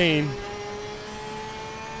to be clean.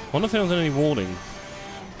 I wonder if there was any warnings.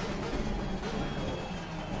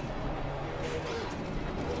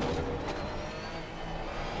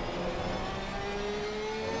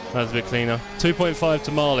 That's a bit cleaner. 2.5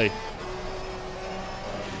 to Marley.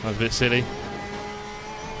 That's a bit silly.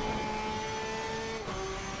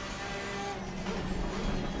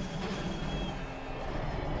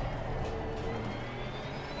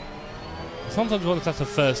 Sometimes one has the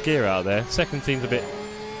first gear out there. Second seems a bit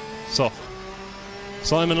soft.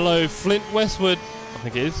 Simon Lowe, Flint Westwood, I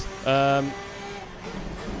think it is.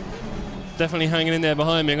 Definitely hanging in there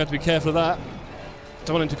behind me. I'm going to be careful of that.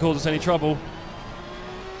 Don't want him to cause us any trouble.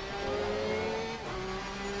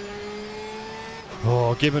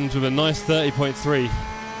 Oh, Gibbons with a nice 30.3.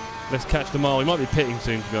 Let's catch the mile. We might be pitting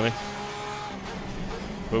soon, to be honest.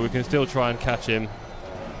 But we can still try and catch him.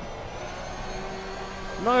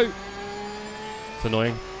 No! It's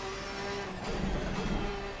annoying.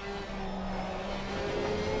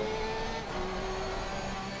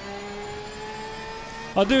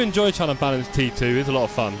 I do enjoy trying to balance T2. It's a lot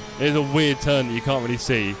of fun. It is a weird turn that you can't really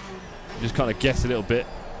see. You just kind of guess a little bit.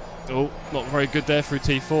 Oh, not very good there through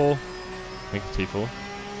T4. I think it's T4.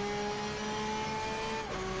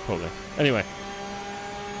 Probably. Anyway.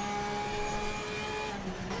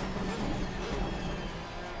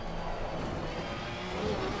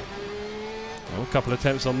 Oh, a couple of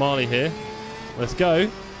attempts on Marley here. Let's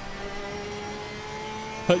go.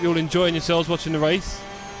 Hope you're all enjoying yourselves watching the race.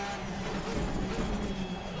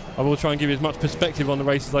 I will try and give you as much perspective on the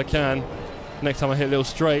race as I can next time I hit a little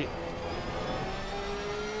straight.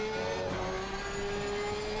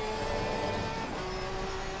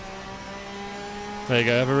 There you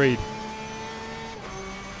go, have a read.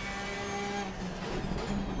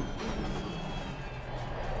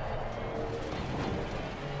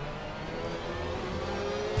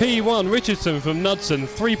 P1 Richardson from Knudsen,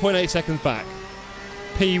 3.8 seconds back.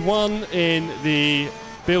 P1 in the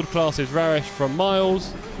build class is Raresh from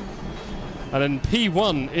Miles. And then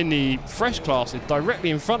P1 in the fresh class is directly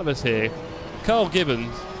in front of us here, Carl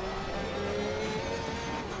Gibbons.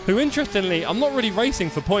 Who, interestingly, I'm not really racing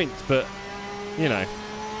for points, but, you know,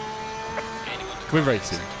 we're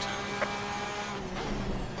racing.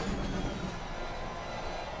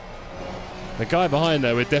 The guy behind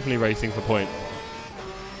there, we're definitely racing for points.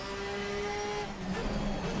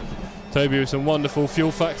 Toby with some wonderful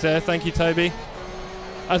fuel facts there. Thank you, Toby.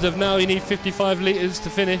 As of now, you need 55 litres to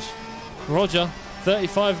finish. Roger,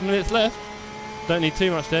 35 minutes left. Don't need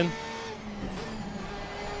too much then.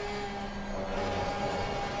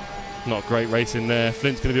 Not great racing there.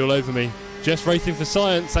 Flint's going to be all over me. Just racing for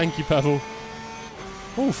science. Thank you, Pavel.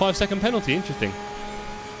 Oh, 5-second penalty. Interesting.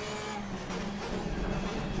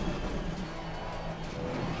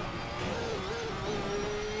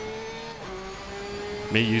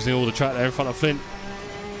 Me using all the track there in front of Flint.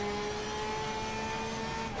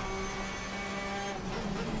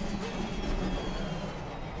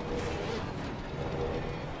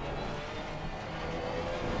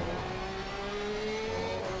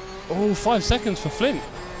 Oh, 5 seconds for Flint.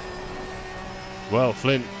 Well,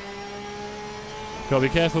 Flint, gotta be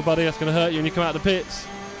careful, buddy. That's gonna hurt you when you come out of the pits.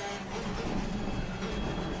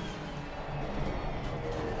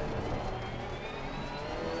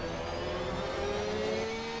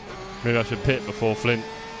 Maybe I should pit before Flint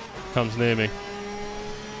comes near me.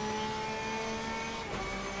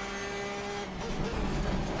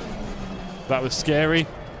 That was scary.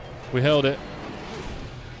 We held it.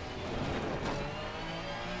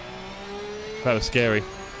 That was scary.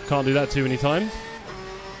 Can't do that too many times.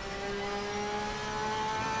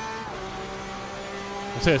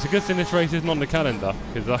 I'll say it's a good thing this race isn't on the calendar,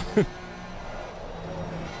 because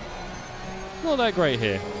not that great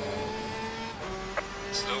here.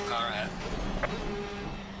 Slow car ahead.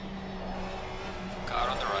 Car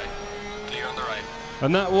on the right. Clear on the right.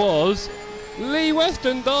 And that was Lee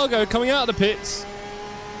Weston Dargo coming out of the pits.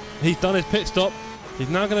 He's done his pit stop. He's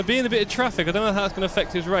now going to be in a bit of traffic. I don't know how it's going to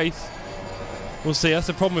affect his race. We'll see. That's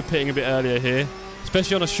the problem with pitting a bit earlier here,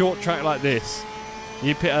 especially on a short track like this.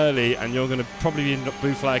 You pit early and you're going to probably end up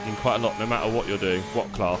blue flagging quite a lot, no matter what you're doing,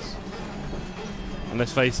 what class. And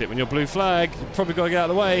let's face it, when you're blue flag, you've probably got to get out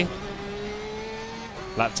of the way.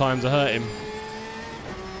 Lap times are hurting.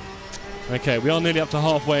 Okay, we are nearly up to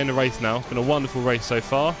halfway in the race now. It's been a wonderful race so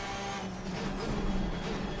far.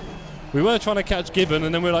 We were trying to catch Gibbon,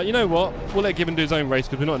 and then we're like, you know what? We'll let Gibbon do his own race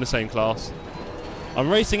because we're not in the same class. I'm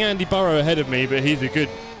racing Andy Burrow ahead of me, but he's a good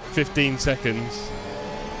 15 seconds.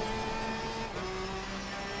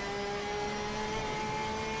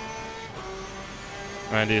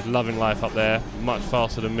 Andy is loving life up there, much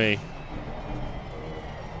faster than me.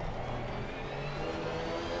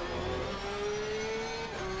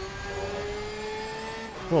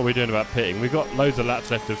 What are we doing about pitting? We've got loads of laps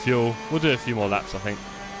left of fuel. We'll do a few more laps, I think.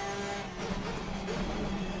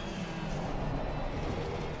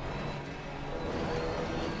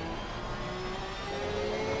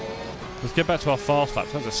 Let's get back to our fast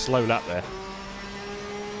laps. That was a slow lap there.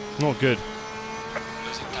 Not good.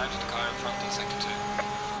 Losing time to the car in front in sector 2.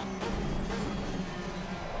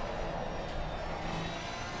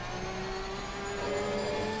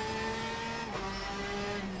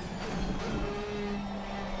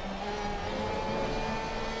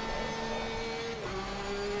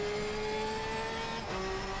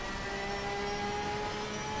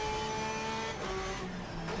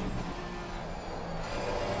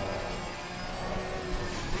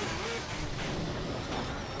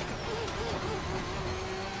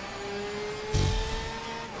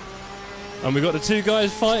 And we've got the two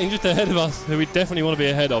guys fighting just ahead of us who we definitely want to be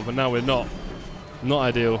ahead of, and now we're not. Not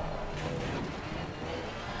ideal.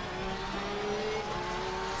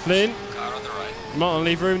 Flynn. Car on the right. Martin,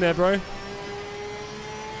 leave room there, bro.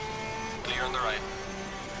 Clear on the right.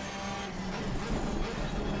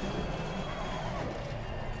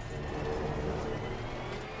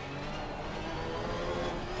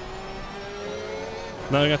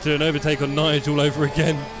 Now we have to do an overtake on Nige all over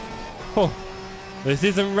again. Oh. This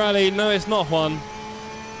isn't rally. No, it's not one.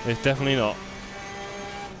 It's definitely not.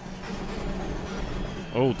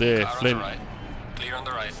 Oh dear, Car Flint. on the right. Clear on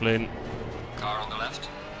the right. Flint. Car on the left.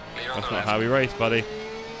 Clear on That's the not left. how we race, buddy.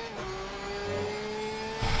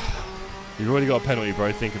 You've already got a penalty,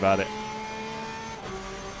 bro. Think about it.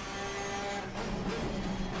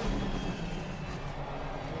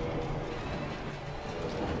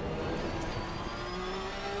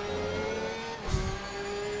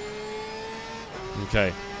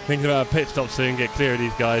 Okay, thinking about a pit stop soon, get clear of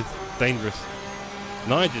these guys. Dangerous.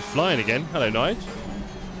 Nige is flying again. Hello, Nige.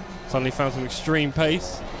 Suddenly found some extreme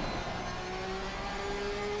pace.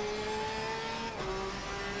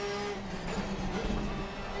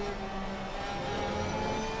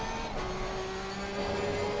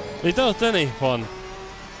 He does, doesn't he, Juan?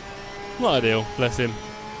 Not ideal, bless him.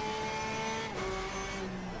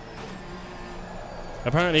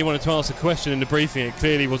 Apparently he wanted to ask a question in the briefing. It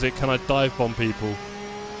clearly was it, can I dive bomb people?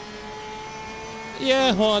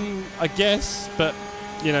 Yeah, Juan, I guess, but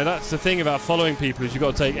you know, that's the thing about following people is you've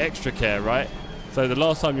got to take extra care, right? So the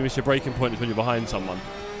last time you miss your braking point is when you're behind someone.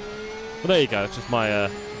 Well, there you go. That's just my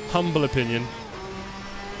humble opinion.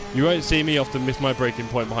 You won't see me often miss my braking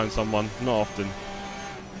point behind someone. Not often.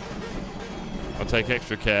 I'll take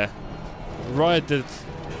extra care. Ride the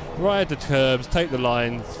curbs, take the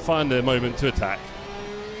lines, find a moment to attack.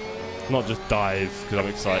 Not just dive because I'm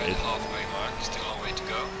excited. Yeah, halfway mark, still a long way to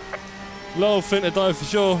go. Lol, fin to dive for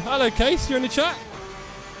sure. Hello, Case. You're in the chat.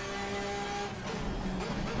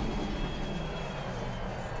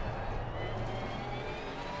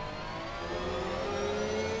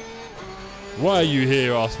 Why are you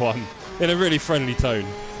here? Asked one in a really friendly tone.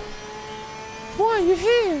 Why are you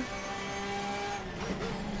here?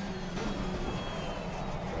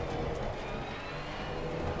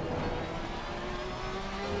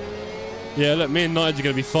 Yeah, look, me and Nige are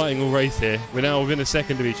going to be fighting all race here. We're now within a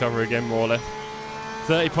second of each other again, more or less.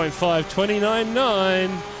 30.5, 29.9.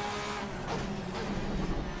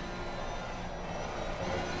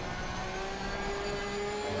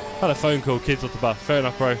 Had a phone call, kids off the bus. Fair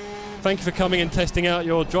enough, bro. Thank you for coming and testing out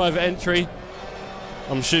your driver entry.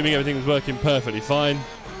 I'm assuming everything was working perfectly fine.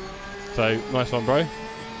 So, nice one, bro.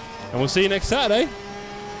 And we'll see you next Saturday.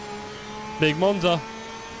 Big Monza.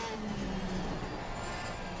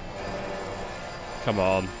 Come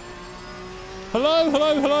on. Hello,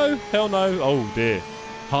 hello, hello. Hell no. Oh, dear.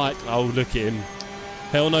 Hi. Oh, look at him.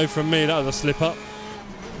 Hell no from me. That was a slip up.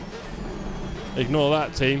 Ignore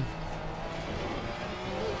that, team.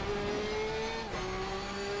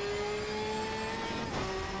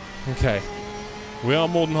 Okay. We are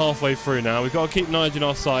more than halfway through now. We've got to keep Nige in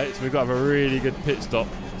our sights. We've got to have a really good pit stop.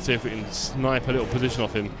 See if we can snipe a little position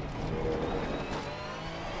off him.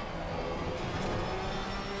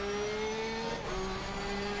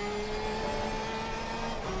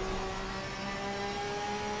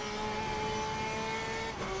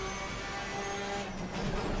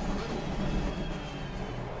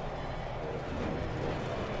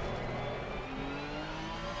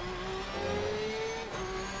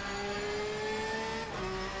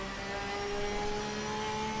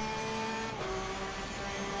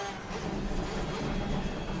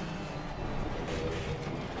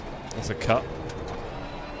 That's a cut.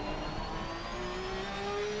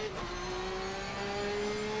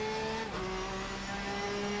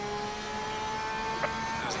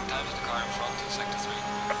 Losing time to the car in front in sector 3.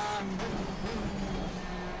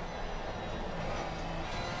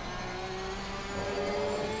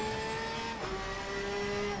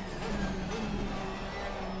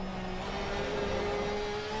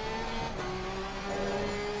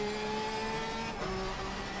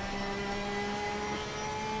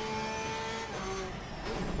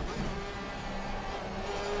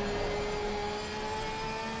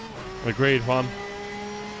 Agreed, Juan.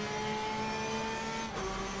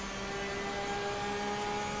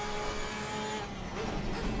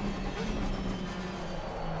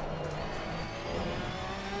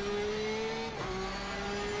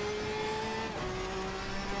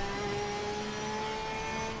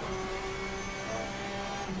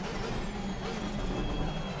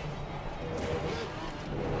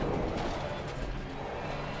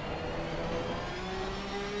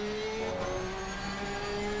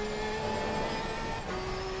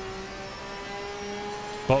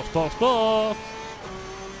 Box, box, box!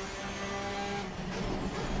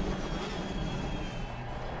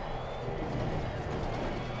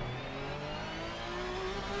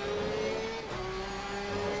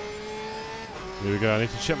 Here we go, I need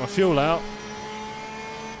to check my fuel out.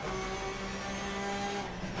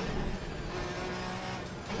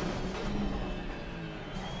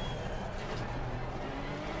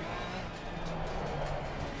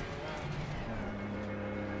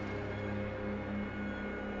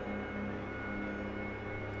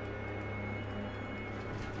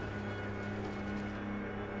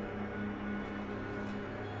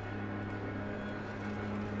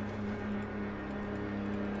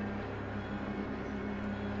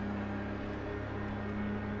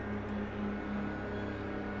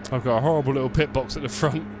 I've got a horrible little pit box at the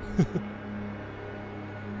front.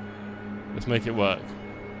 Let's make it work.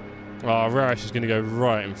 Oh, Rash is going to go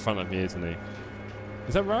right in front of me, isn't he?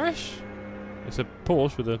 Is that Rash? It's a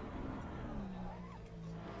Porsche with a...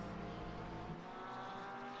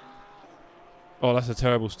 Oh, that's a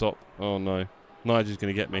terrible stop. Oh no. Nigel's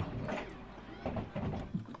going to get me.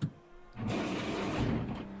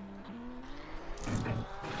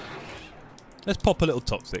 Let's pop a little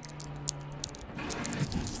toxic.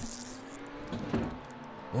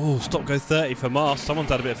 Oh, stop go 30 for Mars. Someone's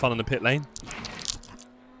had a bit of fun in the pit lane.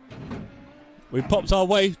 We popped our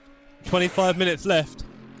way. 25 minutes left.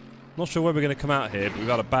 Not sure where we're going to come out here, but we've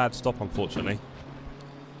got a bad stop, unfortunately.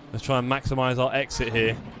 Let's try and maximise our exit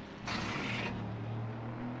here.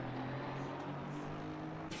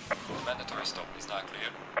 Mandatory stop is now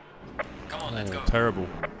clear. Come on, let's go. Terrible.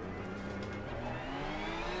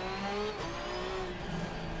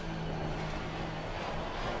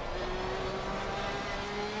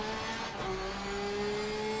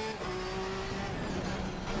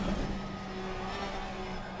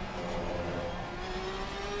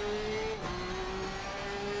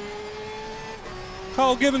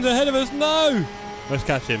 Carl Gibbons ahead of us, no! Let's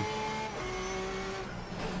catch him.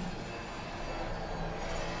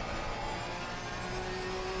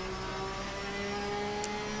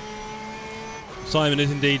 Simon is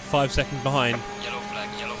indeed 5 seconds behind. Yellow flag,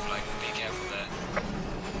 be careful there.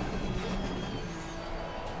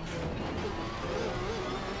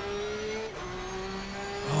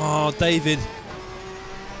 Oh, David.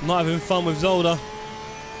 Not having fun with Zolder.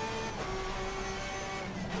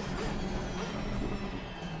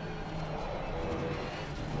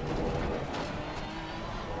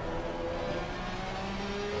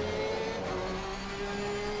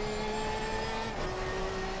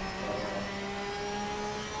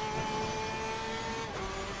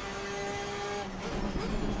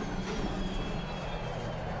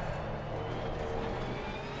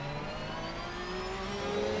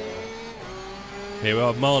 Here we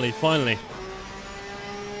are, Marley, finally.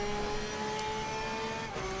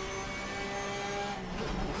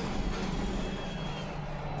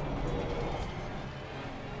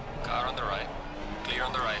 Car on the right. Clear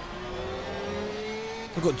on the right.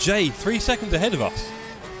 We've got Jay 3 seconds ahead of us.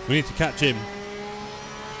 We need to catch him.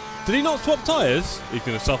 Did he not swap tyres? He's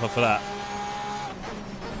going to suffer for that.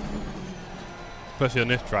 Especially on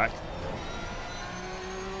this track.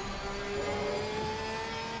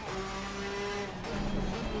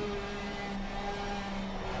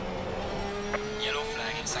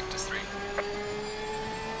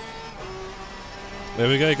 There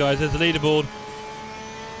we go, guys. There's the leaderboard.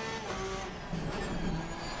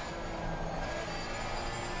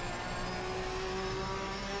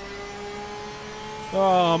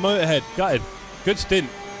 Oh, Motorhead. Gutted. Good stint.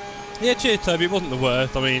 Yeah, cheers, Toby. It wasn't the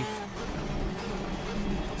worst. I mean,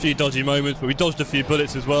 a few dodgy moments, but we dodged a few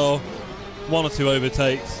bullets as well. 1 or 2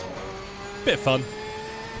 overtakes. Bit of fun.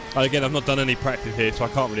 And again, I've not done any practice here, so I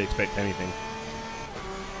can't really expect anything.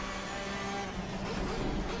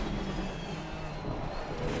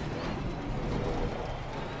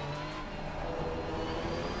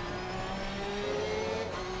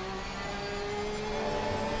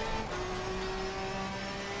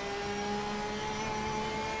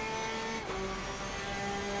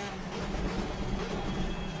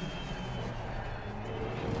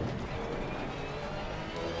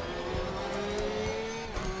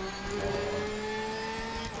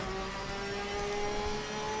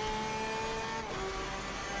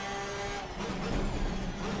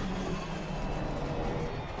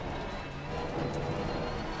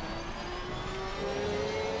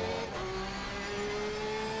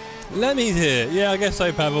 Lemmy's here. Yeah, I guess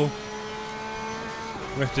so, Pavel.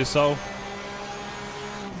 Rest his soul.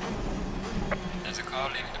 There's a car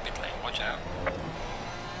leaving the pit lane. Watch out.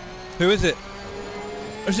 Who is it?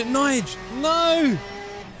 Or is it Nige? No!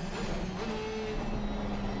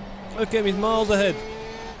 Look at him, he's miles ahead.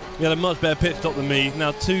 He had a much better pit stop than me. He's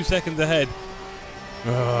now 2 seconds ahead.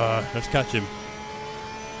 Let's catch him.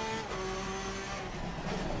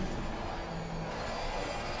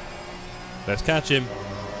 Let's catch him.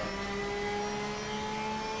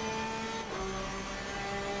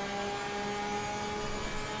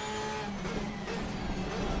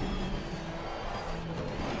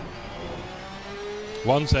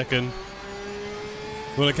 One second.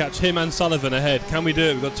 We want to catch him and Sullivan ahead. Can we do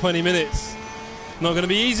it? We've got 20 minutes. Not going to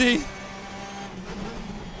be easy.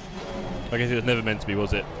 I guess it was never meant to be,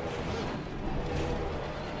 was it?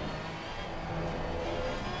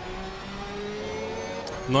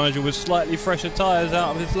 Nigel with slightly fresher tyres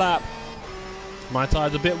out of his lap. My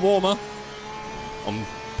tyres a bit warmer. On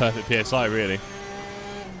perfect PSI, really.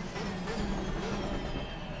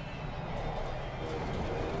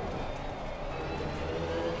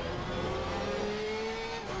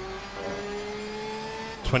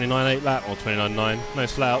 29.8 lap or 29.9. No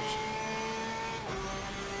slouch.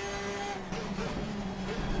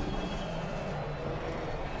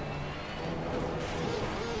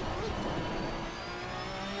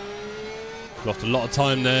 Lost a lot of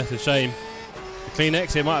time there. It's a shame. The clean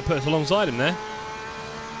exit might have put us alongside him there.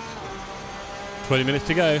 20 minutes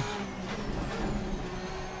to go.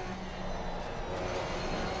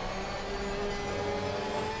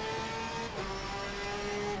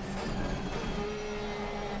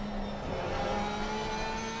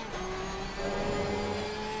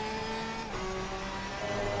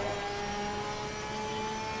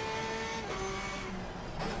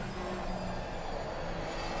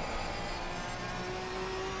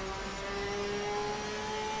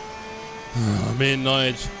 Me and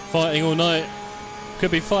Nige fighting all night. Could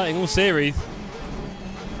be fighting all series.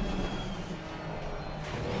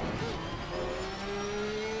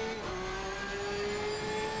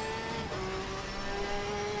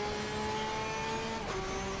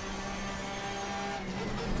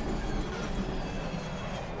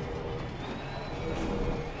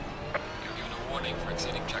 You're given a warning for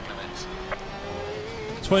exceeding track limits.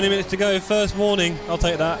 20 minutes to go, first warning. I'll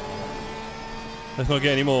take that. Let's not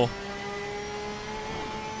get any more.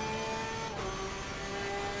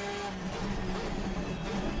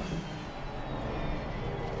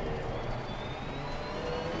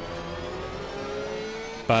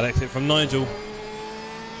 Bad exit from Nigel.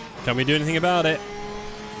 Can we do anything about it?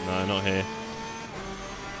 No, not here.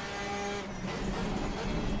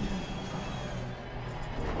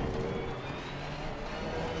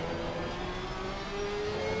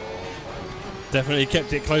 Definitely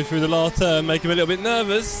kept it close through the last turn, make him a little bit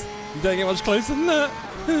nervous. You don't get much closer than that.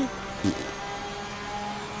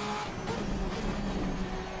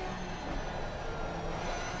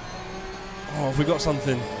 Oh, have we got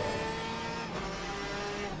something?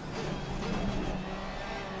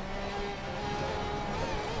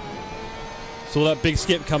 Saw that big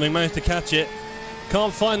skip coming, managed to catch it.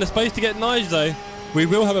 Can't find the space to get Nige though. We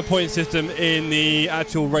will have a point system in the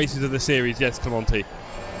actual races of the series, yes, Clemente.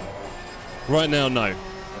 Right now, no.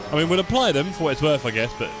 I mean, we'll apply them for what it's worth, I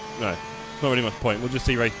guess, but no, not really much point. We'll just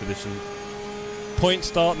see race position. Point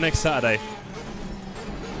start next Saturday.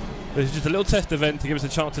 This is just a little test event to give us a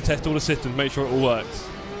chance to test all the systems, make sure it all works.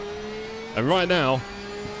 And right now,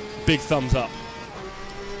 big thumbs up.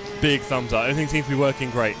 Big thumbs up. Everything seems to be working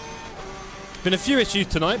great. Been a few issues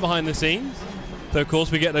tonight behind the scenes, so of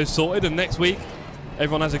course we get those sorted, and next week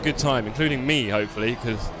everyone has a good time, including me, hopefully,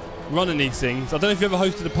 because running these things, I don't know if you've ever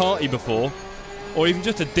hosted a party before, or even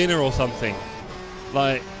just a dinner or something.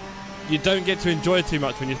 Like, you don't get to enjoy too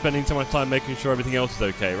much when you're spending so much time making sure everything else is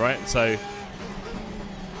okay, right? So,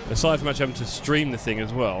 aside from actually having to stream the thing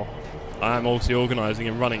as well, I am also organising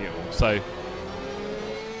and running it all, so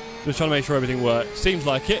just trying to make sure everything works. Seems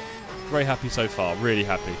like it. Very happy so far, really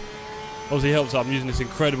happy. Obviously helps out I'm using this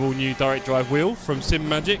incredible new direct drive wheel from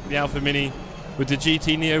Simagic, the Alpha Mini with the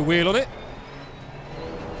GT Neo wheel on it.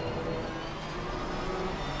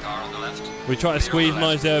 Car on the left. We try to squeeze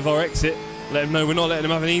Nige there with our exit, let him know we're not letting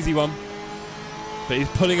him have an easy one. But he's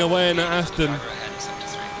pulling away in that Aston. Driver ahead, sector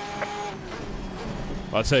 3.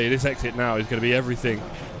 I'll tell you, this exit now is going to be everything.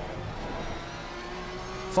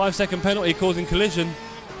 5-second penalty causing collision.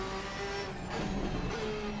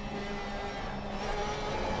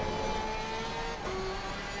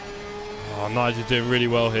 Oh, Nigel's doing really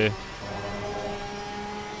well here.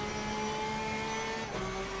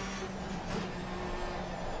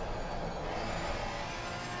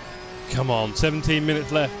 Come on, 17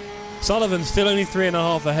 minutes left. Sullivan's still only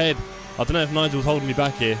 3.5 ahead. I don't know if Nigel's holding me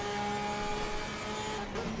back here.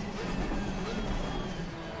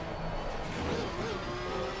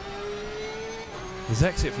 His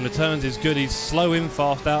exit from the turns is good. He's slow in,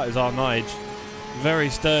 fast out is our Nige. Very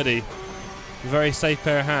sturdy. Very safe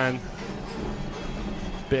pair of hands.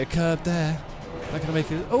 Bit of curb there. That can make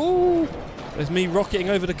it. Oh! There's me rocketing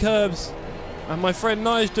over the curbs. And my friend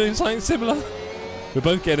Nige doing something similar. We're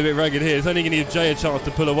both getting a bit ragged here. It's only going to give Jay a chance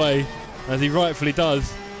to pull away, as he rightfully does.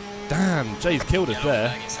 Damn, Jay's killed us there.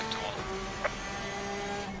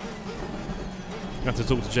 I have to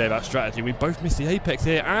talk to Jay about strategy. We both missed the apex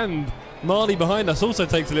here, and Marley behind us also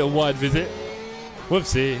takes a little wide visit.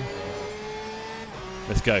 Whoopsie.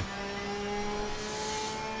 Let's go.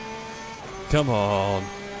 Come on.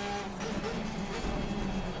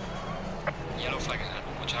 Yellow flag ahead.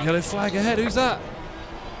 Watch out. Yellow flag ahead. Who's that?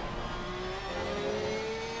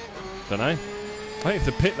 Don't know. I think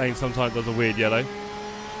the pit lane sometimes does a weird yellow.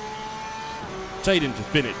 Jay didn't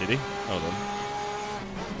just bin it, did he? Hold on.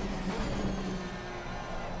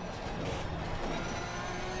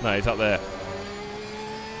 No, he's up there.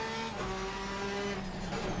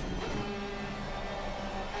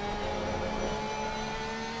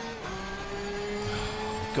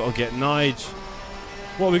 Got to get Nige.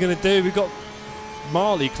 What are we going to do? We've got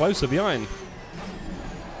Marley closer behind.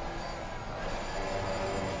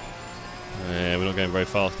 Yeah, we're not going very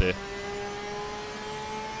fast here.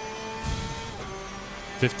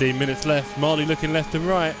 15 minutes left. Marley looking left and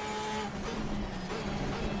right.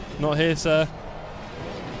 Not here, sir.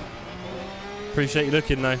 Appreciate you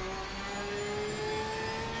looking, though.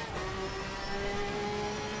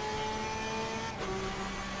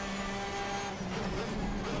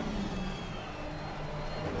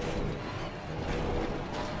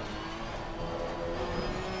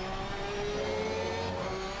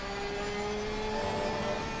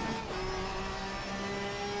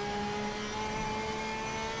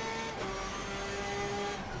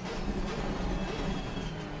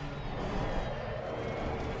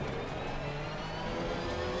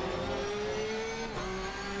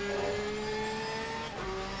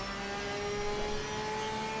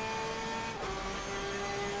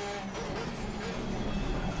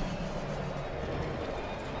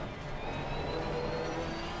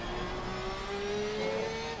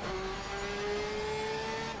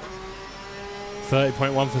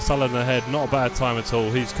 .1 for Sullivan ahead. Not a bad time at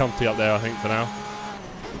all. He's comfy up there, I think, for now.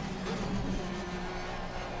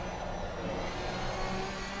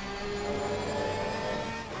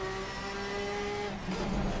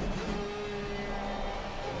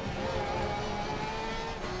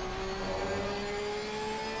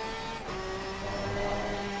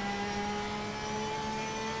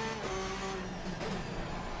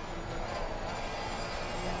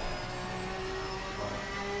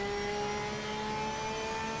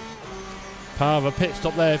 Power of a pit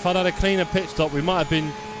stop there. If I'd had a cleaner pit stop, we might have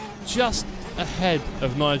been just ahead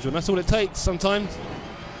of Nigel. And that's all it takes sometimes.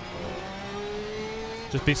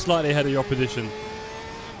 Just be slightly ahead of your opposition.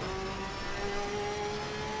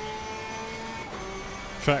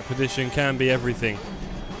 Track position can be everything.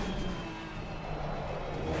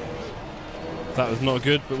 That was not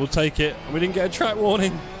good, but we'll take it. We didn't get a track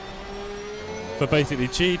warning for basically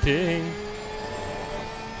cheating.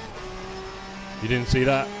 You didn't see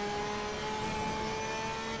that?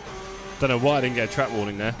 Don't know why I didn't get a track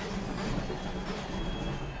warning there.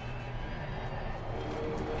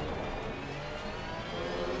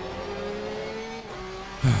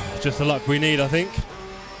 Just the luck we need, I think.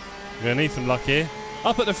 We're going to need some luck here.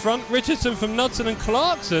 Up at the front, Richardson from Knudsen and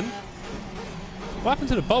Clarkson. What happened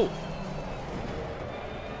to the bolt?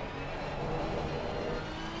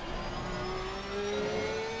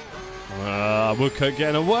 Woodcote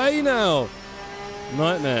getting away now.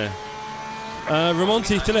 Nightmare.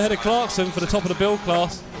 Ramonti still ahead of Clarkson for the top of the build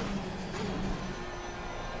class.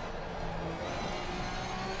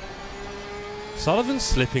 Sullivan's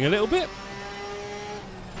slipping a little bit.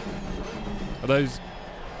 Are those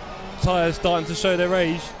tyres starting to show their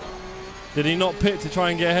age? Did he not pit to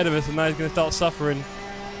try and get ahead of us and now he's going to start suffering?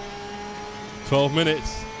 12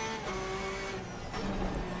 minutes.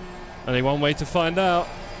 Only one way to find out.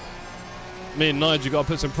 Me and Nigel got to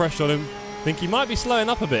put some pressure on him. Think he might be slowing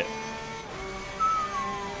up a bit.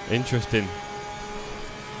 Interesting.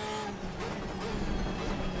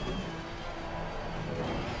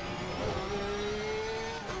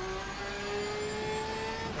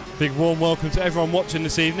 Big warm welcome to everyone watching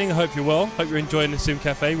this evening. I hope you're well. Hope you're enjoying the Sim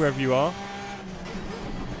Cafe wherever you are.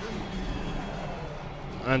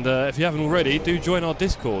 And if you haven't already, do join our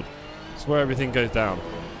Discord. It's where everything goes down.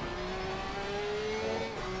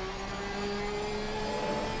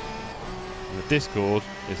 And the Discord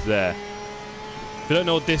is there. If you don't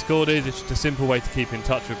know what Discord is, it's just a simple way to keep in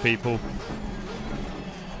touch with people.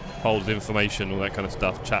 Hold information, all that kind of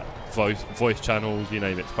stuff. Chat, voice channels, you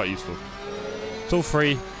name it. It's quite useful. It's all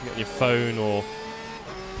free. You get on your phone or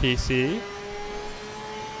PC.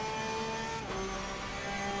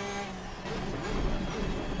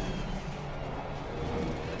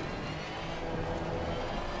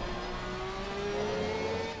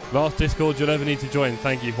 Last Discord you'll ever need to join.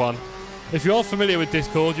 Thank you, Juan. If you are familiar with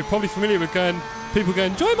Discord, you're probably familiar with people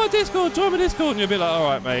going, join my Discord, and you'll be like,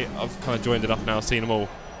 alright mate, I've kind of joined enough now, seen them all.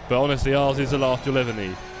 But honestly, ours is the last you'll ever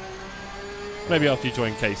need. Maybe after you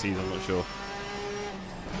join Casey's, I'm not sure.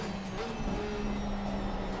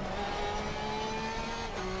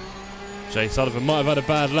 Jay Sullivan might have had a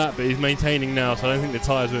bad lap, but he's maintaining now, so I don't think the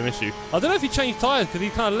tyres were an issue. I don't know if he changed tyres, because he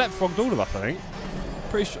kind of leapfrogged all of us, I think.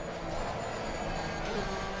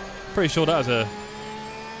 Pretty sure that was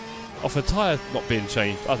off a tyre not being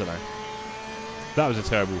changed. I don't know. That was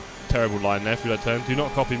a terrible line there through that turn. Do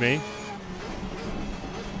not copy me.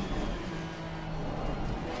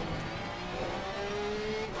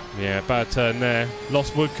 Yeah, bad turn there.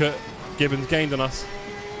 Lost Woodcut. Gibbons gained on us.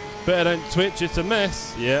 Better don't twitch, it's a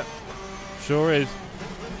mess. Yeah, sure is.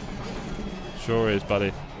 Sure is,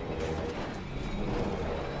 buddy.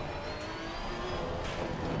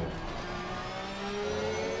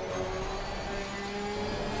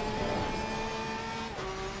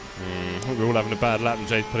 I think we're all having a bad lap and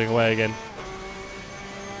Jay's pulling away again.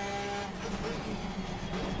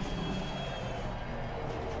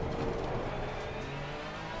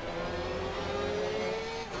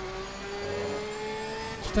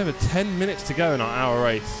 Just over 10 minutes to go in our hour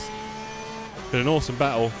race. Been an awesome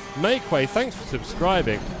battle. Makeway, thanks for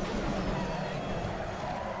subscribing.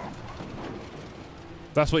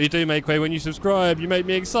 That's what you do, Makeway, when you subscribe. You make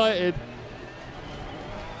me excited.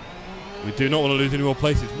 We do not want to lose any more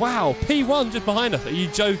places. Wow, P1 just behind us. Are you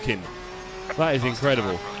joking? That is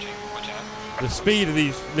incredible. The speed of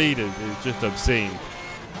these leaders is just obscene.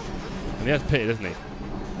 And he has pitted, isn't he?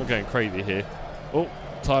 We're going crazy here. Oh,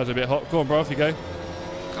 tyres are a bit hot. Go on, bro, off you go.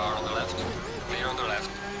 Car on the left. Clear on the left.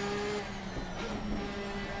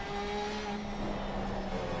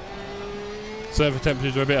 Surface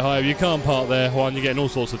temperatures are a bit high. You can't park there, Juan. You're getting all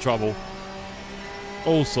sorts of trouble.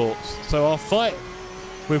 All sorts. So our fight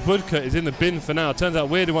with Woodcut is in the bin for now. Turns out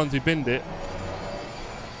we're the ones who binned it.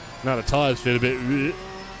 Now the tyres feel a bit...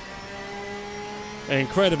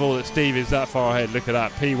 Incredible that Steve is that far ahead. Look at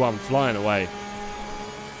that. P1 flying away.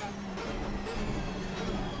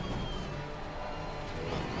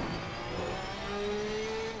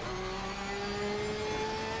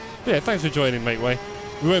 Yeah, thanks for joining, Makeway.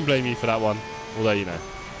 We won't blame you for that one. Although, you know,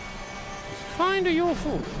 it's kind of your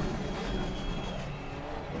fault.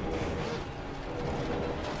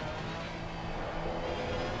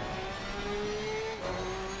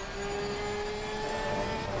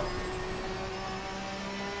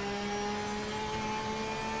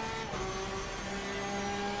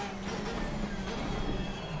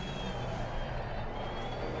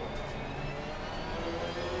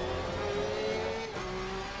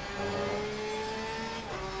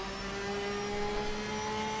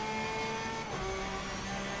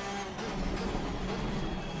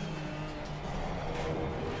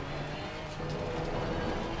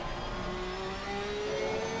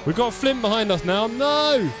 We've got Flint behind us now.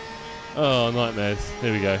 No! Oh, nightmares.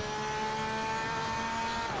 Here we go.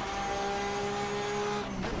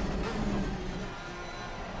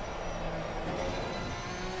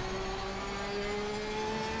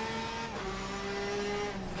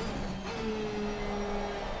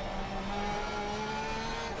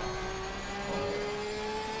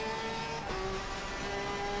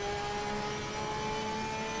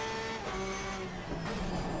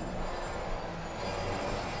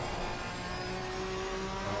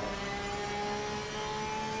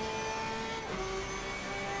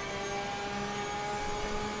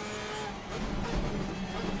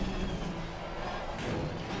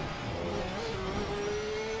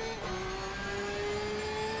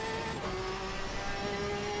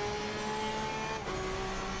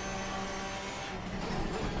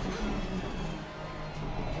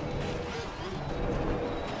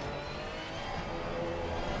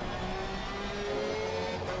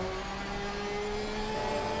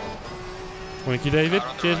 Thank you, David.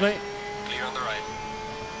 Cheers, right. mate. Clear on the right.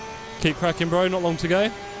 Keep cracking, bro. Not long to go.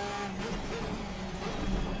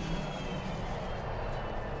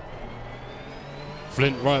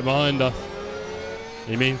 Flint right behind us.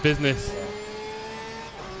 He means business.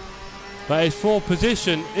 That is for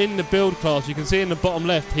position in the build class. You can see in the bottom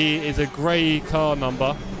left, he is a grey car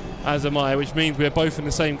number, as am I, which means we're both in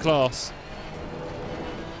the same class.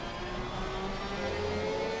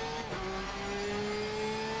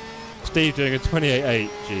 Steve doing a 28.8.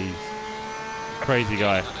 Jeez. Crazy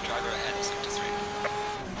guy. The driver ahead is sector 3.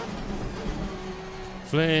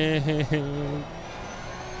 Flint.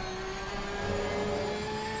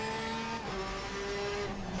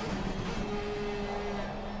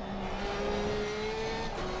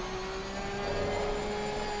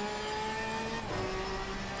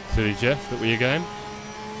 Silly Jeff, that were you going?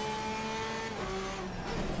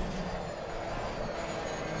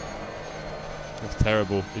 That's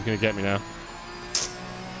terrible. He's going to get me now.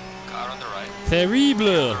 Car on the right. Terrible!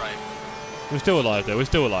 On the right. We're still alive though, we're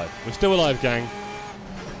still alive. We're still alive, gang.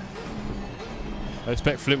 I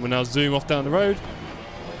expect Flint will now zoom off down the road.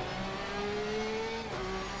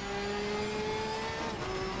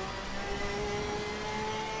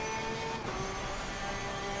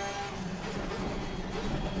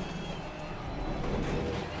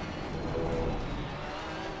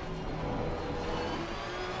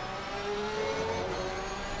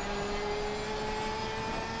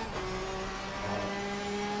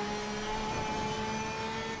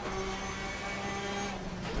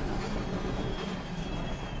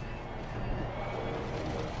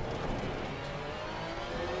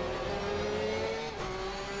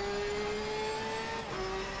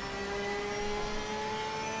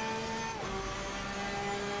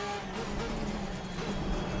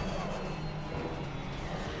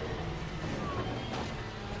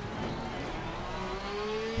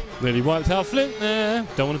 Nearly wiped out Flint there.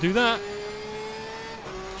 Don't want to do that.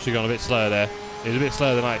 Should have gone a bit slower there. It was a bit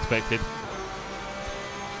slower than I expected.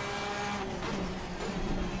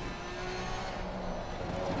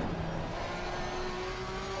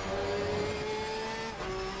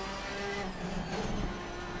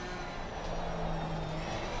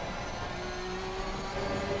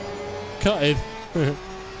 Cutted. A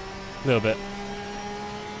little bit.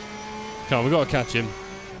 Come on, we've got to catch him.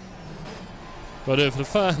 Got to do it for the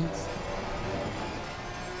fans.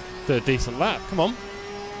 Do a decent lap, come on.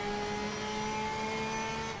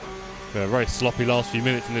 Been a very sloppy last few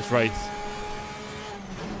minutes in this race.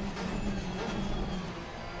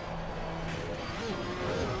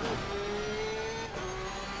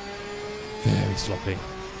 Very sloppy.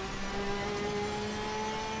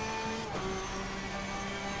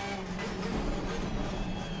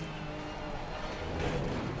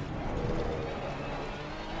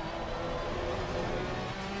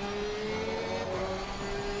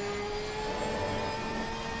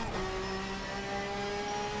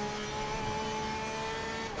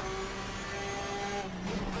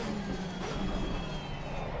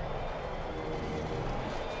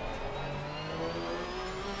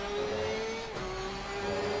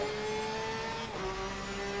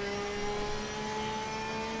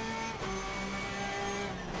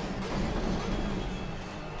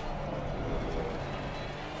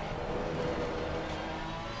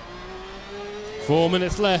 Four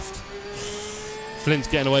minutes left. Flint's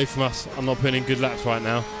getting away from us. I'm not putting in good laps right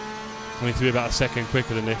now. I need to be about a second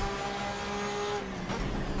quicker than this.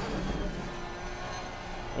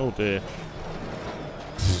 Oh dear.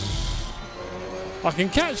 I can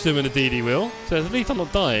catch them in a DD wheel, so at least I'm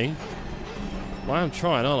not dying. Well, I am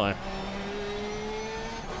trying, aren't I?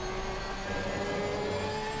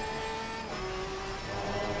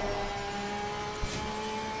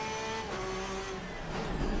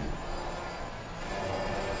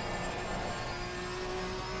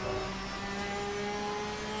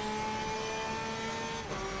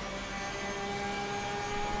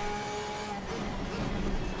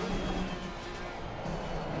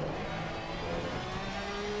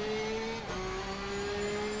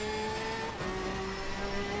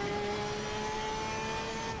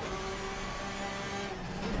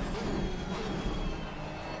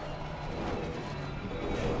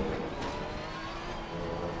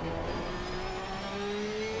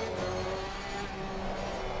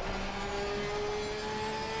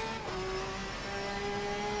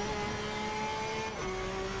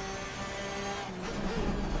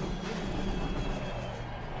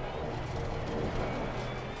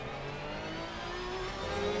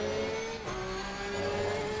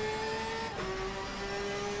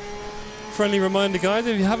 Friendly reminder, guys,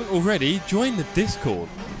 if you haven't already, join the Discord.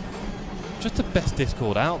 Just the best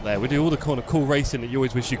Discord out there. We do all the kind of cool racing that you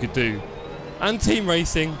always wish you could do. And team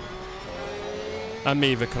racing. And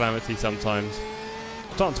me, the calamity sometimes.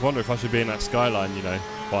 I'm starting to wonder if I should be in that Skyline, you know,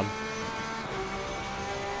 one.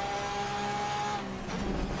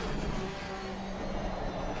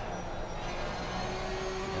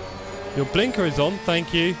 Your blinker is on,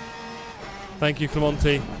 thank you. Thank you,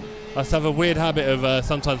 Clemente. I just have a weird habit of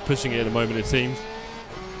sometimes pushing it at the moment, it seems.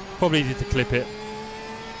 Probably easy to clip it.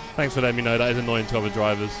 Thanks for letting me know, that is annoying to other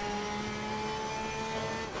drivers.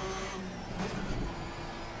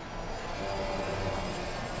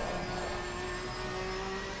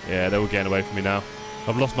 Yeah, they're all getting away from me now.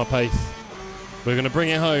 I've lost my pace. We're going to bring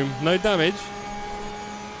it home. No damage.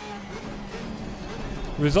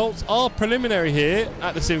 Results are preliminary here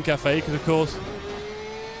at the Sim Cafe, because of course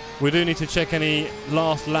we do need to check any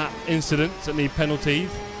last lap incidents that need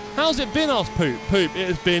penalties. How's it been, asked Poop? Poop, it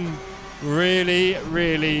has been really,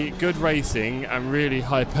 really good racing and really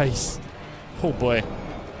high pace. Oh boy.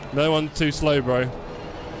 No one too slow, bro.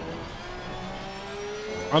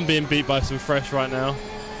 I'm being beat by some fresh right now.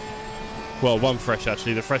 Well, one fresh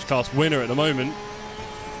actually, the fresh class winner at the moment.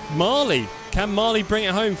 Marley. Can Marley bring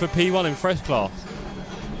it home for P1 in fresh class?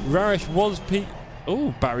 Rarish was P...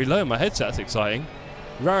 Oh, battery low on my headset, that's exciting.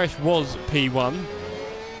 Rarish was P1.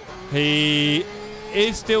 He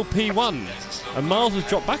is still P1. And Miles has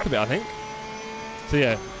dropped back a bit, I think. So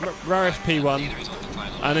yeah, Rarish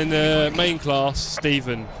P1. And in the main class,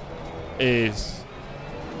 Stephen is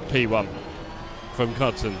P1 from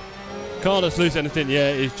Knudsen. Carlos loose anything, yeah,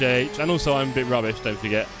 it is JH. And also I'm a bit rubbish, don't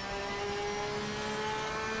forget.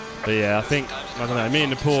 But yeah, I think, I don't know, me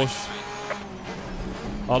and the Porsche,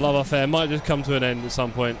 our love affair might just come to an end at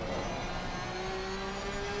some point.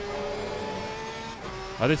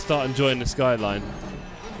 I did start enjoying the Skyline.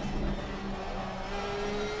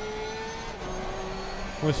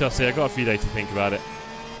 We shall see. I've got a few days to think about it.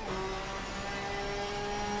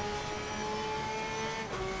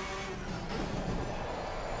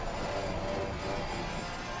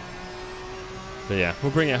 But yeah,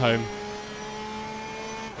 we'll bring it home.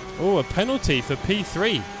 Oh, a penalty for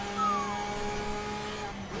P3.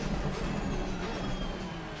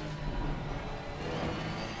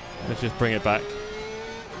 Let's just bring it back.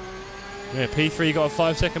 Yeah, P3 got a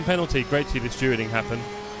 5-second penalty. Great to see the stewarding happen.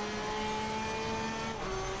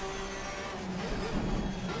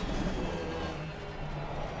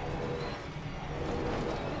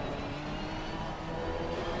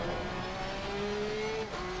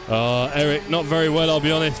 Eric, not very well, I'll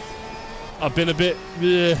be honest. I've been a bit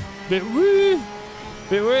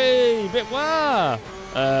wah.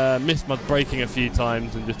 Missed my braking a few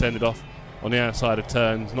times and just ended off on the outside of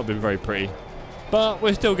turns. Not been very pretty. But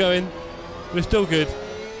we're still going. We're still good.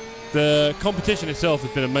 The competition itself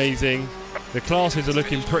has been amazing. The classes are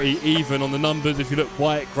looking pretty even on the numbers if you look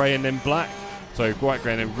white, grey and then black. So white,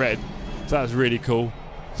 grey and then red. So that's really cool.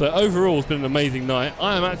 So overall it's been an amazing night.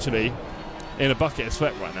 I am actually in a bucket of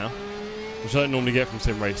sweat right now, which I don't normally get from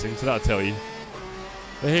sim racing, so that'll tell you.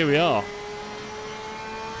 But here we are.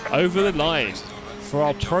 Over the line for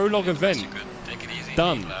our Prologue event.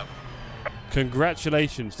 Done.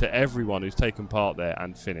 Congratulations to everyone who's taken part there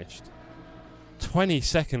and finished.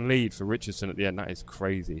 20-second lead for Richardson at the end. That is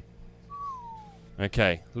crazy.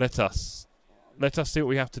 Okay, let us see what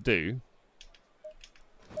we have to do.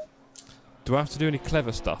 Do I have to do any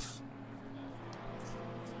clever stuff?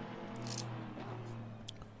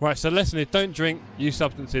 Right, so the lesson is don't drink, use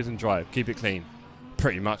substances and drive. Keep it clean.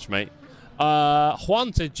 Pretty much, mate.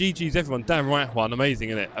 Juan says GG's everyone. Damn right, Juan. Amazing,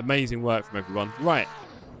 isn't it? Amazing work from everyone. Right.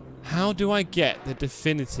 How do I get the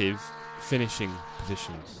definitive finishing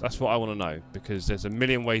positions? That's what I want to know, because there's a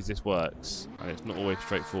million ways this works, and it's not always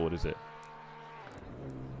straightforward, is it?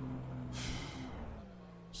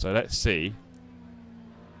 So let's see.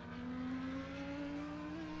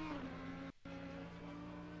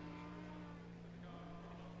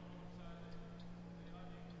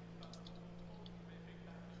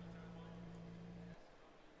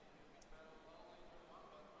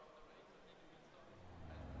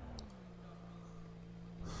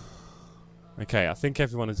 Okay, I think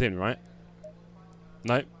everyone is in, right?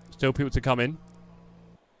 No, still people to come in.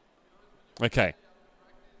 Okay.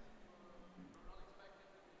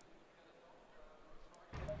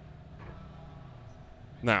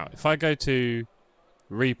 Now, if I go to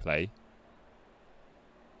replay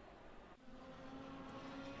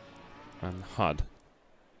and HUD.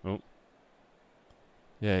 Oh.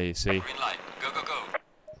 Yeah, you see. Green light. Go, go, go.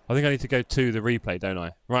 I think I need to go to the replay, don't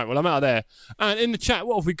I? Right, well, I'm out of there. And in the chat,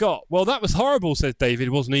 what have we got? Well, that was horrible, says David.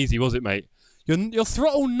 It wasn't easy, was it, mate? Your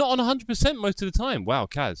throttle not on 100% most of the time. Wow,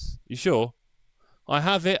 Kaz. You sure? I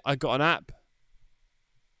have it. I got an app.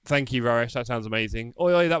 Thank you, Raresh. That sounds amazing.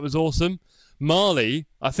 Oi, oi, that was awesome. Marley,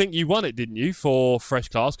 I think you won it, didn't you, for Fresh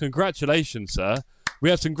Class? Congratulations, sir. We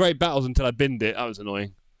had some great battles until I binned it. That was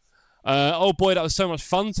annoying. Oh boy, that was so much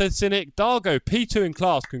fun, says Cynic. Dargo, P2 in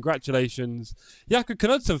class, congratulations. Jakob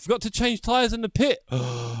Knudsen, forgot to change tyres in the pit.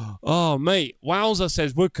 Oh, mate. Wowza,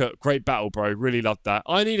 says Woodcut. Great battle, bro. Really loved that.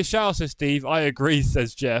 I need a shower, says Steve. I agree,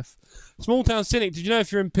 says Jeff. Small Town Cynic, did you know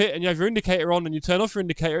if you're in pit and you have your indicator on and you turn off your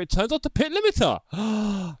indicator, it turns off the pit limiter?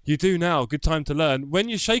 You do now. Good time to learn. When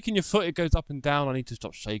you're shaking your foot, it goes up and down. I need to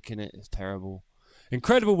stop shaking it. It's terrible.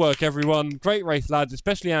 Incredible work, everyone. Great race, lads,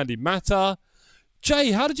 especially Andy Matter.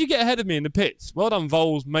 Jay, how did you get ahead of me in the pits? Well done,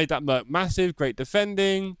 Vols. Made that Merc massive. Great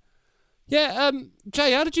defending. Yeah,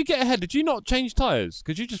 Jay, how did you get ahead? Did you not change tyres?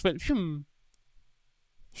 Because you just went,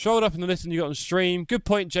 Scrolled up in the list and you got on stream. Good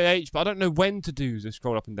point, JH, but I don't know when to do this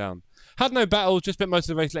scroll up and down. Had no battles, just spent most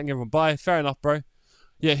of the race letting everyone by. Fair enough, bro.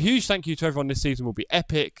 Yeah, huge thank you to everyone this season. Will be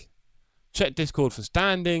epic. Check Discord for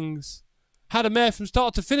standings. Had a mare from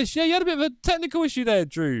start to finish. Yeah, you had a bit of a technical issue there,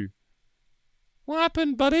 Drew. What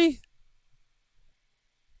happened, buddy?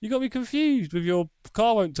 You got me confused with your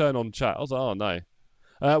car won't turn on chat. I was like, oh no.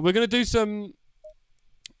 We're going to do some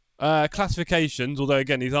classifications, although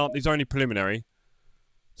again, these are only preliminary.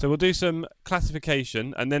 So we'll do some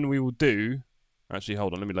classification and then we will do... Actually,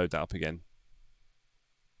 hold on, let me load that up again.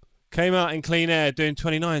 Came out in clean air doing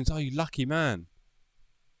 29s. Oh, you lucky man.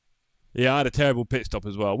 Yeah, I had a terrible pit stop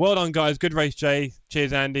as well. Well done, guys. Good race, Jay.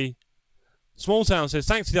 Cheers, Andy. Small Town says,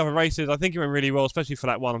 thanks to the other races. I think it went really well, especially for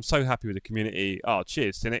that one. I'm so happy with the community. Oh,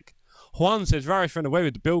 cheers, Cynic. Juan says, Rarish ran away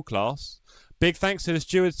with the build class. Big thanks to the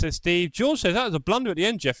stewards, says Steve. George says, that was a blunder at the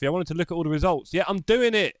end, Jeffrey. I wanted to look at all the results. Yeah, I'm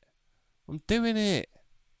doing it. I'm doing it.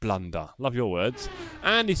 Blunder. Love your words.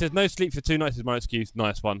 And he says, no sleep for 2 nights is my excuse.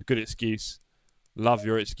 Nice one. Good excuse. Love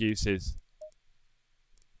your excuses.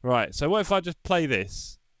 Right, so what if I just play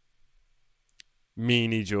this?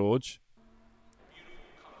 Meanie George.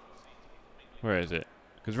 Where is it?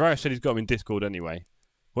 Because Rarish said he's got him in Discord anyway.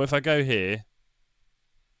 What if I go here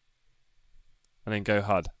and then go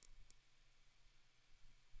HUD.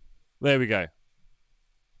 There we go.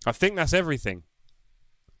 I think that's everything.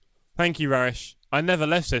 Thank you, Rarish. I never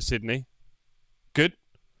left, says Sydney. Good.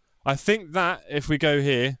 I think that, if we go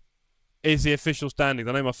here, is the official standings.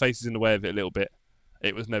 I know my face is in the way of it a little bit.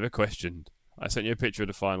 It was never questioned. I sent you a picture of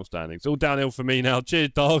the final standings. All downhill for me now. Cheers,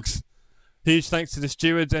 dogs. Huge thanks to the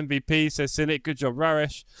stewards. MVP, says Cynic. Good job,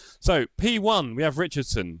 Rarish. So, P1, we have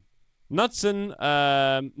Richardson. Knudsen,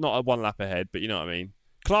 not a one lap ahead, but you know what I mean.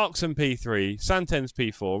 Clarkson, P3. Santens,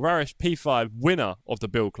 P4. Rarish, P5, winner of the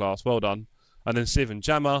build class. Well done. And then Siv and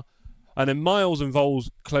Jammer. And then Miles and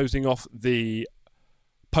Vols closing off the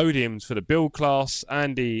podiums for the build class.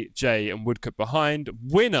 Andy, Jay, and Woodcut behind.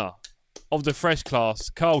 Winner of the fresh class,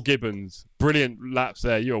 Carl Gibbons. Brilliant laps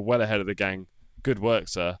there. You're well ahead of the gang. Good work,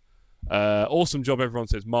 sir. Awesome job, everyone,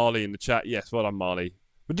 says Marley in the chat. Yes, well done, Marley.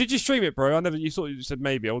 But did you stream it, bro? You said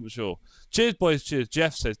maybe. I wasn't sure. Cheers, boys. Cheers.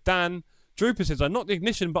 Jeff says Dan. Drooper says I knocked the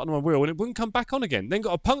ignition button on my wheel and it wouldn't come back on again. Then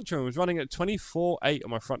got a puncture and was running at 24.8 on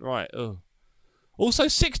my front right. Ugh. Also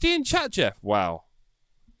 60 in chat, Jeff. Wow.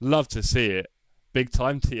 Love to see it. Big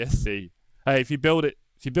time TSC. Hey, if you build it,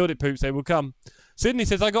 poops, they will come. Sydney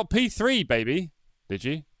says I got P3, baby. Did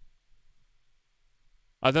you?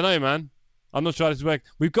 I don't know, man. I'm not sure how this works.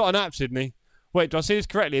 We've got an app, Sydney. Wait, do I see this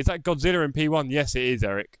correctly? Is that Godzilla in P1? Yes, it is,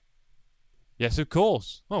 Eric. Yes, of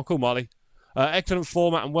course. Oh, cool, Marley. Excellent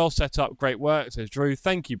format and well set up. Great work, says Drew.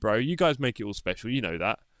 Thank you, bro. You guys make it all special. You know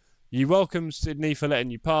that. You welcome Sydney for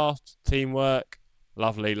letting you pass. Teamwork.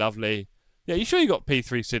 Lovely, lovely. Yeah, you sure you got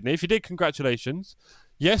P3, Sydney? If you did, congratulations.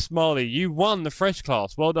 Yes, Marley, you won the fresh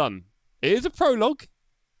class. Well done. It is a prologue,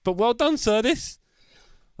 but well done, sir. This.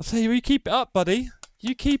 I'll tell you, you keep it up, buddy.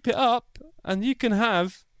 You keep it up, and you can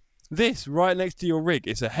have this right next to your rig.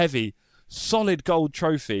 It's a heavy, solid gold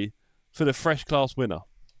trophy for the fresh class winner.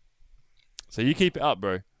 So you keep it up,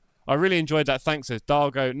 bro. I really enjoyed that. Thanks, says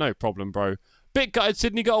Dargo. No problem, bro. Bit gutted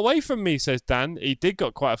Sydney got away from me, says Dan. He did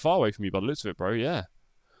got quite far away from you by the looks of it, bro. Yeah.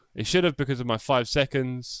 He should have because of my 5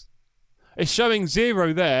 seconds. It's showing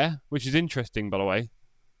 0 there, which is interesting, by the way.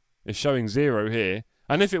 It's showing 0 here.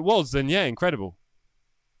 And if it was, then yeah, incredible.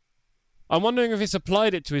 I'm wondering if it's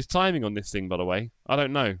applied it to his timing on this thing, by the way. I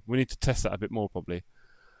don't know. We need to test that a bit more, probably.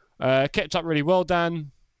 Kept up really well,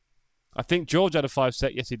 Dan. I think George had a 5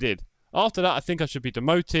 sec. Yes, he did. After that, I think I should be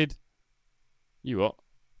demoted. You what?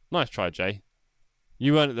 Nice try, Jay.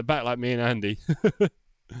 You weren't at the back like me and Andy.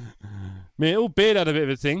 Me, all beard had a bit of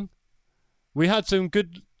a thing. We had some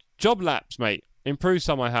good job laps, mate. Improved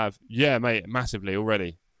some I have. Yeah, mate, massively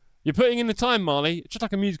already. You're putting in the time, Marley. It's just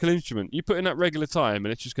like a musical instrument. You put in that regular time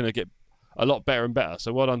and it's just going to get a lot better and better.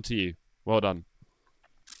 So well done to you. Well done.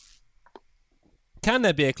 Can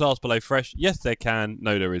there be a class below fresh? Yes, there can.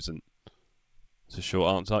 No, there isn't. It's a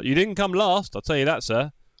short answer. You didn't come last, I'll tell you that,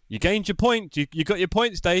 sir. You gained your points. You got your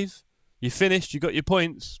points, Dave. You finished. You got your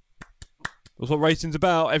points. That's what racing's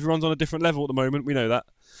about. Everyone's on a different level at the moment. We know that.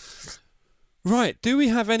 Right. Do we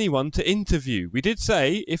have anyone to interview? We did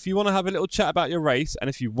say if you want to have a little chat about your race and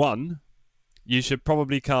if you won, you should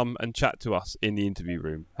probably come and chat to us in the interview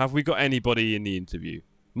room. Have we got anybody in the interview?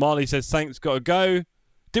 Marley says, thanks, got to go.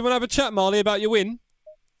 Did want to have a chat, Marley, about your win?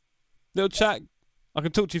 Little chat. I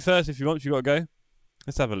can talk to you first if you want. You got to go.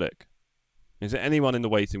 Let's have a look. Is there anyone in the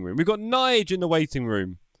waiting room? We've got Nige in the waiting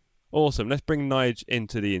room. Awesome. Let's bring Nige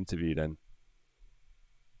into the interview then.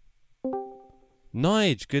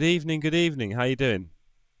 Nige, good evening, good evening. How you doing?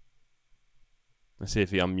 Let's see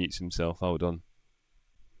if he unmutes himself. Hold on.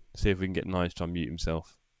 See if we can get Nige to unmute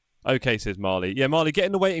himself. Okay, says Marley. Yeah, Marley, get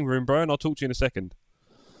in the waiting room, bro, and I'll talk to you in a second.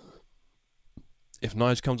 If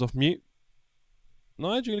Nige comes off mute.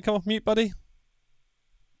 Nige, you going to come off mute, buddy?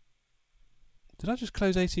 Did I just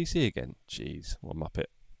close ATC again? Jeez, what a muppet.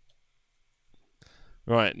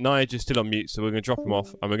 Right, Nige is still on mute, so we're going to drop him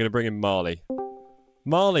off, and we're going to bring in Marley.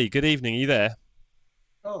 Marley, good evening. Are you there?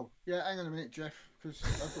 Oh, yeah, hang on a minute, Jeff, because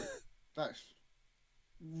that's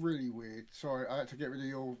really weird. Sorry, I had to get rid of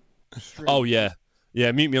your stream. Oh, yeah.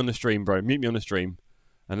 Yeah, mute me on the stream, bro. Mute me on the stream.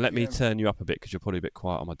 And let me turn you up a bit, because you're probably a bit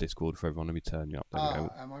quiet on my Discord for everyone. Let me turn you up. There we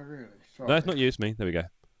go. Am I really? Sorry. No, it's not you, it's me. There we go.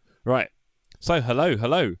 Right. So, hello.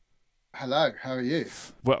 Hello, how are you?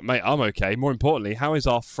 Well, mate, I'm okay. More importantly, how is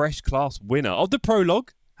our fresh class winner of the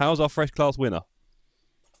prologue? How's our fresh class winner?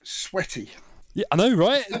 Sweaty. Yeah, I know,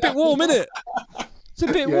 right? It's a bit warm, isn't it? It's a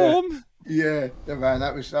bit warm. Yeah, man,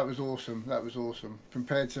 that was awesome. That was awesome.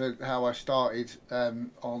 Compared to how I started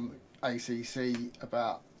on ACC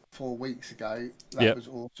about 4 weeks ago, that was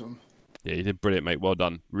awesome. Yeah, you did brilliant, mate. Well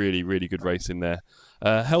done. Really, really good race in there.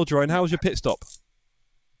 Heldrone, how was your pit stop?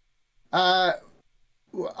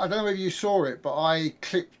 Well, I don't know whether you saw it, but I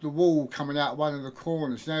clipped the wall coming out one of the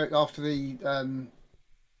corners. Now after the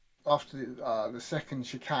second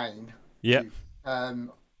chicane, Yeah.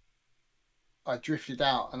 I drifted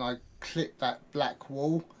out and I clipped that black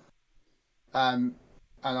wall. And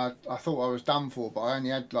I thought I was done for, but I only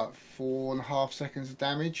had like 4.5 seconds of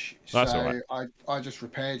damage. That's so all right. I just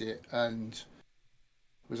repaired it and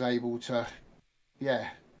was able to, yeah.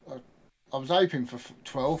 I was hoping for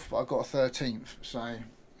 12th, but I got a 13th. So,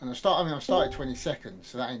 and I started 22nd,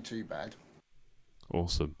 so that ain't too bad.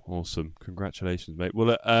 Awesome, awesome. Congratulations, mate.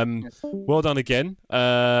 Well, well done again.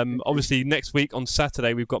 Obviously, next week on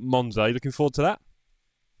Saturday, we've got Monza. Are you looking forward to that?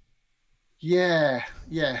 Yeah,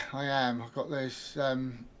 I am. I've got those.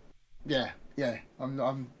 Yeah.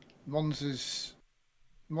 I'm Monza's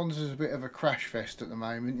a bit of a crash fest at the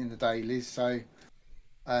moment in the dailies, so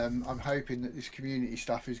I'm hoping that this community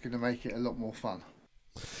stuff is going to make it a lot more fun.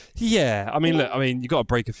 Yeah, I mean, look, you've got to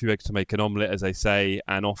break a few eggs to make an omelette, as they say,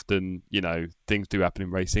 and often, you know, things do happen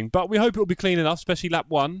in racing. But we hope it'll be clean enough, especially lap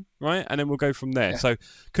 1, right? And then we'll go from there. Yeah. So,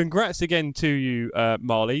 congrats again to you,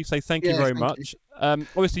 Marley. Say thank you very much.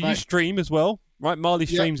 Obviously, you stream as well, right? Marley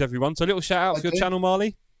streams everyone. So, a little shout out for your channel,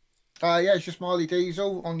 Marley. Yeah, it's just Marley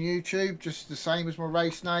Diesel on YouTube, just the same as my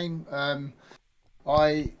race name.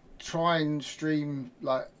 I try and stream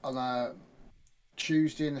like on a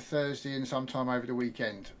Tuesday and a Thursday and sometime over the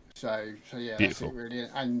weekend. So yeah, beautiful. That's it really.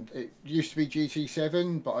 And it used to be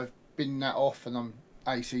GT7, but I've been that off and I'm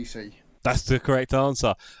ACC. That's the correct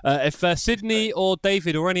answer. If Sydney or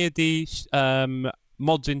David or any of the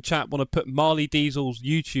mods in chat want to put Marley Diesel's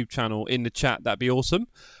YouTube channel in the chat, that'd be awesome.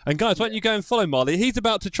 And guys, why don't you go and follow Marley? He's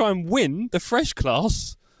about to try and win the fresh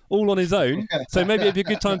class all on his own. So maybe it'd be a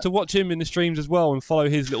good time to watch him in the streams as well and follow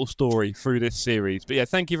his little story through this series. But yeah,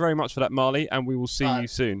 thank you very much for that, Marley, and we will see you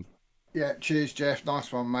soon. Yeah, cheers, Jeff.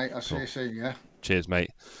 Nice one, mate. I'll see you soon, yeah? Cheers, mate.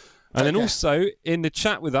 And then also in the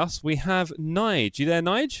chat with us, we have Nige. You there,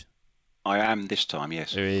 Nige? I am this time,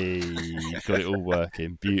 yes. Hey, got it all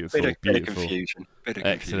working. Beautiful, bit beautiful. Of confusion.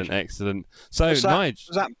 Excellent. So, Nige.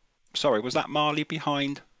 Was that Marley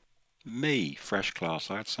behind me? Fresh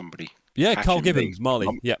class. I had somebody. Yeah, Carl Gibbons,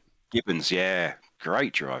 Marley. Yeah. Gibbons, yeah.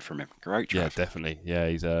 Great drive from him. Great drive. Yeah, definitely. Yeah,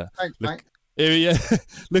 he's Thanks, mate. Yeah,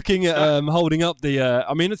 looking at holding up the.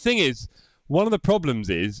 I mean, the thing is, one of the problems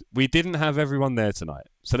is we didn't have everyone there tonight.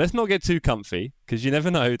 So let's not get too comfy, because you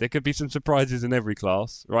never know. There could be some surprises in every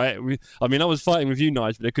class, right? I was fighting with you,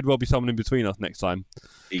 Nige, but there could well be someone in between us next time.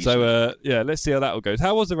 Easy. So, yeah, let's see how that all goes.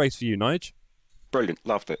 How was the race for you, Nige? Brilliant.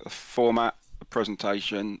 Loved it. The format, the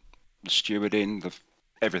presentation, the stewarding,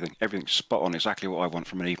 everything's spot on. Exactly what I want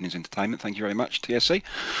from an evening's entertainment. Thank you very much, TSC.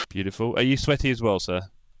 Beautiful. Are you sweaty as well, sir?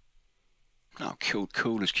 Oh,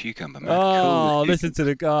 cool as cucumber, man. Oh, listen to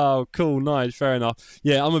the... Oh, cool, nice, fair enough.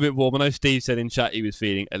 Yeah, I'm a bit warm. I know Steve said in chat he was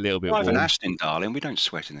feeling a little bit warm. I have an Aston, darling. We don't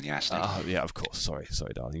sweat in the Aston. Oh, yeah, of course. Sorry,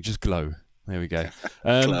 darling. Just glow. There we go.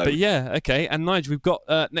 But yeah, okay. And Nige, we've got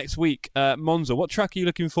next week, Monza. What track are you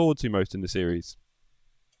looking forward to most in the series?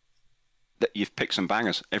 You've picked some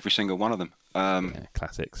bangers, every single one of them. Yeah,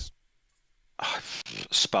 classics.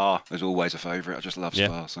 Spa is always a favourite. I just love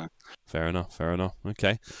Spa. So fair enough.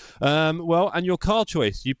 Okay. Well, and your car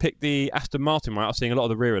choice, you picked the Aston Martin, right? I was seeing a lot of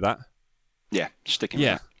the rear of that. Yeah, sticking with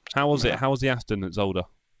that. How was it? How was the Aston at Zolder?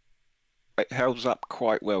 It holds up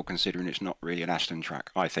quite well, considering it's not really an Aston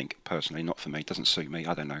track. I think personally, not for me. It doesn't suit me.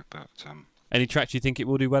 I don't know, but any tracks you think it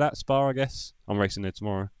will do well at Spa? I guess I'm racing there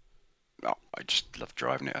tomorrow. Oh, I just love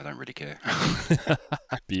driving it. I don't really care.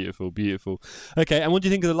 Beautiful. Okay, and what do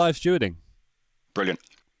you think of the live stewarding? Brilliant.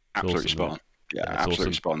 Absolutely awesome, spot on. Yeah, absolutely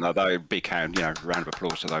awesome. Spot on. Though big hand, round of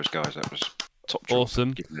applause to those guys. That was top job.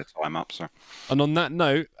 Awesome. Giving the time up. So. And on that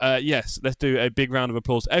note, yes, let's do a big round of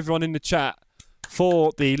applause. Everyone in the chat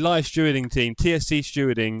for the live stewarding team, TSC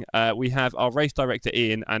Stewarding. We have our race director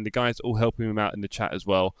Ian and the guys all helping him out in the chat as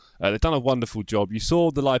well. They've done a wonderful job. You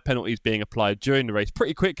saw the live penalties being applied during the race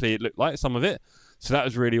pretty quickly. It looked like some of it. So that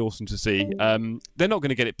was really awesome to see. They're not going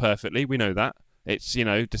to get it perfectly. We know that. It's,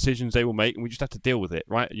 decisions they will make, and we just have to deal with it,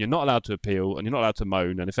 right? You're not allowed to appeal, and you're not allowed to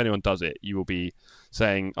moan, and if anyone does it, you will be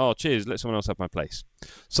saying, oh, cheers, let someone else have my place.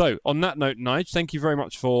 So, on that note, Nige, thank you very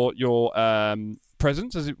much for your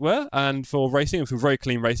presence, as it were, and for racing, and for very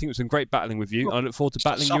clean racing. It was some great battling with you, and I look forward to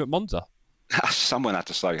battling you at Monza. Someone had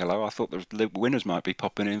to say hello. I thought the winners might be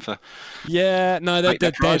popping in for. Yeah, no,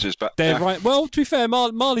 they're prizes, but they're right. Well, to be fair,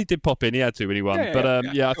 Marley did pop in. He had to when he won.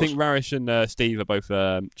 I think Rarish and Steve are both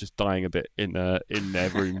just dying a bit in their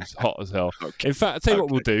rooms, hot as hell. Okay. In fact, I'll tell you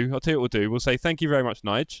what we'll do. We'll say thank you very much,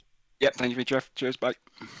 Nige. Yep, thank you, Jeff. Cheers, bye.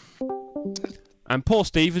 And poor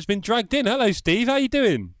Steve has been dragged in. Hello, Steve. How you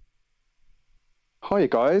doing? Hi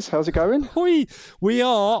guys, how's it going? We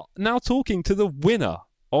are now talking to the winner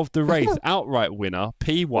of the race, outright winner,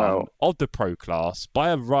 P1 Wow. of the Pro class by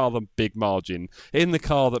a rather big margin in the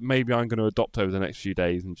car that maybe I'm going to adopt over the next few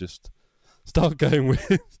days and just start going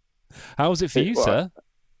with. How was it for you, sir?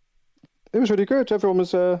 It was really good. Everyone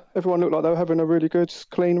looked like they were having a really good,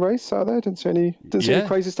 clean race out there. Didn't see any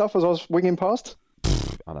crazy stuff as I was winging past.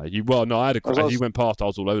 I know you. Well, no, I had a. As you went past, I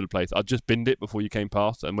was all over the place. I just binned it before you came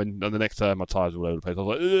past, and on the next turn, my tyres were all over the place. I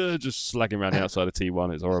was like, just slagging around the outside of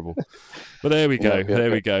T1. It's horrible. But there we go.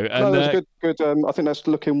 There we go. And no, it was good. I think that's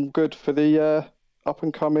looking good for the up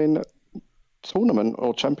and coming tournament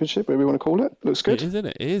or championship, whatever you want to call it. Looks good. It is, isn't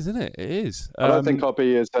it? It is, isn't it? It is. I don't think I'll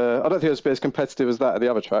be as. I don't think it'll be as competitive as that at the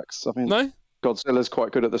other tracks. I mean, no. Godzilla's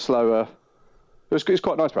quite good at the slower. It's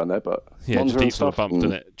quite nice around there, but yeah, just deep stuff, bumped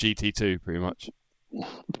in it. GT2, pretty much.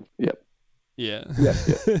 Yep. Yeah. Yeah.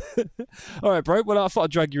 All right, bro. Well, I thought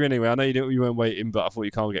I'd drag you anyway. I know you weren't waiting, but I thought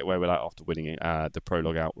you can't get away with that after winning the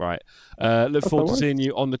Prologue outright. Look forward to seeing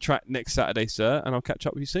you on the track next Saturday, sir, and I'll catch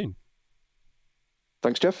up with you soon.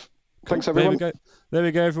 Thanks, Jeff. Cool. Thanks, everyone. There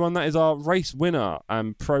we go, everyone. That is our race winner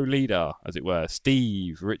and pro leader, as it were,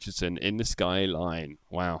 Steve Richardson in the Skyline.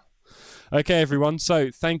 Wow. Okay, everyone. So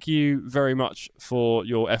thank you very much for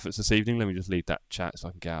your efforts this evening. Let me just leave that chat so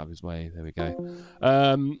I can get out of his way. There we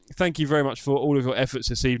go. Thank you very much for all of your efforts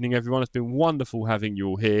this evening, everyone. It's been wonderful having you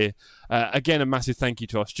all here. Again, a massive thank you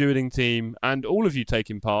to our stewarding team and all of you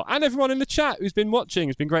taking part, and everyone in the chat who's been watching.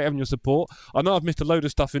 It's been great having your support. I know I've missed a load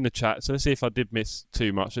of stuff in the chat, so let's see if I did miss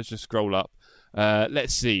too much. Let's just scroll up.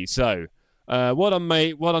 Let's see. So, well done,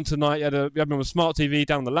 mate. Well done tonight. You had me on a smart TV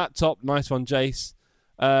down on the laptop. Nice one, Jace.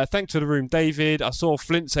 Thanks to the room, David. I saw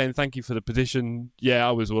Flint saying thank you for the position. Yeah,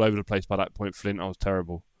 I was all over the place by that point, Flint. I was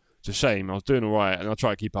terrible. It's a shame. I was doing all right, and I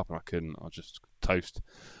tried to keep up, and I couldn't. I was just toast.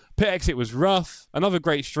 Pit exit was rough. Another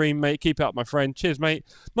great stream, mate. Keep it up, my friend. Cheers, mate.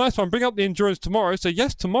 Nice one. Bring up the endurance tomorrow. So,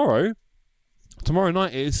 yes, tomorrow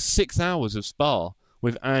night it is 6 hours of Spa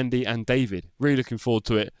with Andy and David. Really looking forward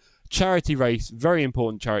to it. Charity race, very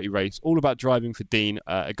important charity race, all about driving for Dean,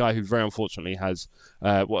 a guy who very unfortunately has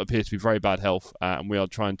what appears to be very bad health, and we are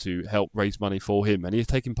trying to help raise money for him, and he is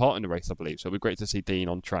taking part in the race, I believe, so it'll be great to see Dean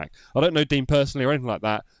on track. I don't know Dean personally or anything like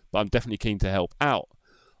that, but I'm definitely keen to help out.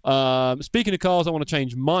 Speaking of cars, I want to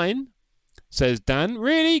change mine, says Dan.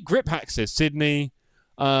 Really? Grip hack, says Sydney.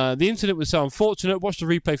 The incident was so unfortunate. Watched the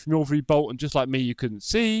replay from your Bolt, and just like me, you couldn't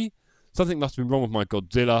see. Something must have been wrong with my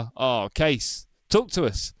Godzilla. Oh, Case, talk to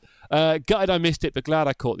us. Gutted I missed it, but glad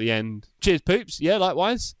I caught the end. Cheers, Poops. Yeah,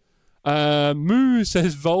 likewise. Moo,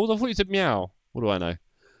 says Vold. I thought you said meow. What do I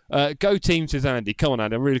know? Go team, says Andy. Come on,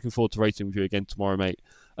 Andy. I'm really looking forward to racing with you again tomorrow, mate.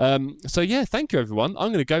 So, yeah, thank you, everyone.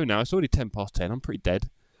 I'm going to go now. It's already 10 past 10. I'm pretty dead.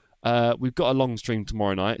 We've got a long stream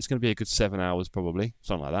tomorrow night. It's going to be a good 7 hours, probably.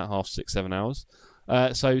 Something like that. Half 6, 7 hours.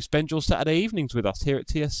 So spend your Saturday evenings with us here at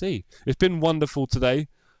TSC. It's been wonderful today.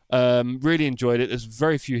 Really enjoyed it. There's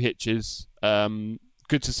very few hitches.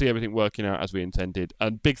 Good to see everything working out as we intended.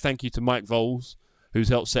 And big thank you to Mike Voles, who's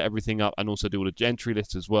helped set everything up and also do all the entry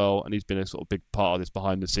lists as well. And he's been a sort of big part of this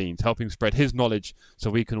behind the scenes, helping spread his knowledge so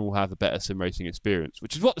we can all have a better sim racing experience,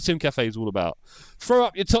 which is what the Sim Cafe is all about. Throw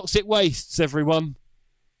up your toxic wastes, everyone.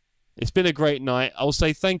 It's been a great night. I'll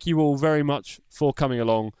say thank you all very much for coming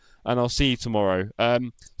along, and I'll see you tomorrow.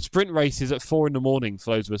 Sprint races at 4 in the morning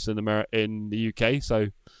for those of us in the UK, so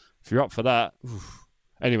if you're up for that. Oof.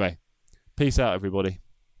 Anyway. Peace out, everybody.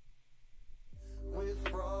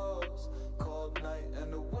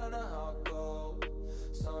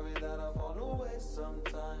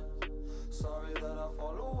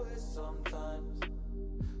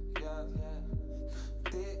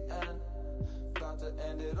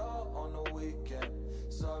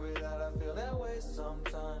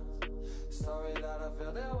 Sorry that I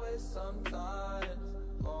feel that way sometimes.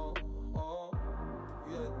 Oh,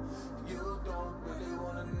 yeah. You don't really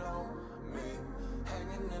wanna know me.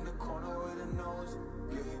 Hanging in the corner with a nose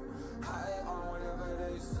bleed. High on whatever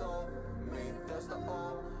they sold me. That's the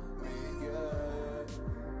old me, yeah.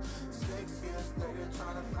 6 years later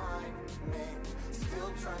trying to find me.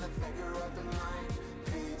 Still trying to figure out the mind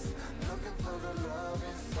piece. Looking for the love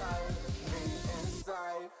inside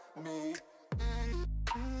me.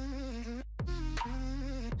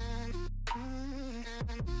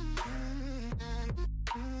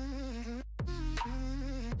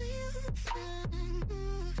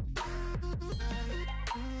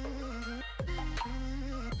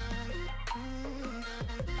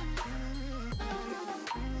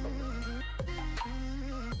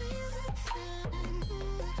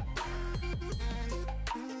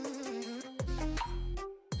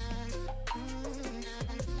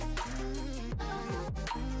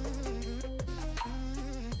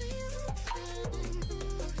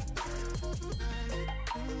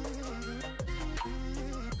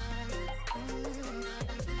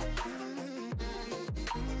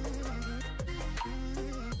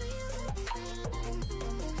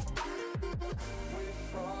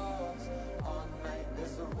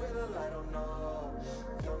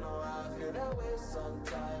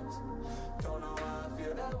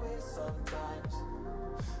 that way sometimes.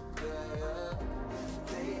 Yeah, yeah.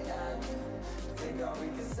 The end. Think how we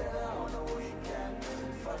can set it on the weekend.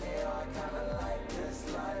 Funny how I kinda like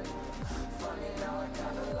this life. Funny how I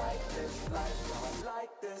kinda like this life.